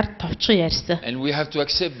талаар товчхон ярьсан. And we have to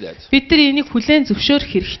accept that. Бид нар энийг хүлээн зөвшөөрөх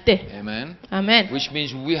хэрэгтэй. Amen. Амен. Which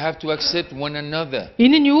means we have to accept one another.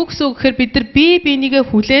 Энэ нь юу гэсэн үг гэхээр бид нар бие бинийгээ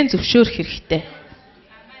хүлээн зөвшөөрөх хэрэгтэй.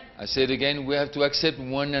 I said again, we have to accept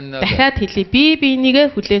one another. Дахиад хэлье, бие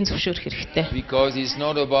бинийгээ хүлээн зөвшөөрөх хэрэгтэй. Because it's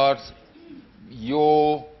not about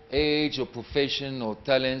your age or profession or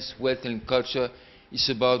talents, wealth and culture. It's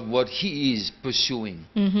about what he is pursuing.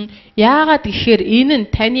 Яагаад гэхээр энэ нь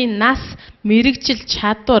таны нас, мэрэгжил,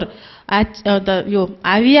 чадвар, одоо юу,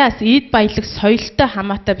 авиас, эд баялаг, соёлтой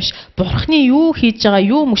хамаатай биш. Бурхны юу хийж байгаа,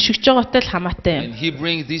 юу мөшгөж байгаатай л хамаатай юм. And he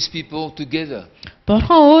brings these people together.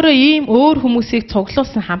 Бурхан өөрөө ийм өөр хүмүүсийг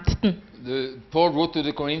цуглуулсан хамттана. Paul wrote to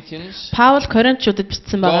the Corinthians, Паул Коринтчуудад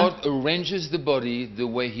бичсэн байгаа. God arranges the body the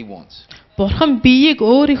way he wants. Бурхан биеийг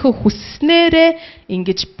өөрийнхөө хүсснээрээ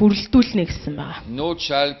ингэж бүрэлдүүлнэ гэсэн байгаа. No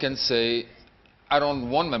child can say, I don't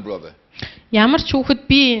want my brother. Ямар ч хүүхэд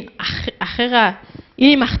би ахыгаа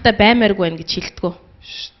ийм ахтай баймааргүй байна гэж хэлдэггүй.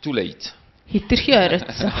 It's too late. Хитрхи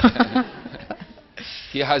оройтсон.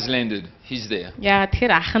 He has landed. He's there. Яа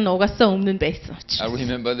тэгэхээр ах нь угаасаа өмнө нь байсан I учраас.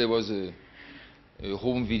 remember there was a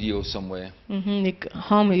home video somewhere Нэг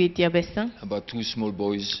хом видео байсан. about two small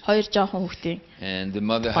boys. Хоёр жоохон хүүхдийн. And the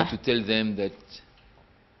mother had to tell them that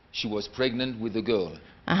she was pregnant with a girl.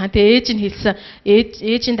 Тэгээ ээж нь хэлсэн.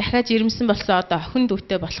 Ээж нь дахиад ирэмсэн болсон одоо охин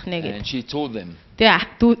дүүтэй болох нэ And гэж. she told them.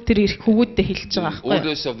 Тэгээ дүү тэр хүүгүүдтэй хэлж The байгаа байхгүй юу?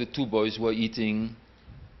 oldest of the two boys was eating.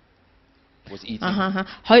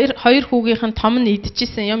 Хоёр хүүгийнх нь том нь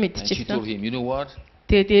идчихсэн юм And she told идчихсэн. him, you know what?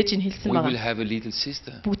 Тэгээд ээж нь хэлсэн We will байгаа. have a little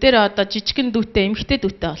sister. Бүгдээрээ одоо жижигэн дүүтэй, эмэгтэй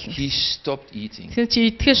дүүтэй болно. He stopped eating. Тэгсэн чи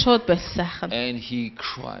идэхээр шууд болсон ахын. And he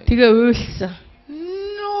cried. Тэгээ уйлсан.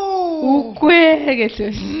 No! Үгүй гэж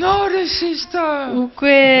байсан. Not a sister!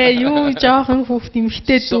 Үгүй юу жоохон хүүхд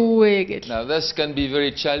эмэгтэй дүүвэ гэж. Now this can be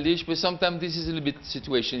very childish, but sometimes this is a little bit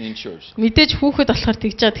situation in church. Мэдээж хүүхэд болохоор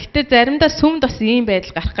тэгж байгаа. Гэхдээ заримдаа сүмд бас ийм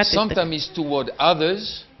байдал гарах гэдэг. Sometimes it's toward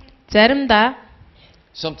others, Заримдаа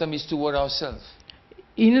sometimes it's toward ourselves.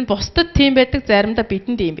 энэ нь бусдад тийм байдаг, заримдаа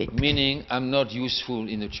бидэнд ийм байдаг. Meaning, I'm not useful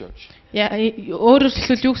in the church Өөрөөр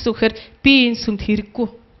хэлбэл юу гэсэн үг гэхээр би энэ сүмд хэрэггүй.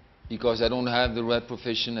 because I don't have the right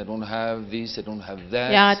profession, I don't have this, I don't have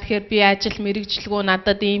Яагаад that. тэгэхээр би ажил мэрэгжлгүй,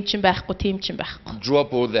 надад ийм ч юм байхгүй, тийм ч юм байхгүй.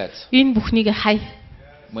 Drop all that. Энэ бүхнийг хай.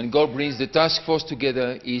 When God brings the task force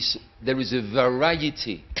together, there is a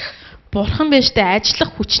variety. Бурхан биштэй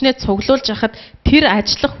ажиллах хүчнээ цуглуулж хахад тэр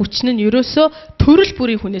ажиллах хүчин нь ерөөсөө төрөл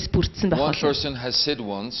бүрийн хүнээс бүрдсэн байх One болно. person has said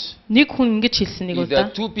once, Нэг хүн ингэж хэлсэн нэг if there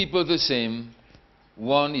удаа. are two people the same,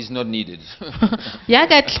 one is not needed.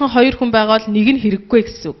 Яг адилхан хоёр хүн байгаа бол нэг нь хэрэггүй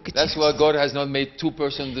гэсэн үг гэж. That's why God has not made two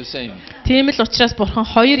persons the same. Тийм л учраас Бурхан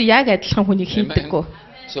хоёр яг адилхан хүнийг хийдэггүй.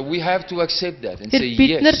 So we have to accept that and say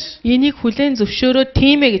бид нар yes. энийг хүлээн зөвшөөрөө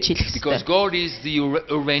тийм ээ гэж хэлэх Because хэрэгтэй. God is the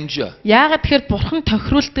arranger. Яагаад тэгэхээр Бурхан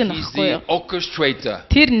тохируулдаг нь He's баггүй юу? the orchestrator.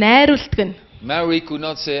 Тэр найруулдаг нь. Mary could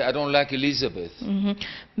not say, I don't like Elizabeth.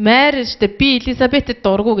 Мэр штэ би Элизабетэд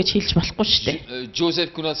дургу гэж хэлж болохгүй штэ.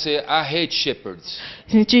 Joseph could not say, I hate shepherds.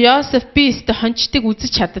 Чи Йосеф би штэ хончтыг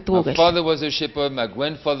үзэж чаддаггүй My гэж. father was a shepherd, my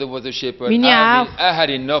grandfather was a shepherd. Миний I аав- had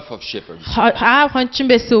enough of shepherds. Аав хончин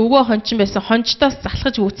байсан, өвөө хончин байсан, хончтоос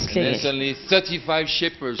залхаж And үүслээ then гэж. suddenly 35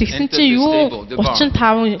 shepherds Тэгсэн entered чи the юу stable, the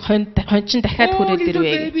barn. 35 хончин дахиад хүрээд little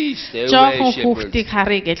ирвэ. babies. Stay away, Жоохон shepherds. хүүхдийг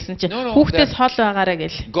харъя гэлсэн чи No, хүүхдээс хол байгаарэ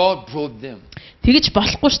гэл. God brought them. Тэгэж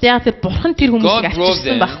болохгүй шүү дээ. Яг тэр бурхан тэр God хүмүүсийг brought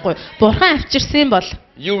авчирсан them. байхгүй. Бурхан авчирсан бол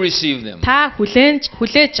You receive them. та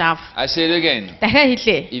хүлээж ав. I say it again. Дахиад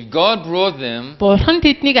хэлээ. If God brought them, Бурхан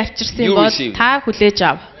тэднийг авчирсан You бол receive. та хүлээж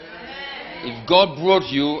ав. if God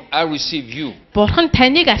brought you, I receive you. Бурхан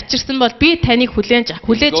таныг авчирсан бол би таныг хүлээж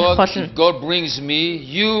авах болно. If God brings me,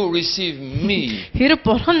 you receive me. Хэрэг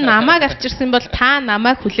бурхан намайг авчирсан бол та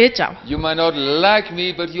намайг хүлээж ав. You might not like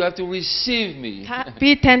me, but you have to receive me.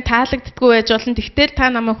 Би тань таалагддаггүй байж болно. Тэгтэл та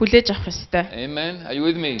намайг хүлээж авах ёстой. Amen. Are you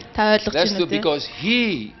with me? Та ойлгож That's байна уу? because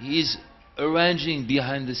He is arranging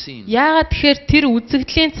behind the scenes. Яагаад тэгэхээр тэр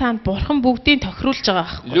үзэгдлийн цаанд бурхан бүгдийг тохируулж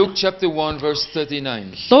байгаа байхгүй. Luke chapter 1 verse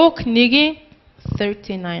 39. Лук 1-ийн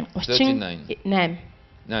 39 39.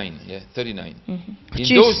 9, yeah, 39. In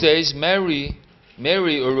 39. those days, Mary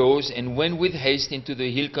arose and went with haste into the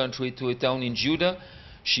hill country to a town in Judah.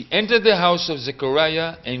 She entered the house of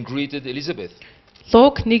Zechariah and greeted Elizabeth.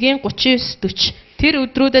 Лук 1:39-40. Тэр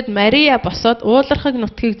өдрүүдэд Мария босоод уулархаг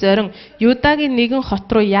нутгийг зорин Юдагийн нэгэн хот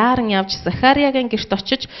руу яаран явж Захариагийн гэрт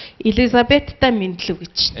очиж Элизабеттай мэдлэв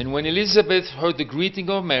гэж. And when Elizabeth heard the greeting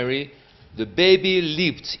of Mary, the baby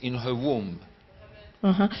leaped in her womb.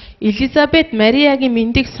 Элизабет Мариагийн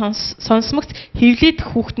мэндийг сонсмогц хэвлийд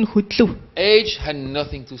хүүхэд нь хөдлөв. Age had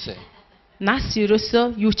nothing to say. Нас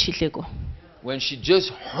ерөөсөө юу ч хэлээгүй. When she just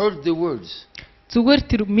heard the words. Зүгээр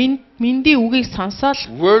тэр мэндийн үгийг сонсоод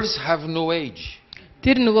Words have no age.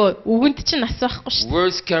 тэр нөгөө үгэнд чинь нас байхгүй шүү дээ.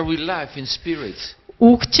 Words carry life in spirit.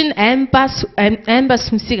 Үг чинь амбас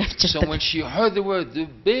сүнсийг So авчирдаг. when she heard the word, the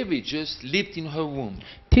baby just leaped in her womb.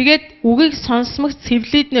 Тэгээд үгийг сонсмогц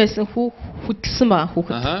хэвлийд нэсэн хөдөлсөн байгаа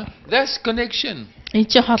хүүхэд. That's connection. Энд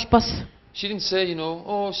чи холбоос. She didn't say,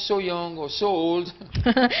 oh, so young or so old.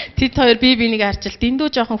 Тэд хоёр бинийг харж л дэндүү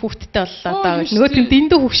жоохон хүүхэдтэй боллоо даа. you Нөгөөт нь still-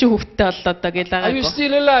 дэндүү хөвшин хүүхэдтэй боллоо даа гэж Are you байгаагүй.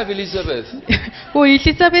 still alive, Elizabeth? Өө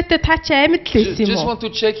Элизабет та чи амьд л байсан юм Just уу? want to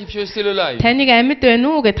check if you're still alive. Таныг амьд байна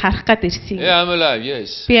уу гэд харах гад ирсэн юм. Yeah, I'm alive,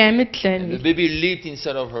 yes. Би амьд л And the байна. baby leaped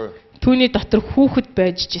inside of her. Түүний дотор хүүхэд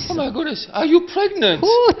байж Oh жисэн. my goodness, are you pregnant?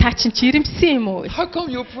 Хөө та чин жирэмсэн юм уу? How come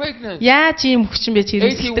you're pregnant? Яаж ийм хөвчин байж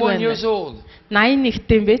жирэмсэлдэг 81 байна? years old.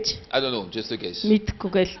 81-тэй юм байж I don't know, just a guess. мэдхгүй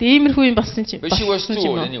гээл. Иймэрхүү юм болсон чи. But she was болсон too ч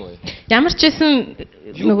юм old уу? anyway. Ямар ч байсан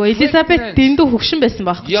You нөгөө Элизабет pregnant. дэндүү хөвшин байсан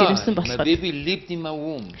байхгүй Yeah, жирэмсэн my болохоор. baby leaped in my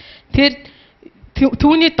womb. Тэр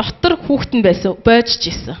түүний дотор хүүхэд нь байсан байж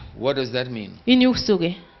жисэн. What does that mean? Энэ юу гэсэн үг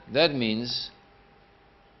вэ? That means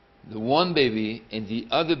the one baby and the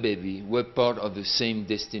other baby were part of the same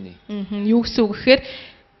destiny. Юу гэсэн үг гэхээр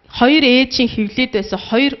хоёр ээжийн хөвлөд байсан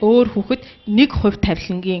хоёр өөр хүүхэд нэг хувь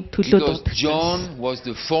тавилангийн төлөө Because дуудсан. John was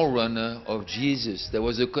the forerunner of Jesus. There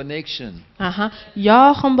was a connection.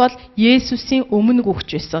 Йохан бол Есүсийн өмнөг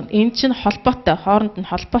үгч байсан. Энэ чинь холбоотой, хооронд нь On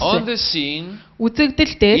холбоотой. the scene,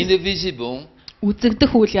 Үзэгдэл in дээр the visible,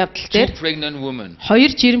 үзэгдэх үйл явдал two дээр pregnant women. хоёр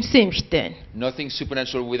жирэмсэн эмэгтэй байна. Nothing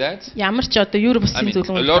supernatural with that. Ямар ч одоо юр I бусын mean,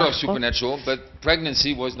 зүйл a lot of supernatural, but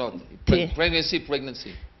pregnancy was not. Yeah.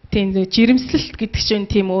 Pregnancy. Тийм жирэмслэлт гэдэг чинь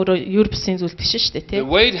тийм өөрөө юр бусын зүйл биш шүү The дээ, тийм.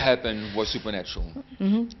 way it happened was supernatural.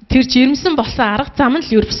 Тэр жирэмсэн болсон арга зам нь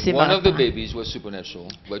л юр бус юм One of the байна. babies was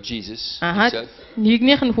supernatural, but Jesus Аха. himself.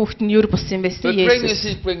 Нэгнийх нь хүүхэд нь юр бус юм байсан But pregnancy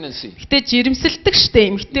Есүс. is pregnancy. Гэтэ жирэмсэлдэг штэ,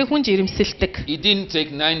 эмэгтэй хүн жирэмсэлдэг. It didn't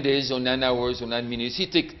take 9 days or 9 hours or 9 minutes.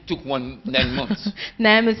 It took 9 months.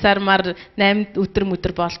 8 сар мар 8 өдөр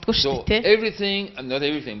болдгоо So штэ, тий. everything, not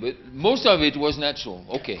everything, but most of it was natural.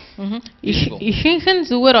 Okay. Ихэнх нь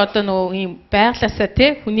зүгээр одоо нөгөө ийм байглаасаа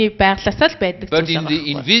тий, хүний байглаасаа л байдаг But зүйл in the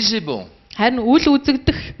байгаа. invisible, Харин үл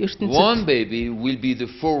үзэгдэх ертөнцид one baby will be the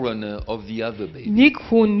forerunner of the other baby. нэг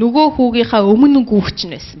хүн нөгөө хүүгийнхаа өмнө гүвч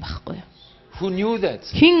нь байсан байхгүй юу? Who knew that?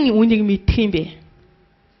 Хэн үнийг мэдэх юм бэ?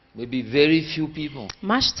 Maybe very few people.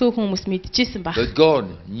 Маш цөөхөн хүмүүс мэдчихсэн баг. But God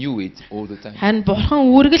knew it all the time. Харин бурхан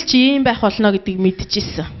үргэлж ийм байх болно гэдгийг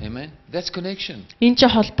мэдчихсэн. Amen. That's connection. Энэ ч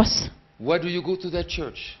холбоос. Why do you go to that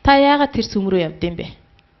church? Та яагаад тэр сүм рүү явд юм бэ?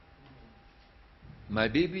 My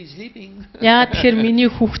baby is sleeping. Яагаад тэгэхээр миний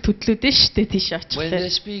хүүхд хөдлөөдөө штэ тийш When they очихлаа.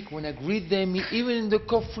 speak, when I greet them, even in the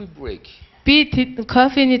coffee break, Би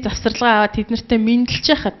кофений завсарлага аваад тэднэртэй мэндэлж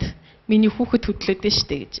яхад миний хүүхэд хөдлөөдөө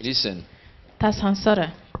штэ гэж. listen. Та сонсоорой.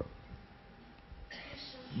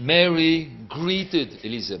 Mary greeted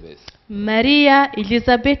Elizabeth. Мария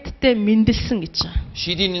Элизабеттэй мэндэлсэн гэж.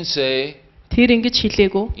 She didn't say, Тэр ингэж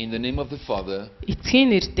хэлээгүй. in the name of the Father Эцгийн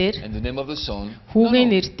нэр дээр and the name of the Son. Хүүгийн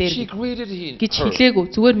нэр дээр She greeted him. гэж her, хэлээгүй.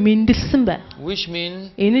 Зүгээр мэндэлсэн бай. which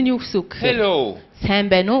means Энэ нь юу гэсэн үг гэхээр hello. сайн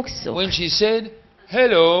байна уу гэсэн үг. When she said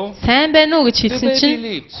hello, Сайн байна уу гэж the хэлсэн baby чинь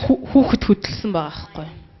leaped. хүүхэд хөдөлсөн байгаа байхгүй.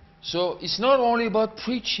 So it's not only about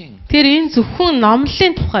preaching. Тэр энэ зөвхөн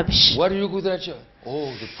номлолын тухай биш. Why do you go to that church?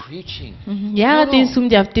 Oh, the preaching. Яагаад энэ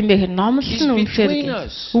сүмд явд юм бэ гэхээр номлол It's нь үнэхээр between гэх.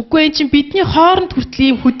 us. Үгүй энэ чинь бидний хооронд хүртэл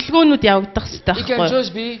ийм хөдөлгөөнүүд явагдах хэрэгтэй It can байхгүй.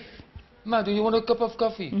 just be, Ma, do you want a cup of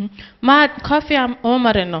coffee? Маа кофе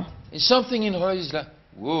уумаар байна уу? And something in her is like,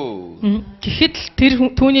 whoa, Тэгэхэд л тэр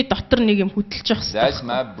түүний дотор нэг юм хөдөлж явах that's хэрэгтэй.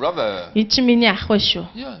 my brother. Энэ чинь миний ах байна шүү.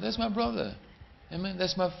 Yeah, that's my brother. Amen.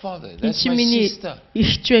 That's my father. Энэ That's чинь my миний sister.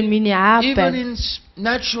 ихч байна, миний аав Even байна. in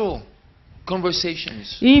natural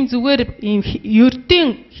conversations. Ийм зүгээр ийм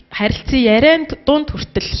ердийн харилцан ярианд дунд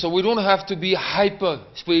хүртэл. So we don't have to be hyper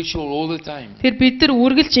spiritual all the time. Тэр бид нар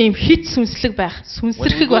үргэлж ийм хит сүнслэг байх,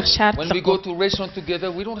 сүнсэрхэг байх When we go шаардлагагүй. to restaurant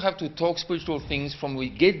together, we don't have to talk spiritual things from we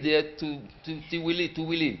get there to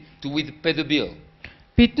we pay the bill.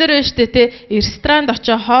 Бид нар өштэй те ресторанд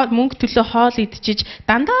очоо мөнгө төлөө хоол идчихэж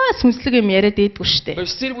дандаа сүнслэг юм яриад идэггүй штэ. But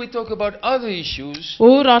still we talk about other issues.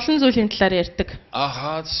 Өөр олон зүйлийн талаар ярьдаг. Our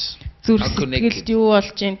hearts Зүрх are connected. сэтгэлд юу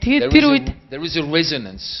болж юм. Тэгээд тэр үед There is a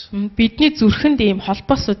resonance. бидний зүрхэнд ийм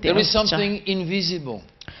холбоосууд There is явагдаж байгаа. something invisible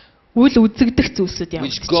Үл үзэгдэх зүйлсүүд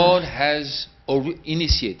which явагдаж God байгаа. has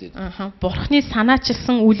initiated. Бурхны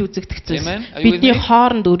санаачилсан үл үзэгдэх зүйлс Amen. Are you with бидний me?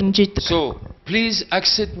 хооронд өрнжийдэг. So please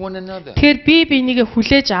accept one another. Тэгэхээр би бинийгээ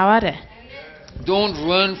хүлээж аваарай. Don't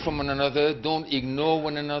run from one another. Don't ignore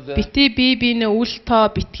one another. Бити би бинээ үл тоо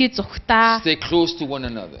битгий зүхтаа. Stay close to one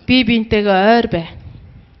another. Би бинтэйгээ ойр бай.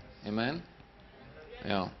 Amen.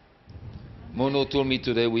 Yeah. Mono told me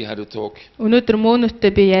today we had a talk. Өнөөдөр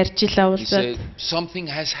мөнөттэй би ярьж илаа He said уулзаад something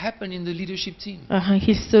has happened in the leadership team.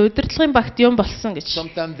 хэлсэн удирдлагын багт юм болсон гэж.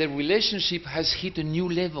 Sometimes the relationship has hit a new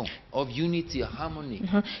level of unity, harmony.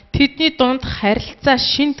 Тэдний дунд харилцаа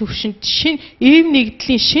шин төвшөнд ийм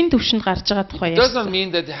нэгдлийн шин төвшөнд гарч байгаа тухай It doesn't ярьсан.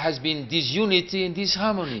 mean that there has been disunity and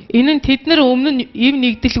disharmony. Энэ нь тэднэр өмнө нь ийм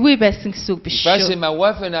нэгдэлгүй байсан гэсэн үг биш If I say шүү. my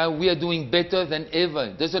wife and I, we are doing better than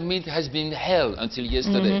ever, doesn't mean it has been hell until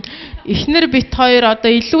yesterday. Эхнэр бит хоёр одоо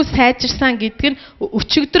илүү сайжирсан гэдэг нь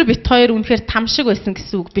өчигдөр бит хоёр үнэхээр тамшиг байсан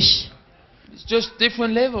гэсэн үг биш. It's just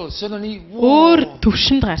different levels. Suddenly, Өөр whoa,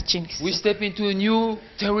 төвшөнд гарч ийн we гэсэн. step into a new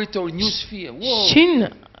territory, new sphere. Whoa, Шин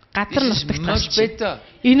газар this is нутагт much гарч ийн. better.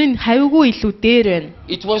 Энэ нь хавьгүй илүү дээр байна.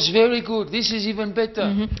 It was very good. This is even better.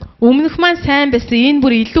 Өмнөх маань сайн байсан, энэ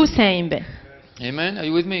бүр илүү сайн юм байна. Amen. Are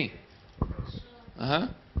you with me?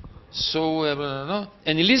 So,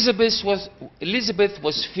 and Elizabeth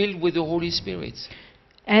was filled with the Holy Spirit.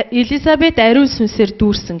 Элизабет ариун сүнсээр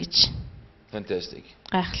дүүрсэн гэж. Fantastic.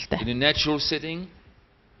 Гайхалтай. In a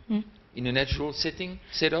natural setting,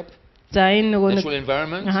 setup, За энэ нөгөө natural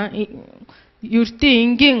environment,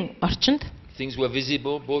 ердийн энгийн орчинд things were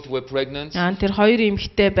visible. Both were pregnant, тэр хоёр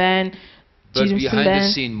эмэгтэй байна, but жирэмсэн behind the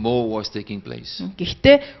байна. scene, more was taking place.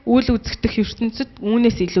 Гэхдээ үйл үзэгдэх ертөнцид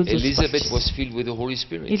үүнээс илүү зүйлс Elizabeth болсон. was filled with the Holy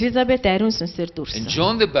Spirit, Элизабет ариун сүнсээр and дүүрсэн.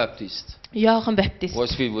 John the Baptist Иохан Баптист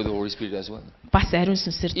was filled with the Holy Spirit as well, бас ариун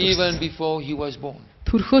сүнсээр even дүүрсэн. before he was born.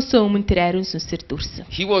 Төрхөөсөө өмнө тэр ариун сүнсээр дүүрсэн.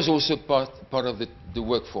 He was also part of the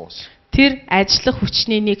workforce. Тэр ажиллах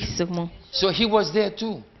хүчний нэг хэсэг мөн. So he was there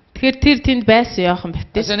too, Тэгэхээр тэр тэнд байсан Иохан as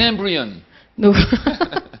Баптист. an embryon, Нөгөө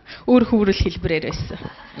өөр хүүрэл хэлбэрээр байсан.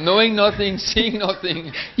 knowing nothing, seeing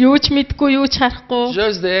nothing, Юу ч мэдгүй, юу ч харахгүй.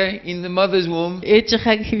 just there in the mother's womb.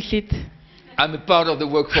 Ээжийнхээ хэвлээд I'm a part of the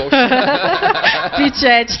workforce. би ч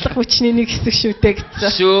ажиллах хүчний нэг хэсэг шүүтэй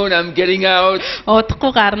гэсэн. Soon I'm getting out,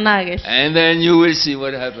 Удахгүй гарнаа гэж. and then you will see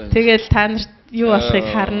what happens. Тэгэл та нарт юу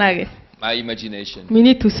болохыг харнаа гэж. My imagination.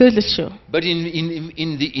 Миний төсөөлөл шүү. But in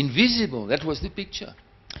the invisible, that was the picture.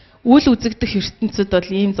 Үл үзэгдэх ертөнцид бол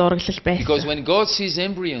ийм зураглал Because байсан. when God sees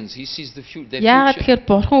embryons, He sees their Яагаад future. тэгэхээр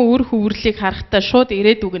бурхан үр хөврлийг харахтаа шууд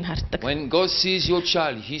ирээдүг нь хардаг. When God sees your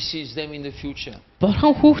child, He sees them in the future.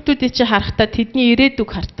 Бурхан хүүхдүүдийг чи харахтаа тэдний ирээдүг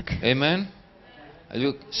хардаг. Amen.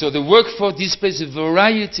 So the workforce displays a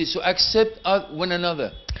variety. So accept one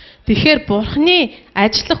another. Тэгэхээр Бурхны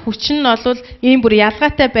ажиллах хүч нь бол ийм бүр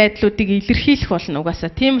ялгаатай байдлуудыг илэрхийлэх болно угаасаа.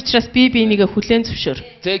 Тийм учраас биенийгээ хүлээн зөвшөөр.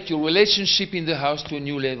 Take your relationship in the house to a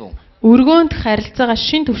new level. Өргөөнд харилцаагаа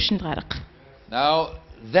шин төвшөнд гарга. Now,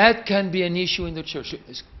 that can be an issue in the church.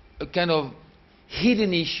 It's a kind of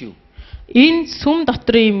hidden issue. Энэ сүм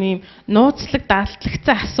дотор ийм нууцлаг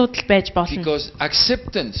даалтлагдсан асуудал байж болно. Because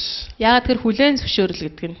acceptance Яагаад тэр хүлээн зөвшөөрөл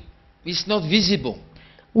гэдэг нь is not visible.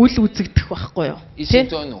 үл үзэгдэх байхгүй юу? It's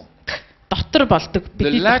internal. Дотор болдог. The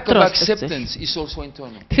Бидний lack of дотор болдог. acceptance is also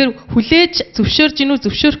internal. Тэгэхээр хүлээж зөвшөөрж гинүү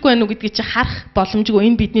зөвшөөрөхгүй байна уу гэдгийг чи харах боломжгүй.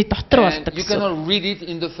 Энэ бидний дотор And болдог you гэсэн. cannot read it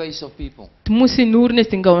in the face of people. Хүмүүсийн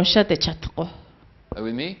нүүрнээс ингээ уншаад яж чадахгүй. Are you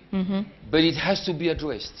with me? Аа. But it has to be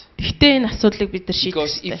addressed. Гэхдээ энэ асуудлыг бид нар шийдэх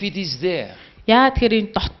Because if хэрэгтэй. it is there, Яагаад тэгэхээр энэ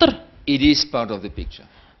дотор it is part of the picture.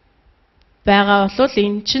 байгаа бол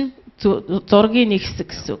энэ чинь зургийн нэг хэсэг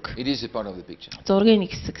гэсэн үг. It is a part of the picture. Зургийн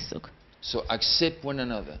нэг хэсэг гэсэн үг. So accept one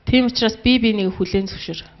another. Тийм учраас биенийг хүлээн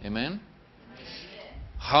зөвшөөр. Amen.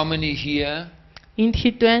 How many here Энд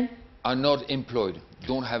хэд байна? are not employed,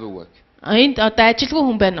 don't have a work? Энд одоо ажилгүй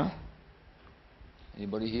хүн байна уу?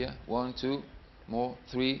 Anybody here? 1, 2, more,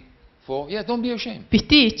 3, 4. Yeah, don't be ashamed.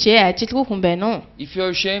 Бити ичээ ажилгүй хүн байна уу? If you're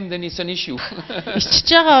ashamed, then it's an issue. Ичж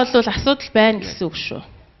байгаа бол асуудал байна гэсэн үг шүү.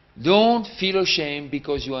 Don't feel ashamed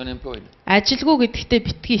because you are unemployed. Ажилгүй гэдэгтээ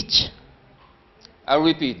битгий ич. I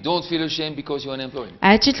repeat, don't feel ashamed because you are unemployed.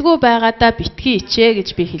 Ажилгүй байгаадаа битгий ичээ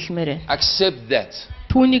гэж би хэлмээр байна. Accept that.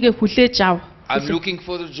 Түүнийгээ хүлээж ав. I'm looking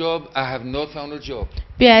for the job. I have not found a job.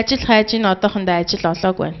 Би ажил хайж ин одоохондоо ажил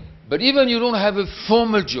олоогүй байна. But even you don't have a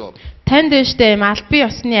formal job, Танд дэжтэй юм албан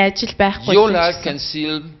ёсны ажил байхгүй. your life can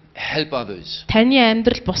still help others. Таны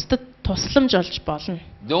амьдрал бусдад тусламж олж болно.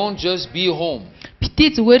 Don't just be home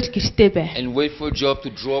Бити зүгээр л гэртээ бай. and wait for a job to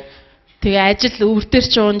drop Тэгээ ажил өвдөр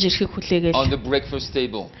ч уунж ирэхийг хүлээгээл. on the breakfast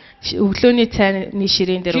table. Өглөөний цайны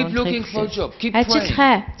ширээн дээр Keep looking for a унахыг. job. Keep Ажил praying.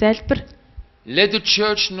 хай, залбир. Let the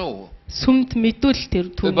church know Сүмд мэдүүл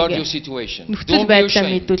тэр about your түүнийг. situation. Нөхцөл Don't be байдлаа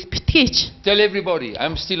ashamed. мэдүүл битгий ич. Tell everybody,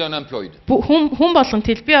 I'm still unemployed, Хүн болгон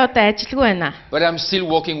тэл би одоо ажилгүй байна. but I'm still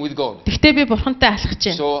walking with God. Тэгтээ би бурхантай алхаж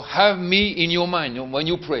байна. So have me in your mind when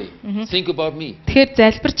you pray. Think about me. Тэгэхээр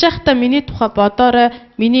залбирч байхдаа миний тухай бодоорой,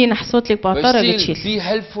 миний энэ асуудлыг But бодоорой гэж still хэл. be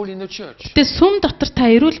helpful in the church. Гэтэ сүм дотор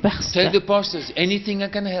та эрүүл байх Tell the хэрэгтэй. pastors anything I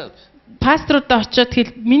can help. Пасторудаа очиод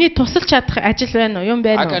хэл миний тусалж чадах ажил байна уу? Юм I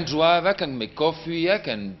байна can уу? drive, I can make coffee, I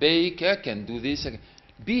can bake, I can do this.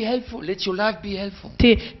 Be helpful. Let your life be helpful.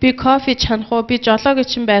 Тий, би кофе чанах уу, би жолоогийн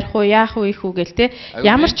чин барих уу, яах уу, их үү гэл те. Аюу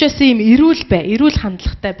Ямар ч байсан юм эрүүл бай, эрүүл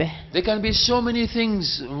хандлагатай бай. There can be so many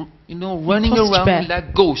things, running Тусч around бай.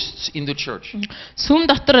 like ghosts in the church. Сүм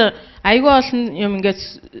дотор айгүй олон юм ингээд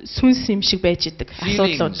сүнс юм шиг байж идэг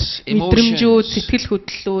асуудлууд, Feelings, мэдрэмжүүд, emotions. сэтгэл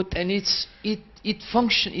хөдлөлүүд. And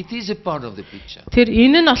it is a part of the picture. Тэр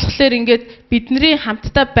энэ нь болохоор ингээд бидний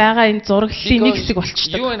хамтдаа байгаа энэ зураглалын нэг хэсэг Because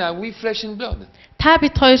you болчдөг. and I, we flesh and blood. Та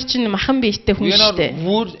бид хоёр чинь махан биетэй хүн We are not шүү дээ.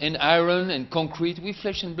 wood and iron and concrete. We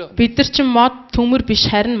flesh and blood. Бид нар чинь мод төмөр биш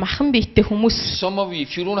харин махан биетэй хүмүүс. Some of you,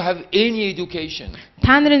 if you don't have any education,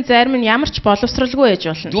 Та нарын зарим нь ямар ч боловсралгүй байж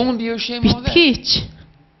болно. don't be ashamed of that. Битгий ич.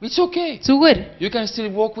 It's okay. Зүгээр. You can still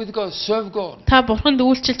walk with God, serve God. Та бурханд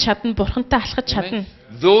үйлчилж чадна, бурхантай алхаж чадна. Amen.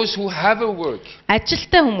 Those who have a work,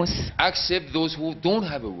 Ажилтай хүмүүс, accept those who don't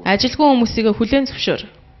have a work. ажилгүй хүмүүсийг хүлээн зөвшөөр.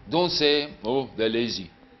 Don't say, oh, they're lazy.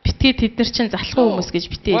 Битгий тэд нар чинь залхуу хүмүүс гэж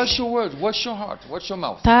битгий. Watch your word, watch your heart, watch your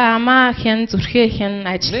mouth. Та амаа хян, зүрхээ хян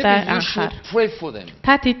Maybe ажилдаа you should анхаар. pray for them.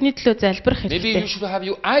 Та тэдний төлөө залбирах Maybe you хэрэгтэй. should have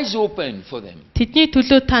your eyes open for them. Тэдний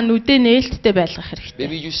төлөө та нүдээ нээлттэй байлгах хэрэгтэй.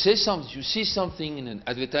 Maybe you say something, you see something in an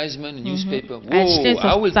advertisement, a newspaper. Whoa, Ажлын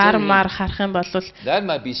I will цус tell зармаар you. харах юм бол That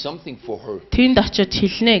might be something for her. тэнд очиод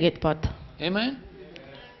хэлнэ гэд бод. Amen.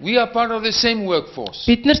 We are part of the same workforce.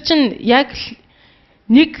 Бид нар чинь яг л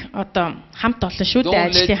нэг одоо хамт олон шүү дээ, Don't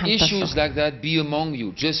ажлын let хамт issues олон. like that be among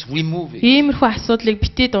you. Just remove it. Иймэрхүү асуудлыг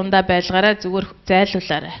бити дундаа байлгаараа зүгээр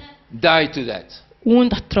зайлуулаарай. Die to that. Үүн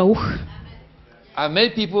дотроо үх. I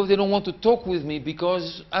met people, they don't want to talk with me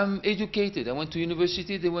because I'm educated. I went to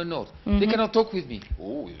university, they were not. They cannot talk with me.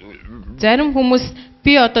 Oh, Зарим хүмүүс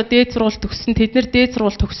би одоо дээд сургууль төгссөн, тэд нар дээд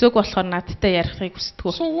сургууль төгсөөг болохоор надтай ярихыг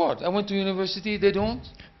хүсдэг. so what? I went to university, they don't.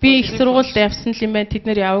 Би What's их the сургуульд difference? явсан л юм байна, тэд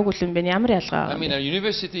нар яваагүй л юм байна. Ямар ялгаа I mean, вэ? at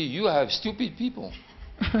university, you have stupid people.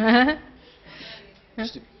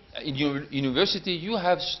 In your university, you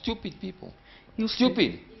have stupid people.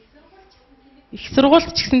 Stupid. Их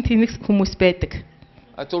сургуульд ч гэсэн тэнэг хүмүүс байдаг.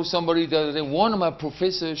 I told somebody the other day, one of my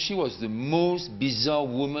professors, she was the most bizarre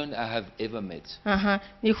woman I have ever met. Аха,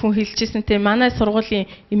 нэг хүн хэлчихсэн те манай сургуулийн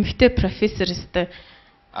эмэгтэй профессор өстэй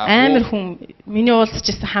I амар hope, хүн миний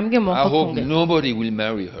уулзчихсан хамгийн I мунхаг hope хүн. nobody will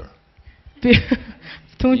marry her. Би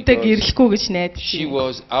Түүнтэй гэрлэхгүй гэж найдаж She байна.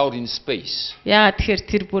 was out in space. Яагаад тэгэхээр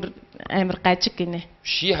тэр бүр амар гажиг гинэ.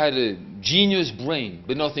 She had a genius brain,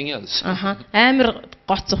 but nothing else. Амар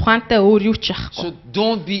гоц ухаантай өөр юу ч байхгүй. So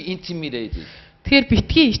don't be intimidated Тэгэхээр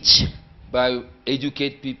битгий ич. by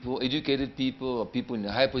educated people, or people in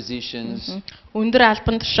high positions. Өндөр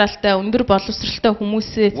албан тушаалтай, өндөр боловсралтай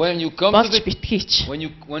хүмүүсээ When you come to болж the, битгий ич.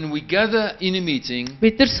 when we gather in a meeting,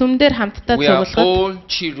 Бид нар сүм дээр хамтдаа we are цуглахад all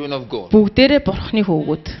children of God. бүгдээрээ бурхны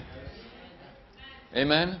хөвгүүд.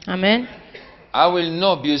 Amen. Амен. I will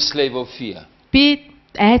not be a slave of fear. Би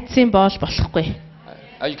айдсын боол болохгүй.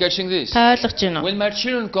 Are you catching this? Та ойлгож байна уу? When my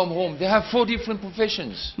children come home, they have 4 different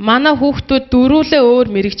professions. Манай хүүхдүүд дөрвөлээ өөр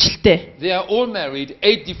мэрэгчлээ. They are all married,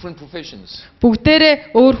 8 different professions.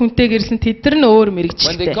 Бүгдээрээ өөр хүнтэй гэрэлсэн тэд нар нь өөр When they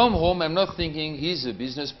мэрэгчлээ. come home, I'm not thinking he's a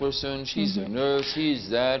business person, she's a nurse, he's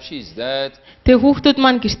that, she's that. Тэгээ хүүхдүүд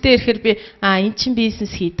маань гэртээ ирэхээр би эн чин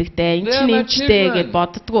бизнес хийдэг дээ, эн чин эмчтэй гэж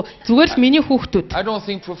боддгоо. Зүгээр л миний хүүхдүүд. I don't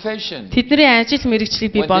think profession. Тэдний ажил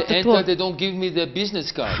мэрэгчлийг би When they enter, боддгоо. they don't give me their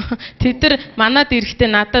business card. Тэд нар манад ирэхдээ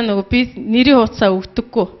надад нөгөө би нэрийн хуудасаа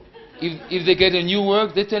өгдөггүй. If they get a new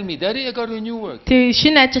work, they tell me, Daddy, I got a new work. Тэг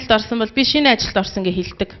шинэ ажилд орсон бол би шинэ ажилд орсон гэж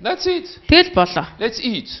хэлдэг. That's it. Тэгэл болоо. Let's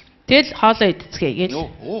eat. Тэгэл хоолоо идцгээе гэж.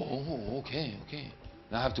 No. Okay.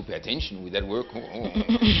 I have to pay attention with that work.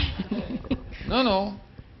 No.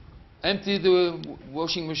 Empty the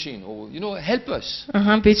washing machine, or help us.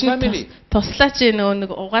 Бидний туслаач нөгөө нэг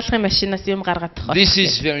угаалгын машинаас юм гаргаад тохоо. This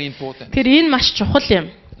is very important. Тэр энэ маш чухал юм.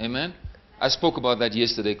 Amen. I spoke about that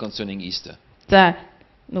yesterday concerning Easter. За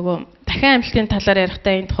нөгөө дахин амьлтын талаар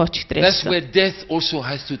ярихдаа энэ тухай өчигдөр That's ярьсан. where death also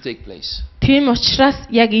has to take place. Тийм учраас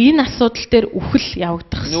яг энэ асуудал дээр үхэл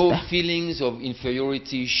явагдах No хэрэгтэй. feelings of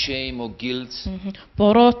inferiority, shame or guilt.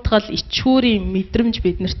 Буруутгал, ичүүрийн мэдрэмж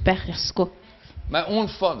биднэрт байх ёсгүй. My own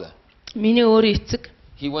father, Миний өөрийн эцэг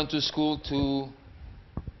he went to school to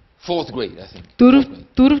 4th grade, I think.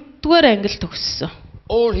 дөрөвдүгээр ангил төгссөн.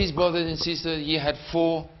 All his brothers and sisters, he had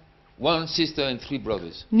 1 sister and 3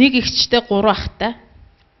 brothers. Нэг эгчтэй 3 ахтай.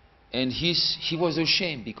 And he was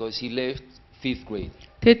ashamed because he left 5th grade.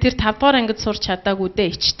 Тэгээд тэр 5 дугаар ангид сурч чадаагүй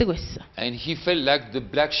дээ ичдэг байсан. And he felt like the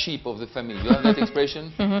black sheep of the family. You have that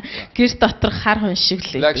expression? Гэр дотор хар хүн шиг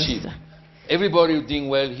л Black sheep. байсан. Everybody doing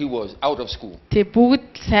well, he was out of school. Тэг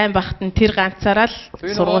бүгд сайн багт нь тэр ганцаараа л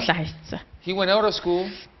You know сургуулаа хайцсан. He went out of school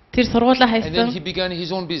Тэр сургуулаа and then he хайсан. began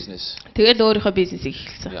his own business. Тэгэл өөрийнхөө бизнесийг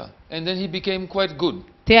эхэлсэн. Yeah. And then he became quite good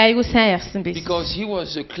Тэгээ айгүй сайн явсан бизнес. because he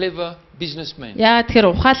was a clever businessman. Яа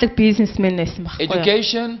тэгэхээр ухаалаг бизнесмен байсан байхгүй юу?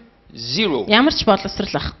 Education, 0. Ямар ч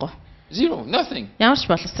боловсрал байхгүй. 0, nothing. Ямар ч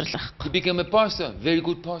боловсрал байхгүй. He became a pastor, very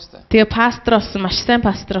good pastor. Тэгээ пастор болсон, маш сайн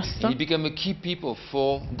пастор And he болсон. became a key people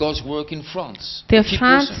for God's work in France. Тэгээ Key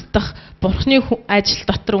Франц person. дахь бурхны ажил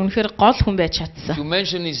дотор үнэхээр гол хүн байж чадсан. To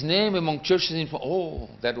mention his name among churches in France, oh,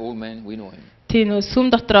 that old man, we know him. Тийм нөө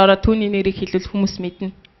сүм дотор ороод түүний нэрийг хэлвэл хүмүүс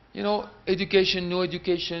мэднэ. Education, no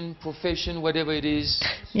education, profession, whatever it is.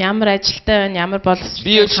 Ямар ажилтай байна, ямар Be a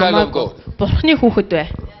боловсрал child of God. бурхны хүүхэд бай.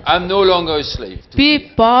 I'm no longer a slave. to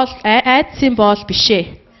Би fear. айдсын боол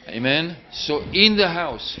бишээ. Amen. So in the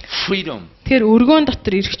house, freedom. Тэр өргөөн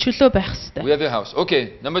дотор эрхчлөө байх We хэрэгтэй. have a house.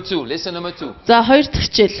 Okay, number 2. Lesson number 2. За хоёр дахь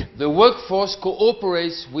хичээл. The workforce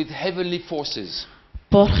cooperates with heavenly forces.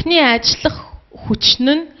 Бурхны ажиллах хүчин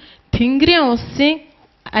нь Тэнгэрийн улсын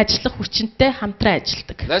ажиллах хүчинтэй хамтран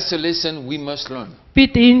ажилладаг. That's a lesson we must learn.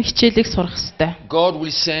 Бид энэ хичээлийг сурах ёстой. God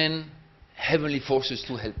will send heavenly forces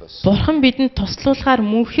to help us. Бурхан бидэнд туслуулахаар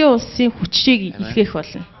мөнхийн улсын хүчийг илгээх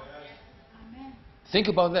болно. Think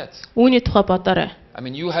about that. Үүний тухай бодоорой. I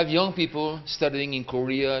mean, you have young people studying in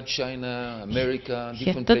Korea, China, America,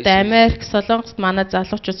 different Хятад, places. Америк, Солонгост манай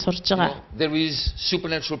залуучууд сурж байгаа. There is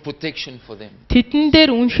supernatural protection for them. Тэдэн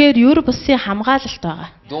дээр үнэхээр юр бусын хамгаалалт байгаа.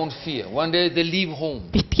 Don't fear. One day they leave home.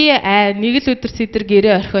 Битгий нэг л өдөр сэдэр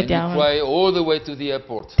гэрээ орхиод And you явна. cry all the way to the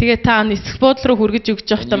airport. Тэгээ та нисэх буудлын руу хүргэж өгч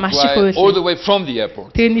And явахдаа you маш их cry all the уйлна. way from the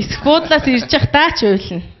airport. Тэгээ нисэх буудлаас ирж явахдаа ч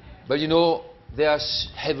уйлна. But there are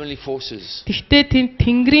heavenly forces. Тэгтээ тэнд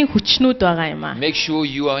Тэнгэрийн хүчнүүд байгаа юм аа. Make sure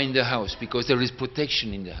you are in the house because there is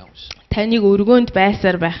protection in the house. Таныг өргөөнд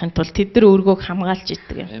байсаар байхын тулд тэд нар өргөөг хамгаалж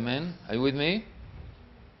идэг юм. Amen. Are you with me?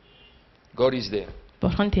 God is there.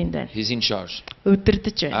 Бурхан тэнд байна. He's in charge.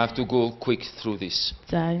 Удирдах I байна. have to go quick through this.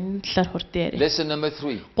 За энэ талаар хурдан яриа. Lesson number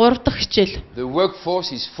 3. 3 дахь хичээл. The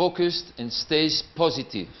workforce is focused and stays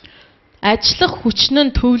positive. Ажиллах хүчин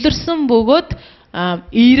нь төвлөрсөн бөгөөд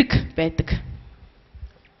эерэг байдаг.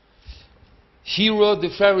 Herod, the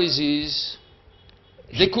Pharisees,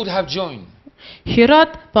 they could have joined. Херод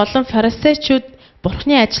болон фарисеучуд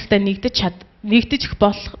Бурхны ажилдаа нэгдэж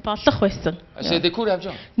болох байсан. I said they could have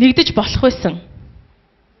joined. Нэгдэж болох байсан.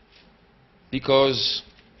 Because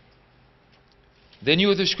They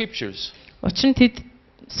knew the scriptures. Учир нь тэд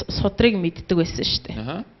судрыг мэддэг байсан шүү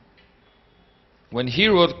дээ. When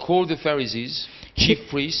Herod called the Pharisees, chief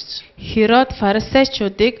priests, Херод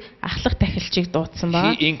фарисеучуудыг ахлах тахилчийг дуудсан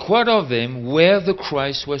ба. he inquired of them where the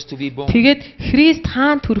Christ was to be born. Тэгээд Христ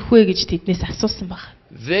хаана төрөх вэ гэж тэднээс асуусан баг.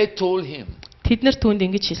 They told him, Тэд нар түүнд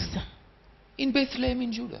ингэж хэлсэн. in Bethlehem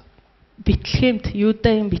in Judah, Бэтлехемд,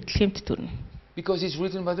 Юдагийн Бэтлехемд төрнө. because it's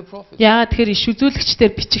written by the prophet. Яагаад тэгэхээр иш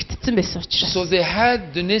үзүүлэгчдээр бичигдсэн байсан учраас. So they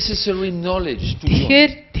had the necessary knowledge to join.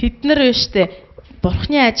 Тэгэхээр тэд нар өштэй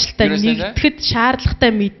Бурхны ажилдаа нэгдэхэд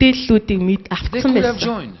шаардлагатай мэдээллүүдийг They авсан could have байсан.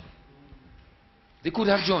 joined. They could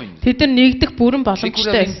have joined. Тэд нар нэгдэх бүрэн They could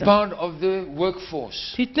боломжтой have been байсан. part of the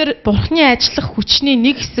workforce. Тэд нар Бурхны ажиллах хүчний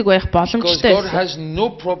нэг хэсэг байх Because боломжтой God байсан. has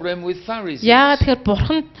no problem with Pharisees. Яагаад тэгэхээр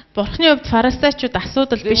Бурхны хувьд фарисеучуд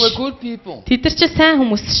асуудал They биш. were good people. Тэд нар ч сайн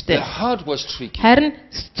хүмүүс Their шүү дээ. heart was tricky. Харин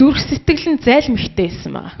зүрх сэтгэл нь зайлмхтэй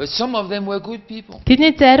байсан байна. But some of them were good people.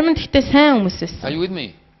 Тэдний зарим нь гэхдээ сайн хүмүүс Are байсан. you with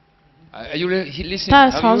me? Are you listening?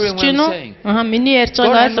 Та Are you сонсож hearing what байна I'm уу? saying? Миний ярьж God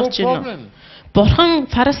байгааг had no ойлгож байна уу? problem. Бурхан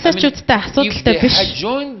фарисеучудтай If асуудалтай they биш. had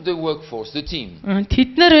joined the workforce, the team,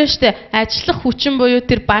 Тэд нар өштэй ажиллах хүчин буюу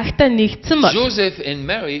тэр багтаа нэгдсэн бол Joseph and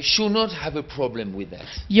Mary should not have a problem with that.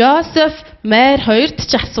 Йосеф, Майр хоёрт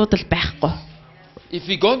ч асуудал байхгүй. If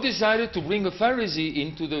he God decided to bring a Pharisee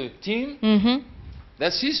into the team,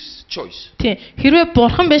 that's his choice. Тийм. Хэрвээ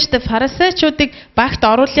бурхан байж та фарисеучуудыг багт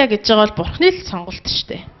оруулъя гэж байгаа бол бурхны л сонголт шүү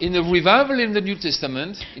дээ. In the revival in the New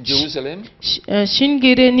Testament in Jerusalem, Шинэ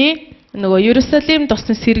гэрээний нөгөө Иерусалим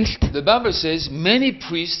туссан сэргэлт the Bible says many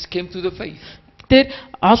priests came to the faith. дээр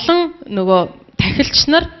олон нөгөө тахилч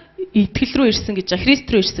нар итгэл рүү ирсэн гэж байгаа, Христ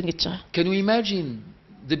рүү ирсэн гэж байгаа. Can you imagine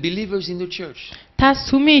the believers in the church Та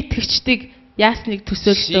сүмийн итгэгчдийг яасныг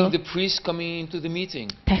seeing the төсөөлтөө priests coming into the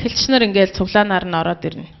meeting? тахилч нар ингээл цуглаанаар нь ороод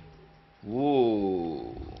ирнэ.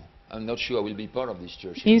 Whoa, I'm not sure I will be part of this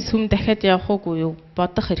church. Энэ сүм дахиад явах уугүй юу?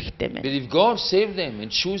 Бодох хэрэгтэй But мэн. if God saved them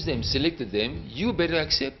and chose them, selected them, you better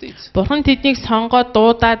accept it. Бурхан тэднийг сонгоод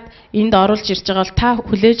дуудаад энд оруулж ирж байгаа бол та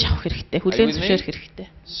хүлээж авах хэрэгтэй, хүлээн with me? зөвшөөрөх хэрэгтэй.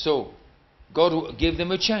 So, God gave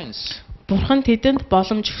them a chance. Бурхан тэдэнд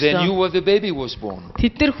боломж They knew өгсөн. where the baby was born.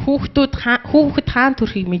 Тэд нар хүүхэд хаан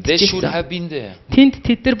төрхийг They should мэдчихсэн. have been there. Тэнд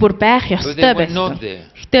тэд нар бүр байх But ёстой they were not байсан. there.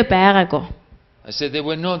 Гэтэ байгаагүй. I said they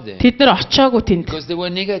were not there. Тэд нар очоогүй тэнд. Because they were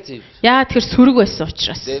negative. Яагаад тэр сүрэг байсан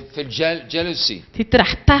учраас. They felt jealousy. Тэд нар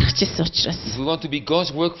атаархажсэн учраас. If we want to be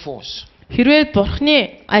God's workforce, Хэрвээ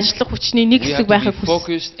Бурханы ажиллах хүчний нэг we have хэсэг to байхыг be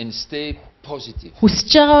focused and stay positive. хүсэж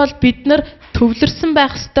байгаа бол бид нар төвлөрсөн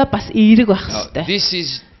байх ёстой, бас эерэг байх Now, ёстой. this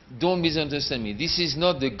is, don't misunderstand me. This is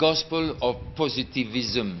not the gospel of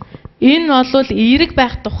positivism. Энэ бол эерэг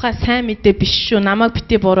байх тухай сайн мэдээ биш шүү. Намайг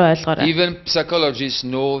бити буруу ойлгоорой. Even psychologists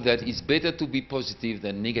know that it's better to be positive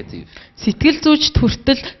than negative. Сэтгэл зүйчд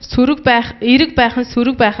хүртэл эерэг байх нь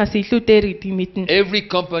сүрэг байхаас илүү дээр гэдгийг мэднэ. Every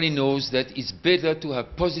company knows that it's better to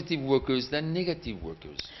have positive workers than negative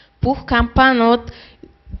workers. Бүх компаниуд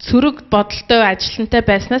сүрэг бодолтой ажилтнтай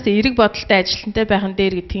байснаас эерэг бодолтой ажилтнтай байх нь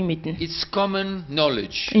дээр гэдгийг мэднэ. It's common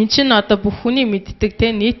knowledge. Энд чинь одоо бүх хүний мэддэг те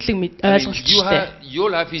нийтлэг ойлголттой. Your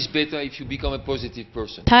life is better if you become a positive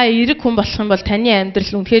person. Та эерэг хүн болох юм бол таны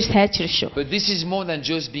амьдрал үнэхээр сайжирна шүү. But this is more than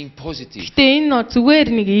just being positive. Гэтэ энэ зүгээр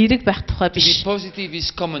нэг эерэг байх тухай To be биш. positive is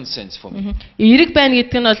common sense for me. Эерэг байна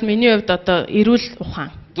гэдэг нь бол миний хувьд одоо эрүүл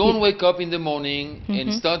ухаан. Don't wake up in the morning and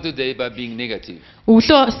start the day by being negative.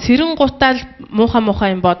 Өглөө сэрэн гутаал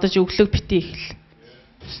муухай юм бодож өглөөг бити ихэл.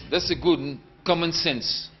 That's a good common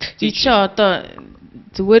sense. Чи одоо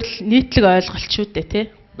зүгээр л нийтлэг ойлголт шүү дээ тий.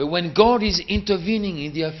 But when God is intervening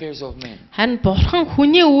in the affairs of men, Харин бурхан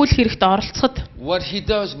хүний үйл хэрэгт оролцоход what he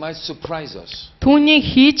does might surprise us. түүний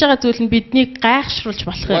хийж байгаа зүйл нь биднийг гайхшруулж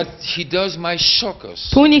болох юм. What he does might shock us.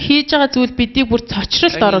 Түүний хийж байгаа зүйл бидийг бүр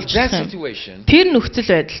цочролт And in оруулж that байгаа юм. situation, Тэр нөхцөл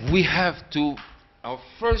байдал we have to, our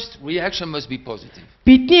first reaction must be positive.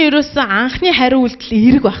 бидний ерөөсөн анхны хариу үйлдэл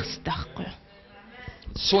эерэг байх хэрэгтэй байхгүй юу?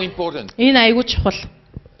 It's so important. Энэ айгүй чухал.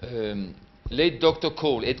 Late Dr.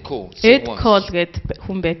 Cole, Ed Cole, said Эд once, Кол гэдэг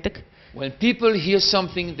хүн байдаг. when people hear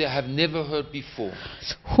something they have never heard before,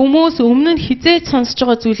 Хүмүүс өмнө нь хизээж сонсож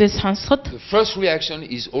байгаа зүйлээ сонсоход the first reaction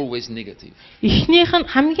is always negative. эхнийх нь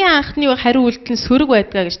хамгийн анхны хариу үйлдэл нь сөрөг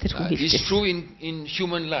байдгаа гэж тэр хүн It's хэлжээ. true in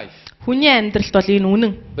human life. Хүний амьдралд бол энэ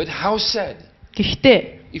үнэн. But how sad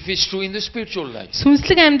Гэхдээ if it's true in the spiritual life.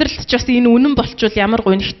 сүнслэг амьдралд ч бас энэ үнэн болчвол ямар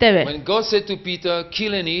гонигтай вэ? When God said to Peter,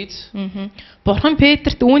 kill and eat, Бурхан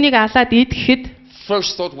Петрт үүнийг алаад ид гэхэд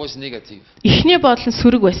first thought was negative. эхний бодол нь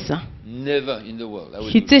сөрөг байсан. Never in the world. I will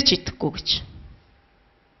do that. Хизээч идэхгүй гэж.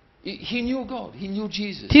 He knew God. He knew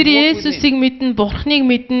Jesus. Тэр He walked with Есүсийг him. мэднэ, Бурханыг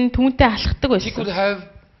мэднэ, түүнтэй алхдаг He could байсан. have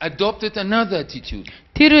adopted another attitude.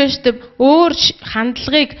 Тэр үедээ өөр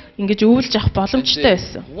хандлагыг ингэж өвлж авах боломжтой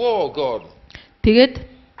байсан. Whoa, God, Тэгээд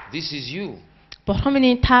this is you. Бурхан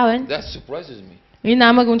минь та байна. That surprises me. Энэ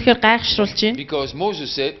намайг үнэхээр гайхшруулж байна. Because Moses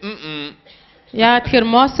said, Яагаад тэгэхээр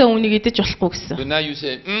Мосе үнийг идэж болохгүй гэсэн. but now you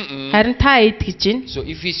said, Харин та ид гэж байна. So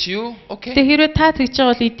if it's you, okay, Тэгээ хэрвээ та тэгж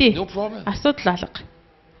байгаа бол идэ. no problem. Асуудал алга.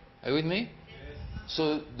 Are you with me?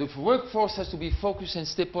 So the workforce has to be focused and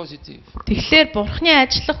stay positive. Тэгэхээр Бурханы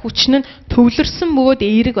ажиллах хүчин нь төвлөрсөн бөгөөд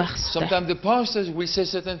эерэг байх хэрэгтэй. Sometimes the pastors will say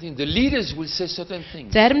certain things, the leaders will say certain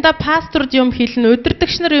things. Заримдаа пасторд юм хэлнэ,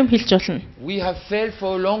 удирдагч нар юм хэлж болно. We have felt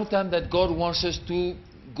for a long time that God wants us to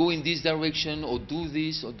go in this direction or do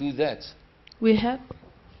this or do that. We have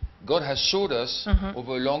God has showed us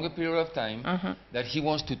over a longer period of time that He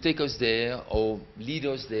wants to take us there or lead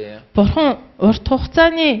us there. Бурхан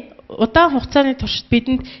удаан хугацааны туршид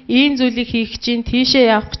бидэнд ийм зүйлийг хийх чинь, тийшээ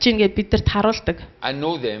явах чинь гэдээ бидэрт харуулдаг. I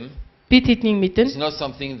know them. Бид тэднийг It's мэднэ. not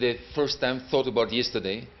something they first time thought about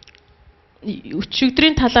yesterday.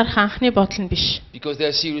 Өчигдрийн талаар анхны бодол нь биш. Because they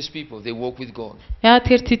are serious people. They walk with God. Яагаад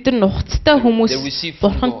тэгэхээр тэд нар нухацтай хүмүүс They receive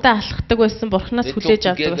from Бурхантай алхдаг байсан, Бурханаас They хүлээж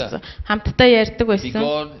talk авдаг together. байсан, хамтдаа ярьдаг байсан.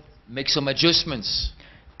 God makes some adjustments.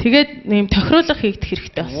 Тэгээд нэм тохируулга хийгдэх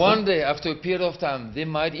хэрэгтэй And болсон. one day, after a period of time, they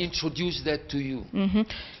might introduce that to you.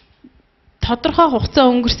 Тодорхой хугацаа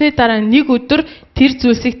өнгөрсний дараа нэг өдөр тэр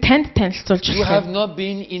зүйлсийг танд танилцуулж You have өгөх. not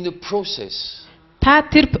been in the process. Та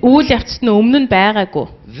тэр үйл явцад нь өмнө нь байгаагүй.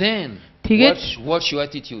 Then, Тэгээд watch your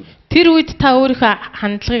attitude. тэр үед та өөрийнхөө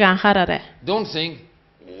хандлагыг анхаараарай. Don't think,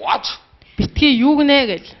 what? Битгий юу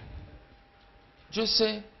гинэ гэж. Just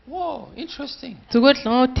say, wow, interesting. Зүгээр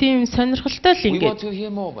л тийм сонирхолтой л We want ингээд. to hear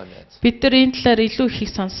more about that. Бид нар энэ талаар илүү их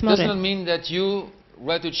сонсомоор Does not байна. mean that you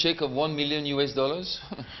write a check of $1 million.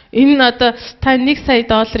 Энэ нь одоо та $1 сая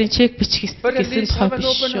чек бичих But at гэсэн least тухай have an биш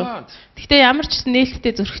open шүү. heart. Гэхдээ ямар ч гэсэн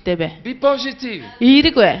нээлттэй зүрхтэй бай. Be positive.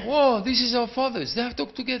 Эерэг бай. Wow, this is our fathers. They have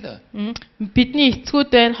talked together. Бидний эцгүүд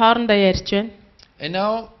байна, хоорондоо ярьж байна. And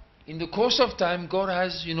now, in the course of time, God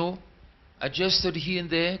has, adjusted here and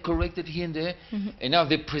there, corrected here and there. And now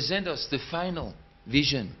they present us the final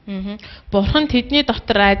vision. Бурхан тэдний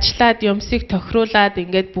дотор ажиллаад юмсыг тохируулаад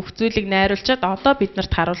ингээд бүх зүйлийг найруулчаад одоо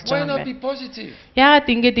биднэрт харуулж Why байгаа not юм be байна. positive? Яагаад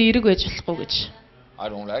ингээд эерэг байж болохгүй гэж. I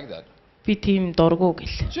don't like that. Би тийм дургу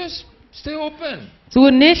гэл. Just stay open.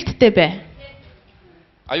 Зүгээр нээлттэй бай.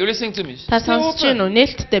 Are you listening to me? Та Stay сонсож байна уу? open.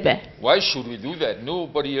 Нээлттэй бай. Why should we do that? No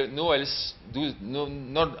else do. No,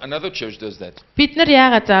 not another church does that. Бид нар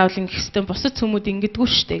яагаад заавал ингэх хэвээр бусад хүмүүс ингэдэггүй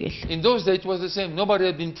штэ гэл. In those days, it was the same. Nobody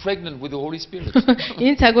had been pregnant with the Holy Spirit.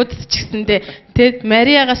 Энэ цагуудад ч гэсэндээ тэд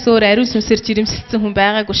Мариагаас өөр ариун сүнсээр жирэмсэлсэн хүн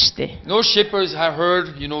байгаагүй штэ. No shepherds have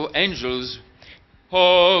heard, angels,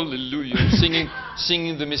 hallelujah,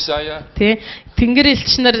 singing the Messiah. Тэ Тэнгэр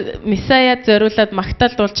элч нар Месаяд зориулаад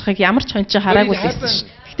магтаал дуулчихыг ямар ч хонч хараагүй But it байсан ш.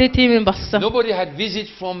 Гэтэ тийм юм болсон. Nobody had visit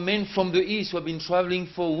from men from the east who have been traveling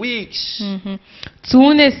for weeks.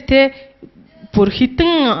 Зүүнээс те бүр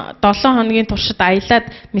хідэн 7 хоногийн туршид аялаад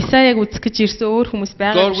Месаяг үзэх гэж ирсэн өөр хүмүүс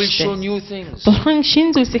байгаа God will show шүү дээ. new things. Бурхан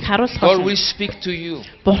шин зүйлсийг харуулах God болно. will speak to you.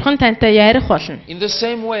 Бурхан тантай ярих болно. In the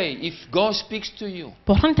same way, if God speaks to you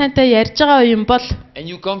Бурхан тантай ярьж байгаа юм бол and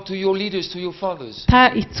you come to your leaders, to your fathers,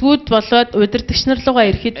 та эцгүүд болоод удирдагч нар руугаа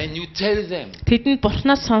ирэхэд and you tell them, тэдэнд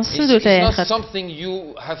Бурханаас сонсон it's зүйлээ not ярихад something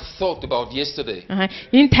you have thought about yesterday.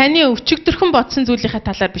 Энэ таны өчигдөрхөн бодсон зүйлийнхаа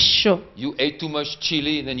талаар биш шүү. You ate too much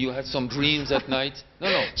chili and then you had some dreams at night. No.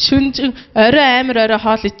 Шүнжин орой орой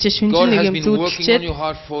хоол идчихээ God шүнжин нэг has юм been working on зүудчихэд your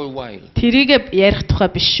heart for a while. тэрийг ярих тухай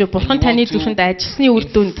биш шүү. Бурхан таны зүрхэнд ажилласны үр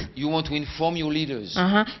дүнд You want to inform your leaders.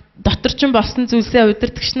 дотор ч болсон зүйлсээ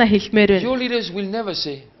удирдагчнаа хэлмээр байна. Your leaders will never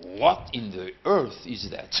say, what in the earth is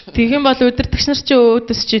that? Тэгэх юм бол удирдагч нар чи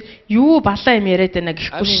өөдөөс чи юу балаа юм яриад байна I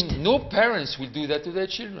гэхгүй шүү дээ. mean, no parents will do that to their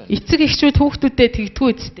children. Эцэг эхчүүд хүүхдүүдэд тэгдэггүй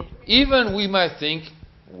үстэй. Even we might think,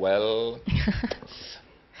 well,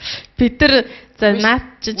 Бид нар за наад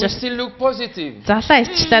we чи still look positive. залаа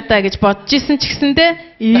ичлаа даа гэж бодож исэн ч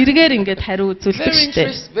гэсэндээ эргээр ингээд хариу үзүүлдэг шүү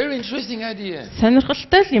дээ. Very interesting idea.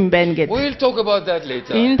 Сонирхолтой л юм байна гэдэг. We'll talk about that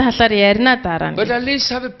later. Энэ талаар ярина дараа But нь. at least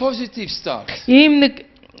have a positive start. Ийм нэг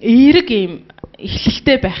эерэг ийм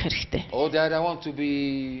эхлэлтэй байх хэрэгтэй. Oh, Dad, I want to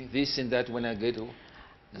be this and that when I get old.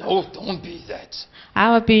 No, don't be that.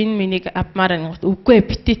 Аава би энэ миний авмаар ангууд үгүй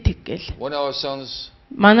битээ тэг гэл. One of our sons,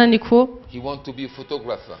 Манай нэг хүү he want to be a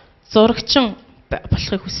photographer. зурагчин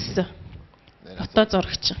болохыг хүссэн. Then I Фото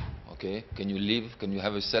зурагчин. Okay, can you live? Can you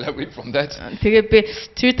have a salary from that? Тэгээ би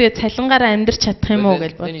тэгээ цалингаараа амьдрч чадах юм уу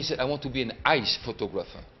гэж Then бод. he said, I want to be an ice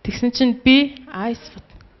photographer. Тэгсэн чинь би ice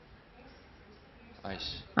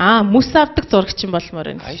Ice. Мөс авдаг зурагч юм болмоор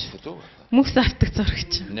байна. Ice photographer. Мөс авдаг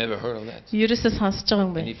зурагч. Never heard of that. Ерөөсөө сонсож байгаа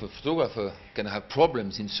юм And байна. if a photographer can have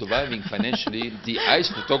problems in surviving financially, the ice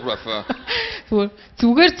photographer.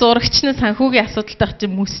 Зүгээр зурагч нь санхүүгийн асуудалтай байх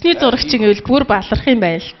чинь мөсний зурагч гэвэл бүр баларх юм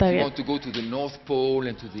байна л та You гэж. want to go to the North Pole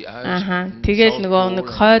and to the ice. Тэгэл нөгөө нэг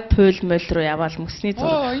хойд туйл мөл руу яваал мөсний зураг.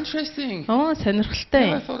 Oh, interesting. Сонирхолтой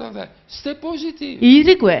Never юм. thought of that. Stay positive.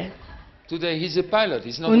 Эерэг вэ? Today he's a pilot.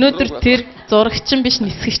 He's not a Өнөөдөр тэр photographer. зурагчин биш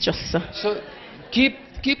нисгэгч болсон. So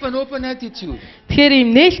keep an open attitude. Тэгэхээр ийм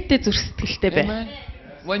нээлттэй зүрх сэтгэлтэй бай. Amen.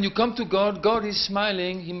 When you come to God, God is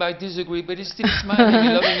smiling. He might disagree, but He's still smiling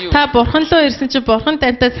and loving you. Та бурхан руу ирсэн чинь бурхан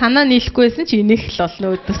тантай санаа нийлэхгүйсэн чинь инех л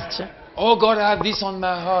болно өөдөөс чинь. Oh God, I have this on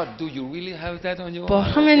my heart. Do you really have that on your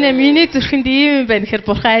heart? Бурхан минь миний зүрхэнд ийм юм байна гэхээр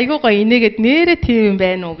бурхан айгүй гоё инээгээд нэрээ тийм юм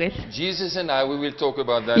байна уу гэж. Jesus and I, we will talk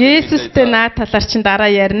about that. a bit Есүстэй later. наа талаар чинь дараа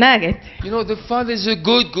ярина гэд. You know, the Father is a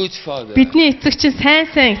good Father. Бидний эцэг чинь сайн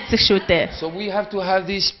эцэг шүү дээ. So we have to have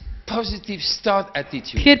this positive start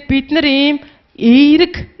attitude. Тэгэхээр бид нар ийм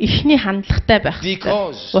эерэг ихний хандлагатай байх хэрэгтэй.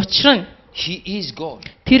 Because Учир нь He is God.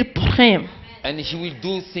 тэр бурхан юм. And He will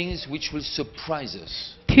do things which will surprise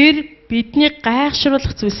us. Тэр бидний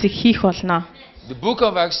гайхшруулах зүйлсийг хийх болно. The book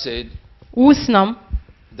of Acts said Үүс ном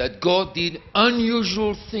that God did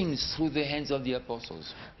unusual things through the hands of the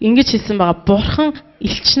apostles. ингэж хэлсэн байгаа. Бурхан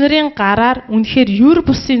элч нарын гараар үнэхээр юр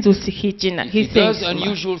бусын зүйлсийг хийж байна. He Хийсэн does гэсэн байна.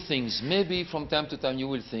 unusual things. Maybe from time to time you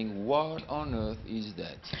will think, what on earth is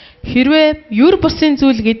that? Хэрвээ юр бусын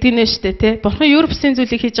зүйл гэдэг нь шүү дээ, тий. Бурхан юр бусын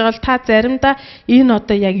зүйлийг хийж байгаа бол та заримдаа энэ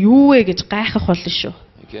одоо яг юу вэ гэж гайхах болно шүү.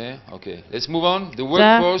 Okay. Let's move on. The За,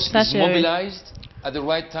 workforce is цааш явъя. mobilized at the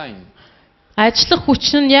right time Ажиллах хүч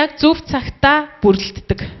нь яг зөв цагтаа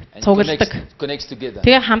бүрлддэг, and цугладаг. connects together.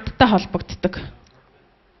 Тэгээ хамтдаа холбогддог.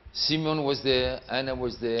 Simeon was there, Anna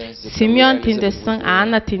was there, Zechariah, Симеон Elizabeth was тэндээсэн, there,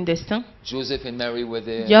 Ана тэндээсэн, Joseph and Mary were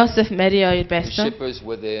there, Йосеф, Мари хоёр the байсан, shepherds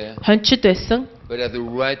were there, хончид байсан. but at the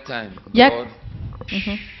right time, Яг- God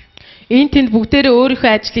Энэ тэнд бүгдээрээ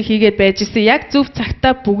өөрийнхөө ажлыг хийгээд байж исэн. Яг зөв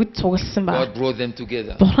цагтаа бүгд цугласан байна. brought them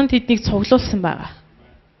together. Бурхан тэднийг цуглуулсан байна.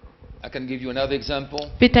 I can give you another example.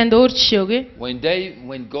 Би танд өөр жишээ өгье.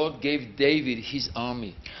 When God gave David his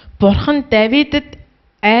army, Бурхан Давидэд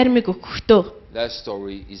армиг өгөхдөө that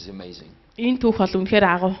story is amazing. энэ түүх бол үнэхээр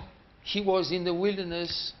агуу. He was in the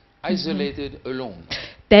wilderness, isolated, alone.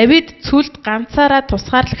 Давид цүлд ганцаараа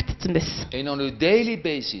тусгаарлагдсан байсан. And on a daily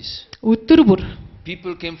basis, Өдөр бүр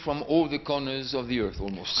people came from all the corners of the earth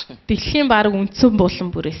almost. дэлхийн бараг үндсэн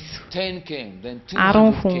булан бүрээс 10 came, then 10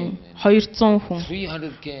 200 хүн, came, 200 хүн,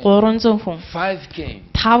 300 came, 300 хүн, 5 came.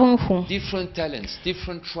 5 хүн. Different talents,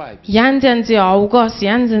 different tribes. Янз янзын овгоос,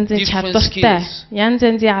 янз янзын Different чадвартай, skills. янз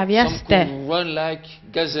янзын Some авьяастай. could run like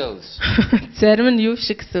gazelles. Зарим нь юу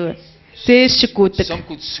шиг гэсэн вэ? Зээр шиг гүйдэг. Some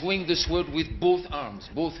could swing the sword with both arms,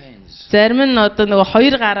 both hands. Зарим нь одоо нөгөө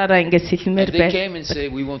хоёр гараараа ингэж And сэлмээр they байна. came and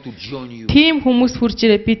said, we want to join you. Тим хүмүүс хурж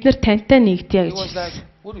ирээ бид нар тантай нэгдэе He гэж was like, хэлсэн.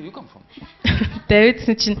 where do you come from?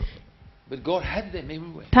 Давидсэн чинь But God had them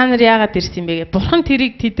everywhere. та нар яагаад ирсэн бэ гэ? Бурхан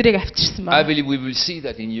тэдрийг авчирсан I байна. believe we will see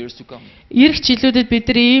that in years to come. Ирэх жилүүдэд бид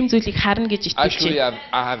нар ийм зүйлийг харна гэж итгэж Actually, байна.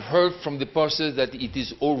 I have heard from the pastors that it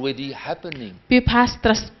is already happening. Би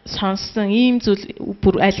пастраас сонссон ийм зүйл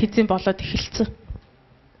бүр аль хэзээ болоод эхэлсэн.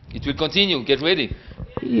 It will continue. Get ready.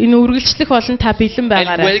 Энэ үргэлжлэх болон та бэлэн And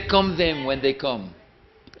байгаарай. welcome them when they come.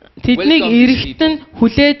 Тэднийг welcome these ирэхтэн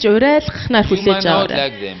хүлээж урайлахнаар You хүлээж might not аваарай.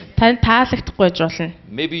 like them. Тань таалагдахгүй байж болно.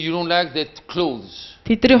 Maybe you don't like their clothes.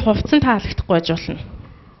 Тэдний хувцсан таалагдахгүй байж болно.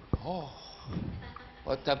 Oh,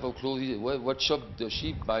 what type of clothes is it? What shop does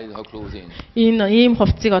she buy her clothes in? Ийм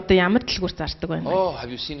хувцсыг одоо ямар дэлгүүр зардаг байна. Oh,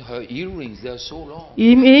 have you seen her earrings? They are so long.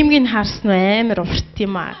 Ээмгийг харсан уу амар урт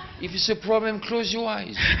юм аа. If it's a problem, close your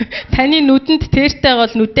eyes. Таны нүдэнд тэртэй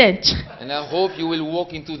бол нүдэ анчих. And I hope you will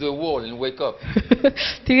walk into the wall and wake up.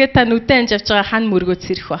 Тэгээд та нүдэ анж авч байгаа хан мөргөөд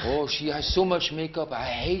сэрэх ба. Oh, she has so much makeup. I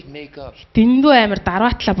hate makeup. Дэндүү амар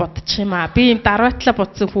дарваатлаа бодчих юм аа. Би ийм дарваатлаа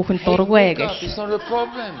бодсон хүүхэн дургвэ Makeup, гэх. it's not a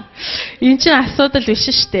problem. Энд чинь асуудал биш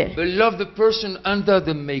штэ. But love the person under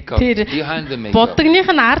the makeup, Тэр behind the makeup. будагных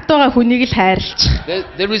нь ард байгаа хүнийг л хайрлах.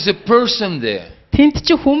 There is a person there. Тэнд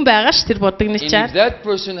чи хүн байгаа ш тэр будагны And if чаар. that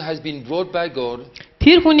person has been brought by God,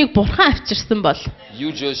 Тэр хүнийг бурхан авчирсан бол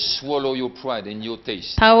you just swallow your pride and your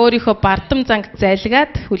taste. та өөрийнхөө бардам занг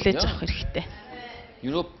залгаад хүлээж авах хэрэгтэй.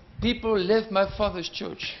 You know, people left my father's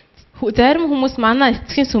church. Зарим хүмүүс манай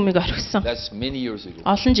эцгийн сүмийг орхисон. That's many years ago.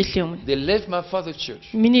 Олон жилийн өмнө. They left my father's church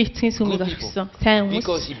Миний эцгийн сүмийг Good people. орхисон. Сайн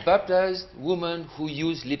because хүмүүс. he baptized women who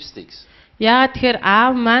use lipsticks. Яагаад тэгэхээр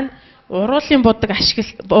аав маань уруулын будаг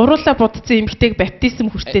уруулаа будсан эмэгтэйг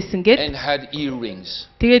баптизм хүртээсэн гээд and had earrings.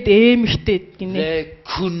 тэгээд эмэгтэй гинэ. They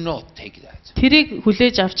could not take that. Тэрийг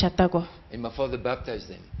хүлээж авч чадаагүй. And my father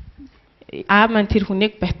baptized them. Аав маань тэр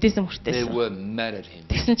хүнийг баптизм They хүртээсэн. were mad at him.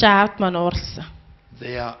 Тэгсэн чинь аавд маань уурлсан.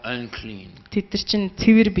 They are unclean. Тэд нар чинь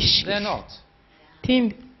цэвэр биш. They're not.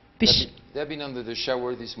 Тийм биш. They've been under the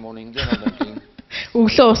shower this morning. They're not unclean.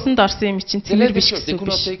 Өглөө усанд орсон юм чинь They цэвэр left the биш church. They гэсэн could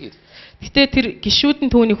үг not биш. take it. Гэтэ тэр гишүүд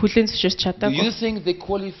нь түүнийг хүлээн зөвшөөрч Do you чадаагүй. think they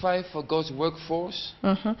qualify for God's workforce?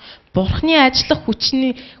 Бурхны ажиллах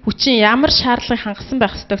хүчин ямар шаардлагыг хангасан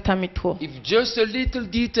байх ёстойг та мэдэх үү? If just a little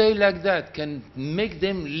detail like that can make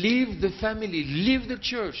them leave the family, leave the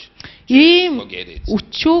church, Ийм forget it.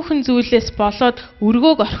 өчүүхэн зүйлээс болоод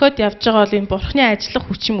өргөөг орхиод явж байгаа бол энэ Бурхны ажиллах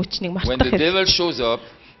хүчин мөчнийг When мартах the хэрэгтэй. devil shows up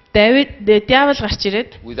Диавол гарч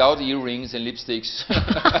ирээд without earrings and lipsticks,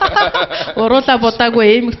 уруулаа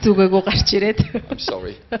будаагүй эмэг зүгээгүй гарч ирээд. I'm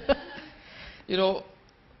sorry. You know,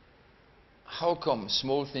 how come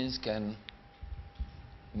small things can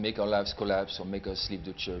make our lives collapse or make us leave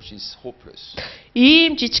the church? It's hopeless.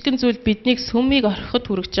 Ийм жижигхэн зүйл биднийг сүмийг орхиход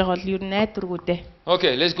хүргэж байгаа бол юу найдваргүй дээ.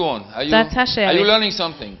 Okay, let's go on. Are За, цаашаа you явъя. learning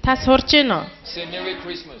something? Та сурж гин үү? Say Merry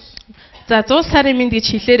Christmas. За 100 сарын минь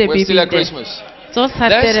гэж хэлээрээ We're би still at биэндээ. Christmas. 100 сар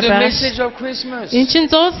That's дээр the байгаа. message of Christmas. Энд чинь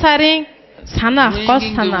 100 сарын санаа, гол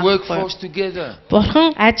Bringing санаа. the workforce together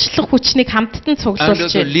Бурхан ажиллах хүчнийг хамттан under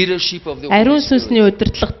цуглуулж the байна. leadership of the Ариун Holy сүнсний Spirit.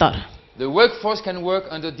 удирдлага дор. The workforce can work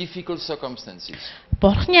under difficult circumstances.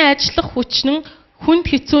 Бурханы ажиллах хүч нь хүнд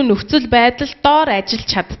хэцүү нөхцөл байдал доор ажиллаж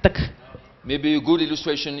чаддаг. Maybe a good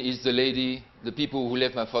illustration is the people who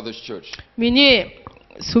left my father's church. Миний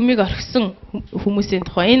сүмийг орхисон хүмүүсийн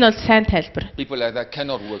тухай энэ бол сайн тайлбар. People like that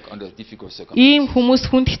cannot work under difficult circumstances. Ийм хүмүүс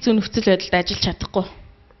хүнд хэцүү нөхцөл байдалд ажиллаж чадахгүй.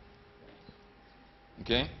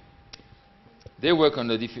 Okay? They work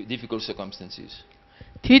under difficult circumstances.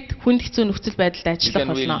 Тэд хүнд хэцүү нөхцөл байдалд You ажиллах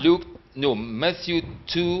can read болно. Matthew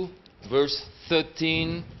 2 verse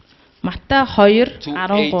 13 Матай 2 to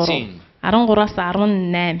 13 13-аас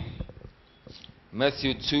 18.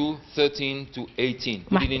 Matthew 2:13 to 18.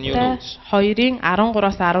 Put it in your Матай notes. 2-ын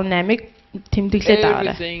 13-аас 18-ыг тэмдэглээд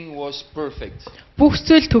аваарай. Everything was perfect. Бүх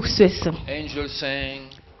зүйл төгс байсан. Angels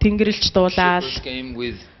sang. Тэнгэрлэгч дуулаад Shepherds came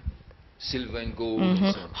with silver and gold.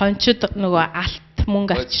 And so on. хончид нөгөө алт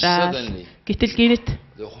мөнгө But ачраад suddenly, гэтэл гинэт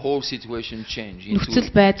the whole situation changed нөхцөл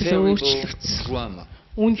into байдал terrible өөрчлөгдсөн. drama.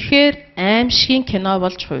 Үнэхээр аимшигын кино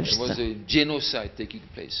болж There was хуурсан. a genocide taking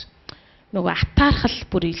place. Нөгөө атаархал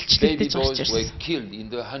бүр Baby илчлэгдэж гарч boys were ирсэн. killed in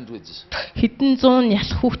the hundreds. Хэдэн зуун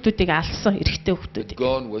ялах хүүхдүүдийг алсан эрэгтэй But хүүхдүүдийг.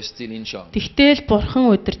 God was still in charge. Тэгтэл бурхан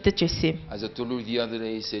удирдах байсан юм. As I told you the other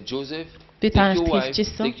day, he said, Joseph, Би take танарт your wife,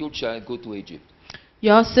 хэлчихсэн. take your child, go to Egypt.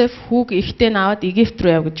 Йосеф хүүг ихтэй наваад Египт рүү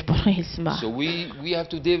яв гэж бурхан хэлсэн ба. So we have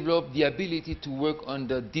to develop the ability to work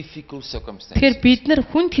under difficult circumstances. Тэгэхээр бид нар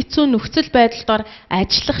хүнд хэцүү нөхцөл байдалд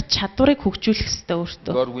ажиллах чадварыг хөгжүүлэх хэрэгтэй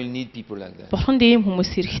өөртөө. God will need people like that. Бурханд ийм хүмүүс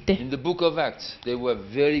хэрэгтэй. In the book of Acts, there were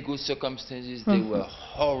very good circumstances, there were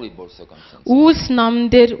horrible circumstances. Үйлс номн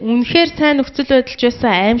дээр үнэхээр сайн нөхцөл байдалж байсан,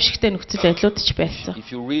 аимшигтай нөхцөл байдлууд ч байсан. If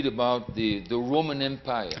you read about the Roman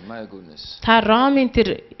Empire, my goodness, Та Ромын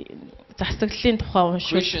тэр засаглалын тухай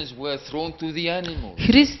уншвал Christians were thrown to the animals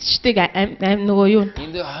Христчдийг нөгөө юу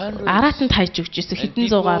in the hundreds. араатанд хайж өгч байсан And хэдэн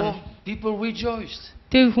зуугаар. people rejoiced.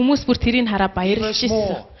 Тэгээ хүмүүс бүр тэрийг хараа баярлж Give us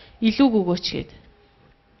more. ирсэн. Илүүг өгөөч гээд.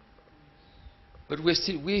 But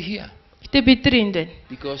we're here Гэтэ бид нар энд байна.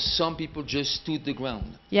 because some people just stood the ground.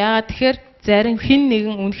 Яагаад тэгэхээр зарим хэн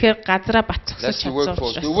нэгэн үнэхээр газараа батцахсаж That's the чадсан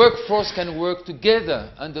workforce. The учраас. workforce can work together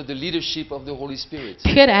under the leadership of the Holy Spirit.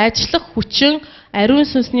 Тэгэхээр ажиллах хүчин ариун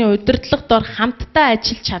сүнсний удирдлага дор хамтдаа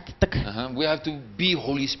ажиллаж чаддаг. We have to be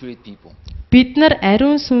Holy Spirit people. Бид нар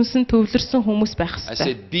ариун сүнсэн төвлөрсөн хүмүүс байх I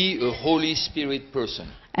ёстой. said be a Holy Spirit person.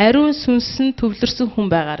 Ариун сүнсэн төвлөрсөн хүн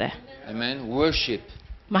байгаарай. Amen. Worship.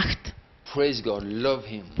 Магт. Praise God. Love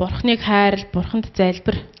Him. Бурхныг хайрл, бурханд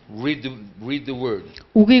залбир. Read the Word.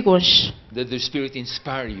 Үгийг унш. Let the Spirit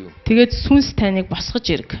inspire you. Тэгээд сүнс таныг босгож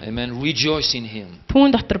ирг. Amen. Rejoice in Him.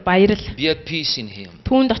 Түүн дотор баярл. Be at peace in Him.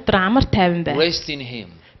 Түүн дотор амар тайван бай. Rest in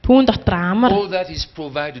Him. Түүн дотор амар. All that is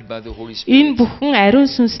provided by the Holy Энэ Spirit. бүхэн ариун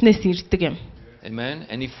сүнснээс ирдэг юм. Amen.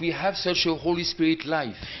 And if we have such a Holy Spirit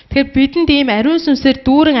life, Тэгэхээр бидэнд ийм ариун сүнсээр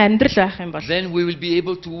дүүрэн амьдрал байх юм бол then we will be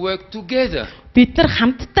able to work together. бид нар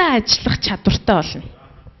хамтдаа ажиллах чадвартай болно.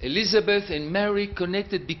 Elizabeth and Mary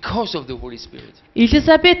connected because of the Holy Spirit.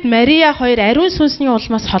 Элизабет, Мария хоёр ариун сүнсний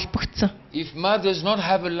улмаас холбогдсон. If Ma does not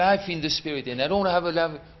have a life in the Spirit and I don't have a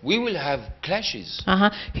life, we will have clashes.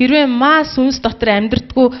 Хэрвээ маа сүнс дотор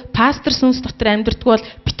амьдрдаггүй, пастор сүнс дотор амьдрдаггүй бол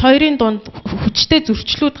бит хоёрын дунд хүчтэй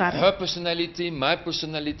зөрчлүүд гарна. Her personality, my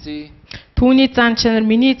personality, Түүний зан чанар,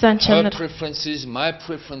 миний зан her чанар, preferences, my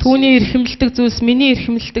preferences, түүний эрхэмлдэг зүйлс, миний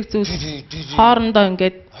эрхэмлдэг зүйлс хоорондоо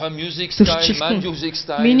ингээд her music style, my зөрчилдөн. music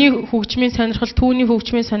style. Миний хөгжмийн сонирхол, түүний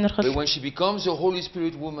хөгжмийн сонирхол. But when she becomes a Holy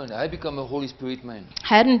Spirit woman, I become a Holy Spirit man.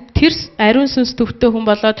 Харин тэр ариун сүнс төвтэй хүн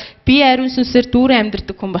болоод би ариун сүнсээр дүүрэн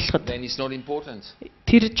амьдардаг хүн болоход Then it's not important.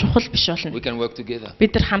 тэр чухал биш болно. We can work together.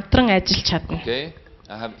 Бид нар хамтран ажиллаж чадна. Okay?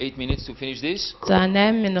 I have 8 minutes to finish this. За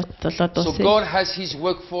 8 минут болоод So дуусъя. God has His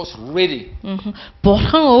workforce ready.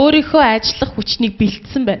 Бурхан өөрийнхөө ажиллах хүчнийг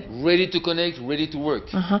бэлдсэн байна. Ready to connect, ready to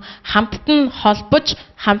work. Хамтд нь холбож,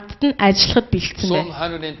 хамтд нь ажиллахад бэлдсэн Psalm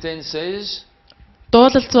байна. 110 says,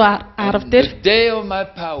 Дуулал 110 дээр the day of my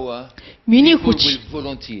power, миний people хүч will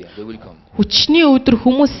volunteer. They will come. хүчний өдөр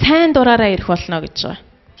хүмүүс сайн дураараа ирэх болно гэж байгаа.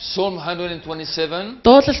 Psalm 127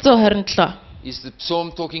 Дуулал 127 is the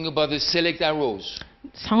psalm talking about the select arrows.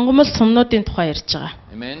 сонгомл сумнуудын тухай ярьж байгаа.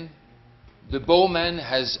 Amen. The bowman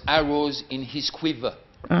has arrows in his quiver.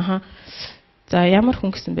 За ямар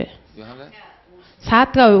хүн гэсэн бэ? You have that?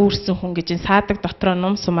 Саадгаа үүрсэн хүн гэж энэ саадаг дотроо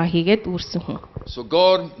ном сумаа хийгээд үүрсэн хүн. So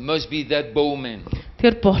God must be that bowman.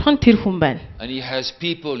 Тэр бурхан тэр хүн байна. And he has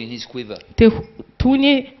people in his quiver. Тэг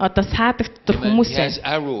түүний одоо саадаг дотор Amen. хүмүүс He has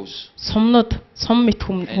байна. arrows. Сумнууд, сум мэт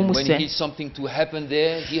And хүмүүс when he байна. needs something to happen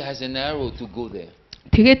there, he has an arrow to go there.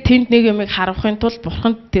 Тэгээд тэнд нэг юмыг харуулахын тулд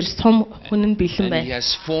бурхан тэр сум хүн нь бэлэн And he байна.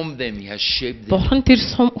 has formed them, he has shaped them. Бурхан тэр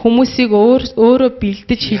хүмүүсийг өөрөө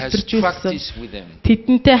бэлдэж He has хэлбэржүүлсэн. practiced with them.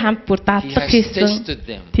 Тэдэнтэй хамт бүр He дадлаг has хийсэн. tested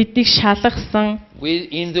them. Тэднийг шалгасан.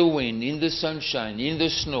 In the wind, in the sunshine, in the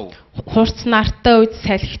snow. Хурц нартай үед,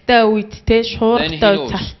 салхитай үед, шуургатай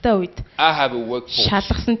үед, цалтай үед I have a workforce.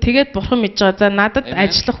 шалгасан. Тэгээд бурхан мэдж байгаа. За надад Amen.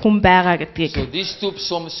 ажиллах хүн байгаа So гэдгийг. this two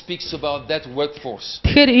psalms speaks about that workforce.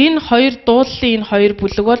 Тэгэхээр энэ хоёр дуулалын энэ хоёр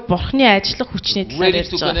бүлэг бол бурханы ажиллах хүчний талаар Ready ярьж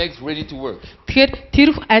to байгаа. connect, ready to work. Тэгэхээр тэр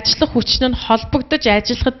ажиллах хүчин нь холбогдож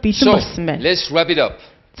ажиллахад бэлэн So болсон байна. let's wrap it up.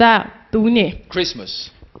 За үүнэ.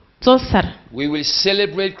 Christmas. 100 сар. We will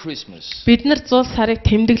celebrate Christmas Бид нар 100 сарыг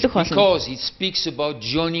тэмдэглэх болно. because it speaks about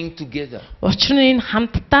joining together Учир нь энэ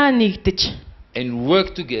хамтдаа нэгдэж, and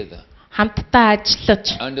work together хамтдаа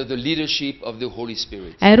ажиллаж, under the leadership of the Holy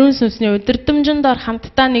Spirit. ариун сүнсний удирдамжинд ор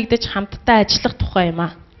хамтдаа нэгдэж, хамтдаа ажиллах тухай юм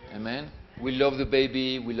аа. Amen. We love the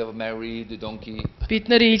baby, we love Mary, the donkey, Бид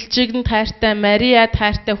нар илжигэн тайртай, Мария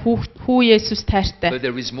тайртай, хүү Есүс тайртай. but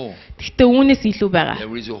there is more. Гэхдээ үүнээс илүү байгаа.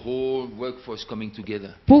 There is a whole workforce coming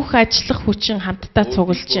together. Бүх ажиллах хүчин хамтдаа Old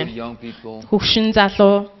цуглаж people, байна. young people, Хөвшин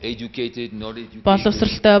залуу, educated, not educated,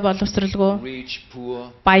 боловсралтай, боловсралгүй, rich, poor,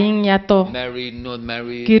 баян ядуу, married, not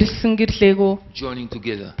married, гэрэлсэн гэрлээгүй joining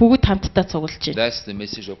together. бүгд хамтдаа цуглаж байна. That's the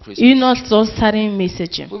message of Christmas. Энэ бол 100 сарын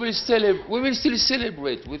мессеж юм. We will still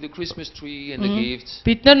celebrate with the Christmas tree and the gifts.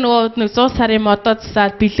 Бид нар нөгөө 100 сарын модод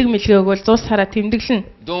засаад бэлэг мэлгээг бол 100 сараа тэмдэглэн.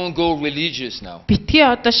 Don't go religious now. Битгий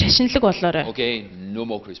одоо шашинлаг болоорой. Okay, no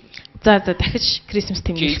more Christmas. За дахиж Крисмас Kids,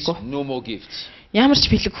 тэмдэглэхгүй. no more gifts. Ямар ч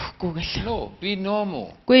бэлэг өгөхгүй гэл. No, be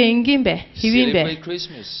normal. Үгүй энгийн бэ? Хэвийн бэ? Celebrate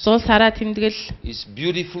Christmas. 100 сараа тэмдэглэл. It's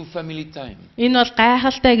beautiful family time, Энэ бол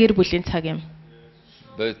гайхалтай гэр бүлийн цаг юм.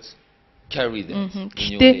 but carry that in your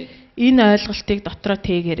Гэхдээ head. энэ ойлголтыг дотроо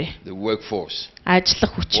тээгээрэй. The workforce.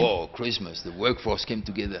 Ажиллах хүчин. Whoa, Christmas, the workforce came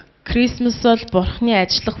together. Крисмас бол бурхны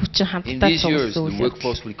ажиллах хүчин In хамтдаа these years, цугласан the үйл.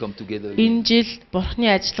 workforce will come together. Энэ жил бурхны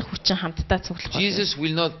ажиллах хүчин хамтдаа цуглах болно. Jesus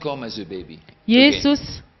will not come as a baby,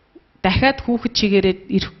 Есүс дахиад хүүхэд чигээрээ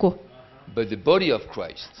ирэхгүй. but the body of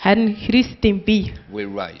Christ Харин Христийн бие will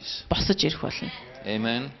rise. босож ирэх болно.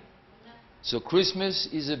 Amen. So Christmas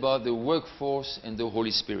is about the workforce and the Holy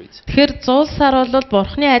Spirit. Тэгэхээр 100 сар бол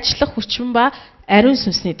бурхны ажиллах хүчин ба ариун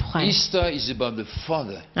сүнсний тухай. Easter is about the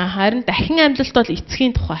Father Харин дахин амьдлалт бол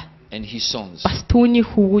эцгийн тухай. and His sons. Бас түүний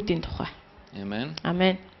хүүгүүдийн тухай. Amen.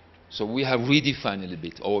 Амен. So we have redefined a little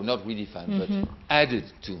bit, or not redefined, but added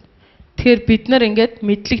to. Тэгэхээр бид нар ингээд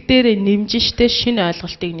мэдлэг дээрээ нэмжин штэ шинэ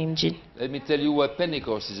ойлголтыг нэмжин. Let me tell you what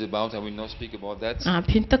Pentecost is about. I will not speak about that.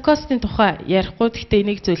 Пентекостын тухай ярихгүй гэхдээ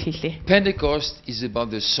энийг зүйл хэлье. Pentecost is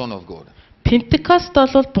about the Son of God. Пентекост бол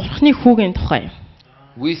бурхны хүүгийн тухай юм.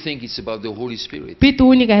 We think it's about the Holy Spirit. Бид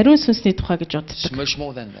үүнийг ариун сүнсний тухай гэж It's боддог. much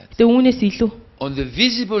more than that. Гэтэ үүнээс илүү. On the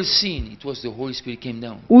visible scene, it was the Holy Spirit came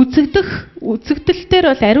down. Үзэгдэл дээр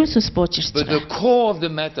бол ариун сүнс бууж ирж But the байгаа. core of the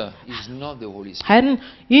matter is not the Holy Spirit. Харин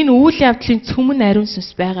энэ үйл явдлын цөм нь ариун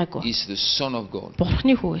сүнс байгаагүй. It's the Son of God.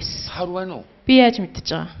 Бурхны хүүгээс. How do I know? Би яаж мэдэж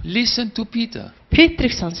байгаа? Listen to Peter.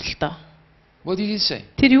 Петрийг сонсолтоо. What did he say?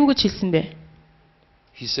 Тэр юу гэж хэлсэн бэ?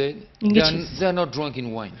 He said, Engage. they are not drunk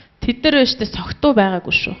in wine. Тэд нар өштэй согтуу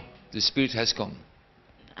байгаагүй шүү. The Spirit has come.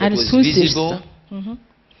 It Харин was сүнс visible. ирсэн.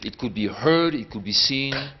 It could be heard. It could be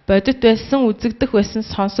seen. Бодит байсан, үзэгдэх байсан,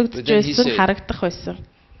 сонсогдож But then he байсан, said- харагдах байсан.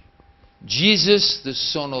 Jesus, the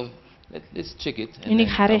Son of Let's check it. And Энийг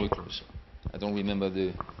then I харъя. will close. I don't remember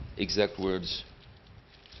the exact words.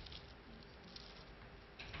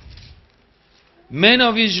 Men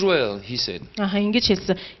of Israel, he said, Ингэж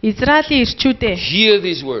хэлсэн. Израилийн ирчүүдээ hear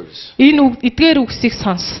these words. энэ эдгээр үгсийг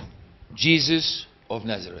сонс. Jesus of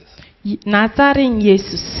Nazareth. Назарын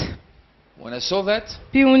Есүс. When I saw that,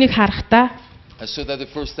 Би үүнийг харахтаа I saw that the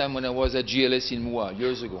first time when I was at GLS in Moa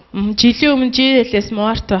years ago. жилийн өмнө GLS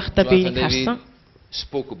Моарт байхдаа би Jonathan энийг David харсан.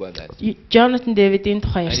 spoke about that. Jonathan David энэ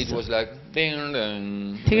тухай And it ярьсан. was like, ding,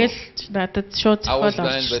 ding. Тэгэл надад шууд I was зохиол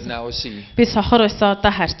blind, but орчихсон. now I see. Би сохор байсан одоо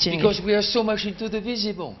харж байна. Because we are so much into the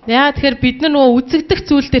visible. Яа тэгэхээр бид нар нөгөө үзэгдэх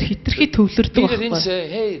зүйл дээр хитрхи төвлөрдөг Peter didn't байхгүй. say,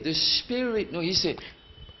 hey, the Spirit. No, he said,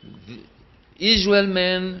 Israel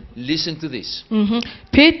man, listen to this.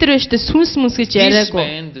 Петр өштэй сүнс мүнс гэж This яриаггүй.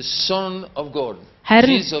 man, the Son of God,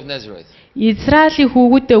 Харин Jesus of Nazareth. Израилийн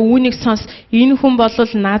хүүгүүдээ үүнийг сонс. Энэ хүн бол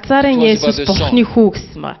Назарын It was Есүс about the Бурхны хүү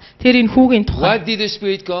гэсэн ба. Тэр энэ хүүгийн Why тухай. did the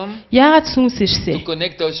Spirit come? Яагаад сүнс To ирсэн?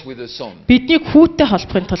 connect us with the Son. Биднийг хүүтэй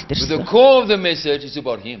холбохын тулд But the ирсэн. core of the message is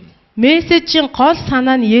about Him. Мессежийн гол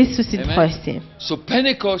санаа нь Есүсийн тухай байсан юм. So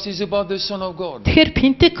Pentecost is about the Son of God. Тэгэхээр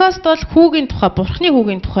Пентекост бол хүүгийн тухай, Бурхны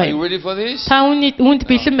хүүгийн Are тухай. you ready for this? Та үүнд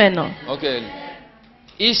бэлэн байна уу? Okay.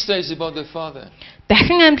 Easter is about the Father.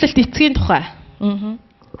 Дахин амьлалт эцгийн тухай.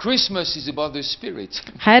 Christmas is about the Spirit.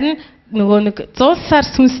 Харин нөгөө нэг 100 сар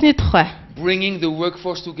сүнсний тухай. Bringing the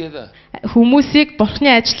workforce together. Хүмүүсийг Бурхны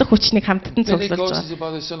ажиллах хүчнийг хамттан цуглуулж Pentecost is байгаа.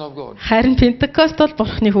 about the Son of God. Харин Пентекост бол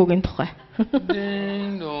Бурхны хүүгийн тухай.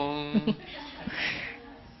 Ding dong.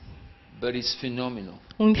 But it's phenomenal.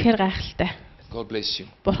 Үнэхээр гайхалтай. God bless you.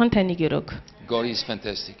 Бурхан таныг өрөөг. God is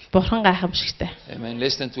fantastic. Бурхан гайхамшигтай. Amen.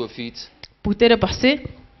 Let's stand to our feet Бүгдээрээ босъё.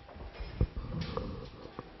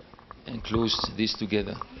 and close this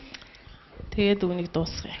together. Тэгээд үүнийг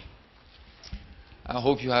дуусгая. I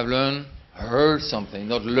hope you have heard something,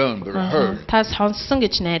 not learned, but heard. Та сонссон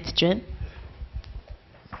гэж найдаж байна.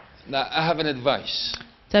 Now, I have an advice.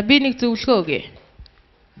 За би нэг зөвлөгөө өгье.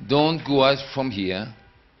 Don't go out from here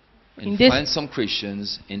and Эндээс- find some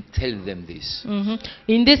Christians and tell them this.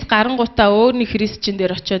 Эндээс гарангуудаа өөр нэг христчин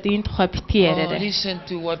дээр очиод энэ тухай битгий Oh, яриарай. listen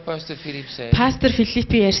to what Pastor Philip said. Пастор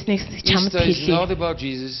Филиппи ярьсныг чамд Easter is хэлье. not about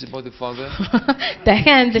Jesus, it's about the Father.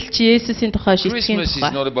 Дахин амьдлч Есүсийн тухай шитгэхийн Christmas is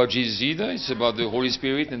тухай. not about Jesus either, it's about the Holy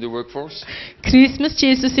Spirit and the workforce. Крисмас ч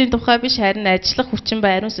Есүсийн тухай биш харин ажиллах хүчин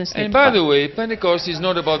байрун сүнсний And by тухай. the way, Pentecost is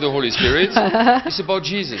not about the Holy Spirit, it's about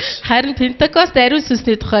Jesus. Харин Пентекост ариун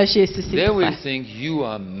сүнсний тухай биш Есүсийн They will тухай. think you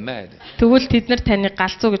are mad. Тэгвэл тэд нар таныг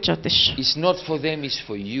галзуу гэж бодно ш. It's not for them, it's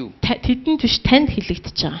for you. Тэдэнд биш танд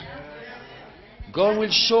хэлэгдэж байгаа. God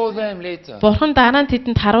will show them later. Бурхан дараа нь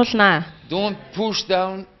тэдэнд харуулнаа. Don't push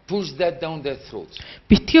that down their throats.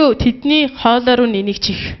 Битгий тэдний хоолоор нь энийг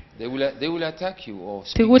чих. They will attack you or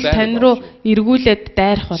speak Тэгвэл bad тань about руу you. эргүүлээд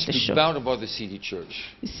дайрах болно Speak шүү. bad about the city church.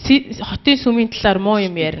 Хотын сүмийн талаар муу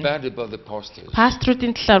юм Speak ярина. bad about the pastors.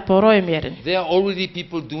 Паструудын талаар буруу юм ярина. There are already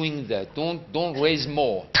people doing that. Don't raise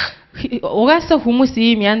more. Угаасаа хүмүүс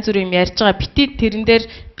ийм янз бүр юм ярьж байгаа. Бити тэрэн дээр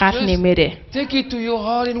гал нэмээрээ. Take it to your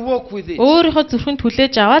heart and walk with it. Өөрийнхөө зүрхэнд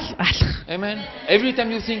хүлээж аваад алах. Amen. Every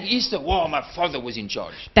time you think Easter, wow, my father was in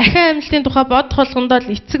charge. Дахин амьдлын тухай бодох болгондоо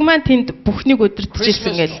л эцэг маань тэнд бүхнийг өдөрдөж Christmas,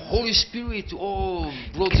 ирсэн the гэл. Holy Spirit, oh,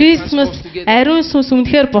 brought the Крисмас transports together. ариун сүнс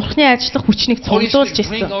үнэхээр Бурхны ажиллах хүчнийг Holy цуглуулж Spirit,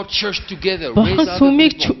 bring ирсэн. our church together. Raise Бурхан other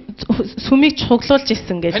people. сүмийг чухлуулж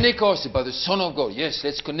ирсэн гэл. Pentecost about the Son of God. Yes,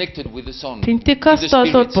 let's connect it with the Son. Пентекост with the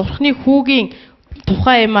бол Spirit. Бурхны хүүгийн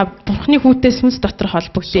тухай юм а. Бурхны хүүтэй сүнс дотор So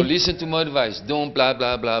холбогдъё. listen to my advice. Don't blah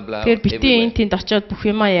blah blah blah. Тэгэхээр бити everywhere. энэ тэнд очиод бүх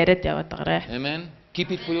юмаа яриад яваад байгаарай. Amen.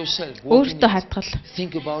 Keep it for yourself. Walk in Өөртөө it. хатгал.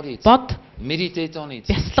 Think about it. Бод, Meditate on it.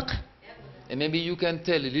 бяслаг, And maybe you can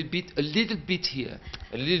tell a little bit here,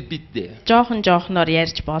 a little bit there. жоохноор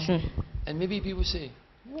ярьж болно. And maybe people say,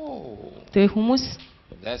 whoa, Тэгээ хүмүүс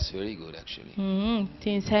that's very good actually.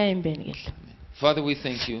 тийм сайн юм байна гэл. Father, we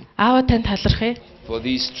thank you Аава танд талархъя. for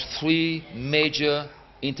these three major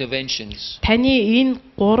interventions Таны энэ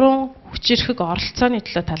гурван хүчирхэг оролцооны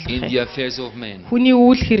төлөө in талархъя. the affairs of men. Хүний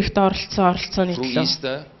үйл хэрэгт оролцооны Through төлөө.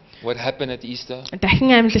 Easter, what happened at Easter,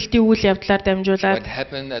 Дахин амьлалтын үйл явдлаар дамжуулаад, what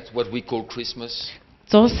happened at what we call Christmas,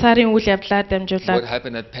 100 сарын үйл явдлаар what дамжуулаад,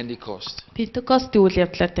 happened at Pentecost. Пентекостын үйл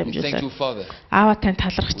явдлаар We thank дамжуулаад. you, Father. Аава танд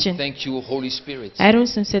талархаж We байна. thank you, Holy Spirit. Ариун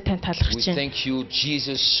сүнсээ танд We талархаж байна. thank you,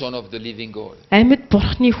 Jesus, Son of the living God. Амьд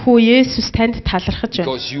Бурхны хүү Есүс танд талархаж байна.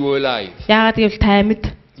 Because you are alive. Яагаад гэвэл та амьд,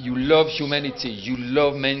 You love humanity. You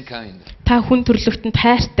love mankind. та хүн төрлөختөнд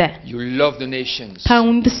хайртай. You love the nations. Та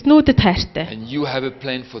үндэснүүдэд хайртай. And you have a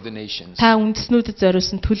plan for the nations. Та үндэснүүдэд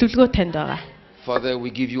зориулсан төлөвлөгөө танд байгаа. Father, we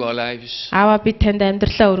give you our lives. Аава бид танд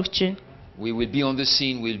амьдралаа өргөж байна. We will be on the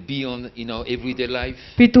scene, we'll be on in our everyday life.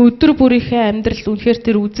 Бид өдөр бүрийнхээ амьдралд үнэхээр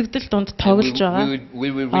тэр үзэгдэл донд тоглож байгаа. We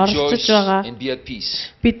will rejoice and be at peace.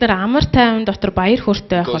 Бид нар амар тайван дотор баяр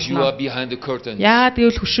хөөртэй байх Because you are болно. behind the curtain. Яагаад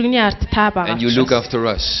гэвэл хөшигний ард та байгаа. And you look after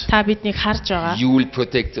us. Та биднийг харж байгаа. You will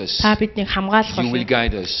protect us. Та биднийг хамгаалах You will болно.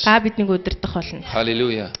 guide us. Та биднийг удирдах болно.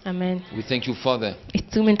 Hallelujah. Амен. We thank you, Father.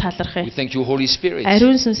 Эцэг минь талархъя. We thank you, Holy Spirit.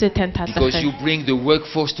 Ариун сүнсээ тань Because you талархъя. bring the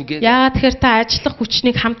workforce together. Яагаад тэгэхээр та ажиллах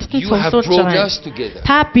хүчнийг хамттан You have цуглуулж brought байгаа us юм. together.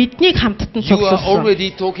 Та биднийг хамттан You are цуглуулсан. already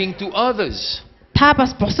talking to others. Та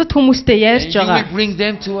бас бусад хүмүүстэй And ярьж you will байгаа. bring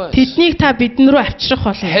them to us. Тэднийг та бидэн рүү авчрах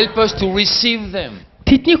болно. Help us to receive them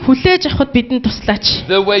Тэднийг хүлээж авахд бидэнд туслаач.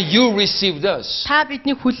 the way you received us. Та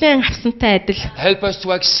биднийг хүлээн авсантай адил. Help us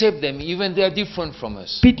to accept them even they are different from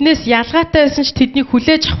us. Биднээс ялгаатай байсан ч тэднийг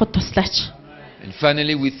хүлээж авахд туслаач. And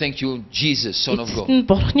finally, we thank you, Jesus, Son of God, Эцэст нь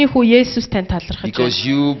Бурхны хүү Есүс тань талархаж because байна.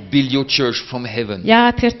 you build your church from heaven.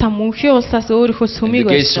 Яагаад тэгэхээр та мөнхийн улсаас өөрийнхөө And сүмийг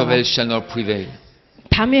the gates барьж of hell байгаа. shall not prevail.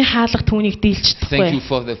 Тамийн хаалга түүнийг Thank you, дийлчихдэггүй.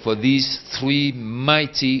 Father, for these three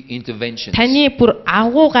mighty interventions. Таны бүр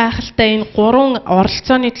агуу гайхалтай энэ гурван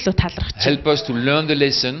оролцооны төлөө талархаж байна. Help us to learn the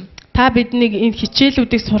lesson Та биднийг энэ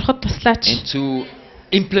хичээлүүдийг сурахад туслаач. and to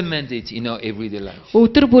implement it in our everyday life.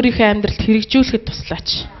 Өдөр бүрийнхээ амьдралд хэрэгжүүлэхэд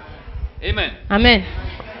туслаач. Amen. Амен.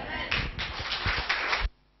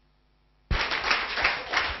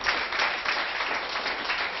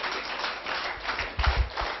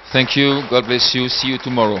 Thank you. God bless you. See you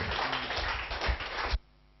tomorrow.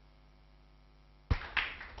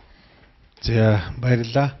 За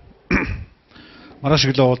баярлалаа. Маргааш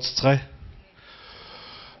өглөө уулзцгаая.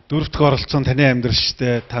 Дөрөвдүгээр оролцоон таны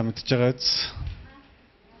амьдралчтэй та мэдж байгаа биз?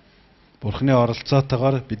 Бурхны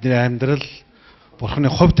оролцоотойгоор бидний амьдрал Бурхны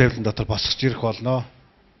хувь тавилан дотор босгож ирэх болно.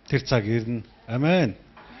 Тэр цаг ирнэ. Амен.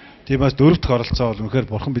 Тиймээс дөрөвдүгээр оролцоо бол үнэхээр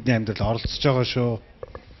Бурхан бидний амьдралд оролцож байгаа шүү.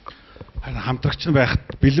 Харин хамтрагч нь байхад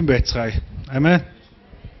бэлэн байцгаая. Амен.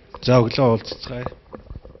 За өглөө уулзцгаая.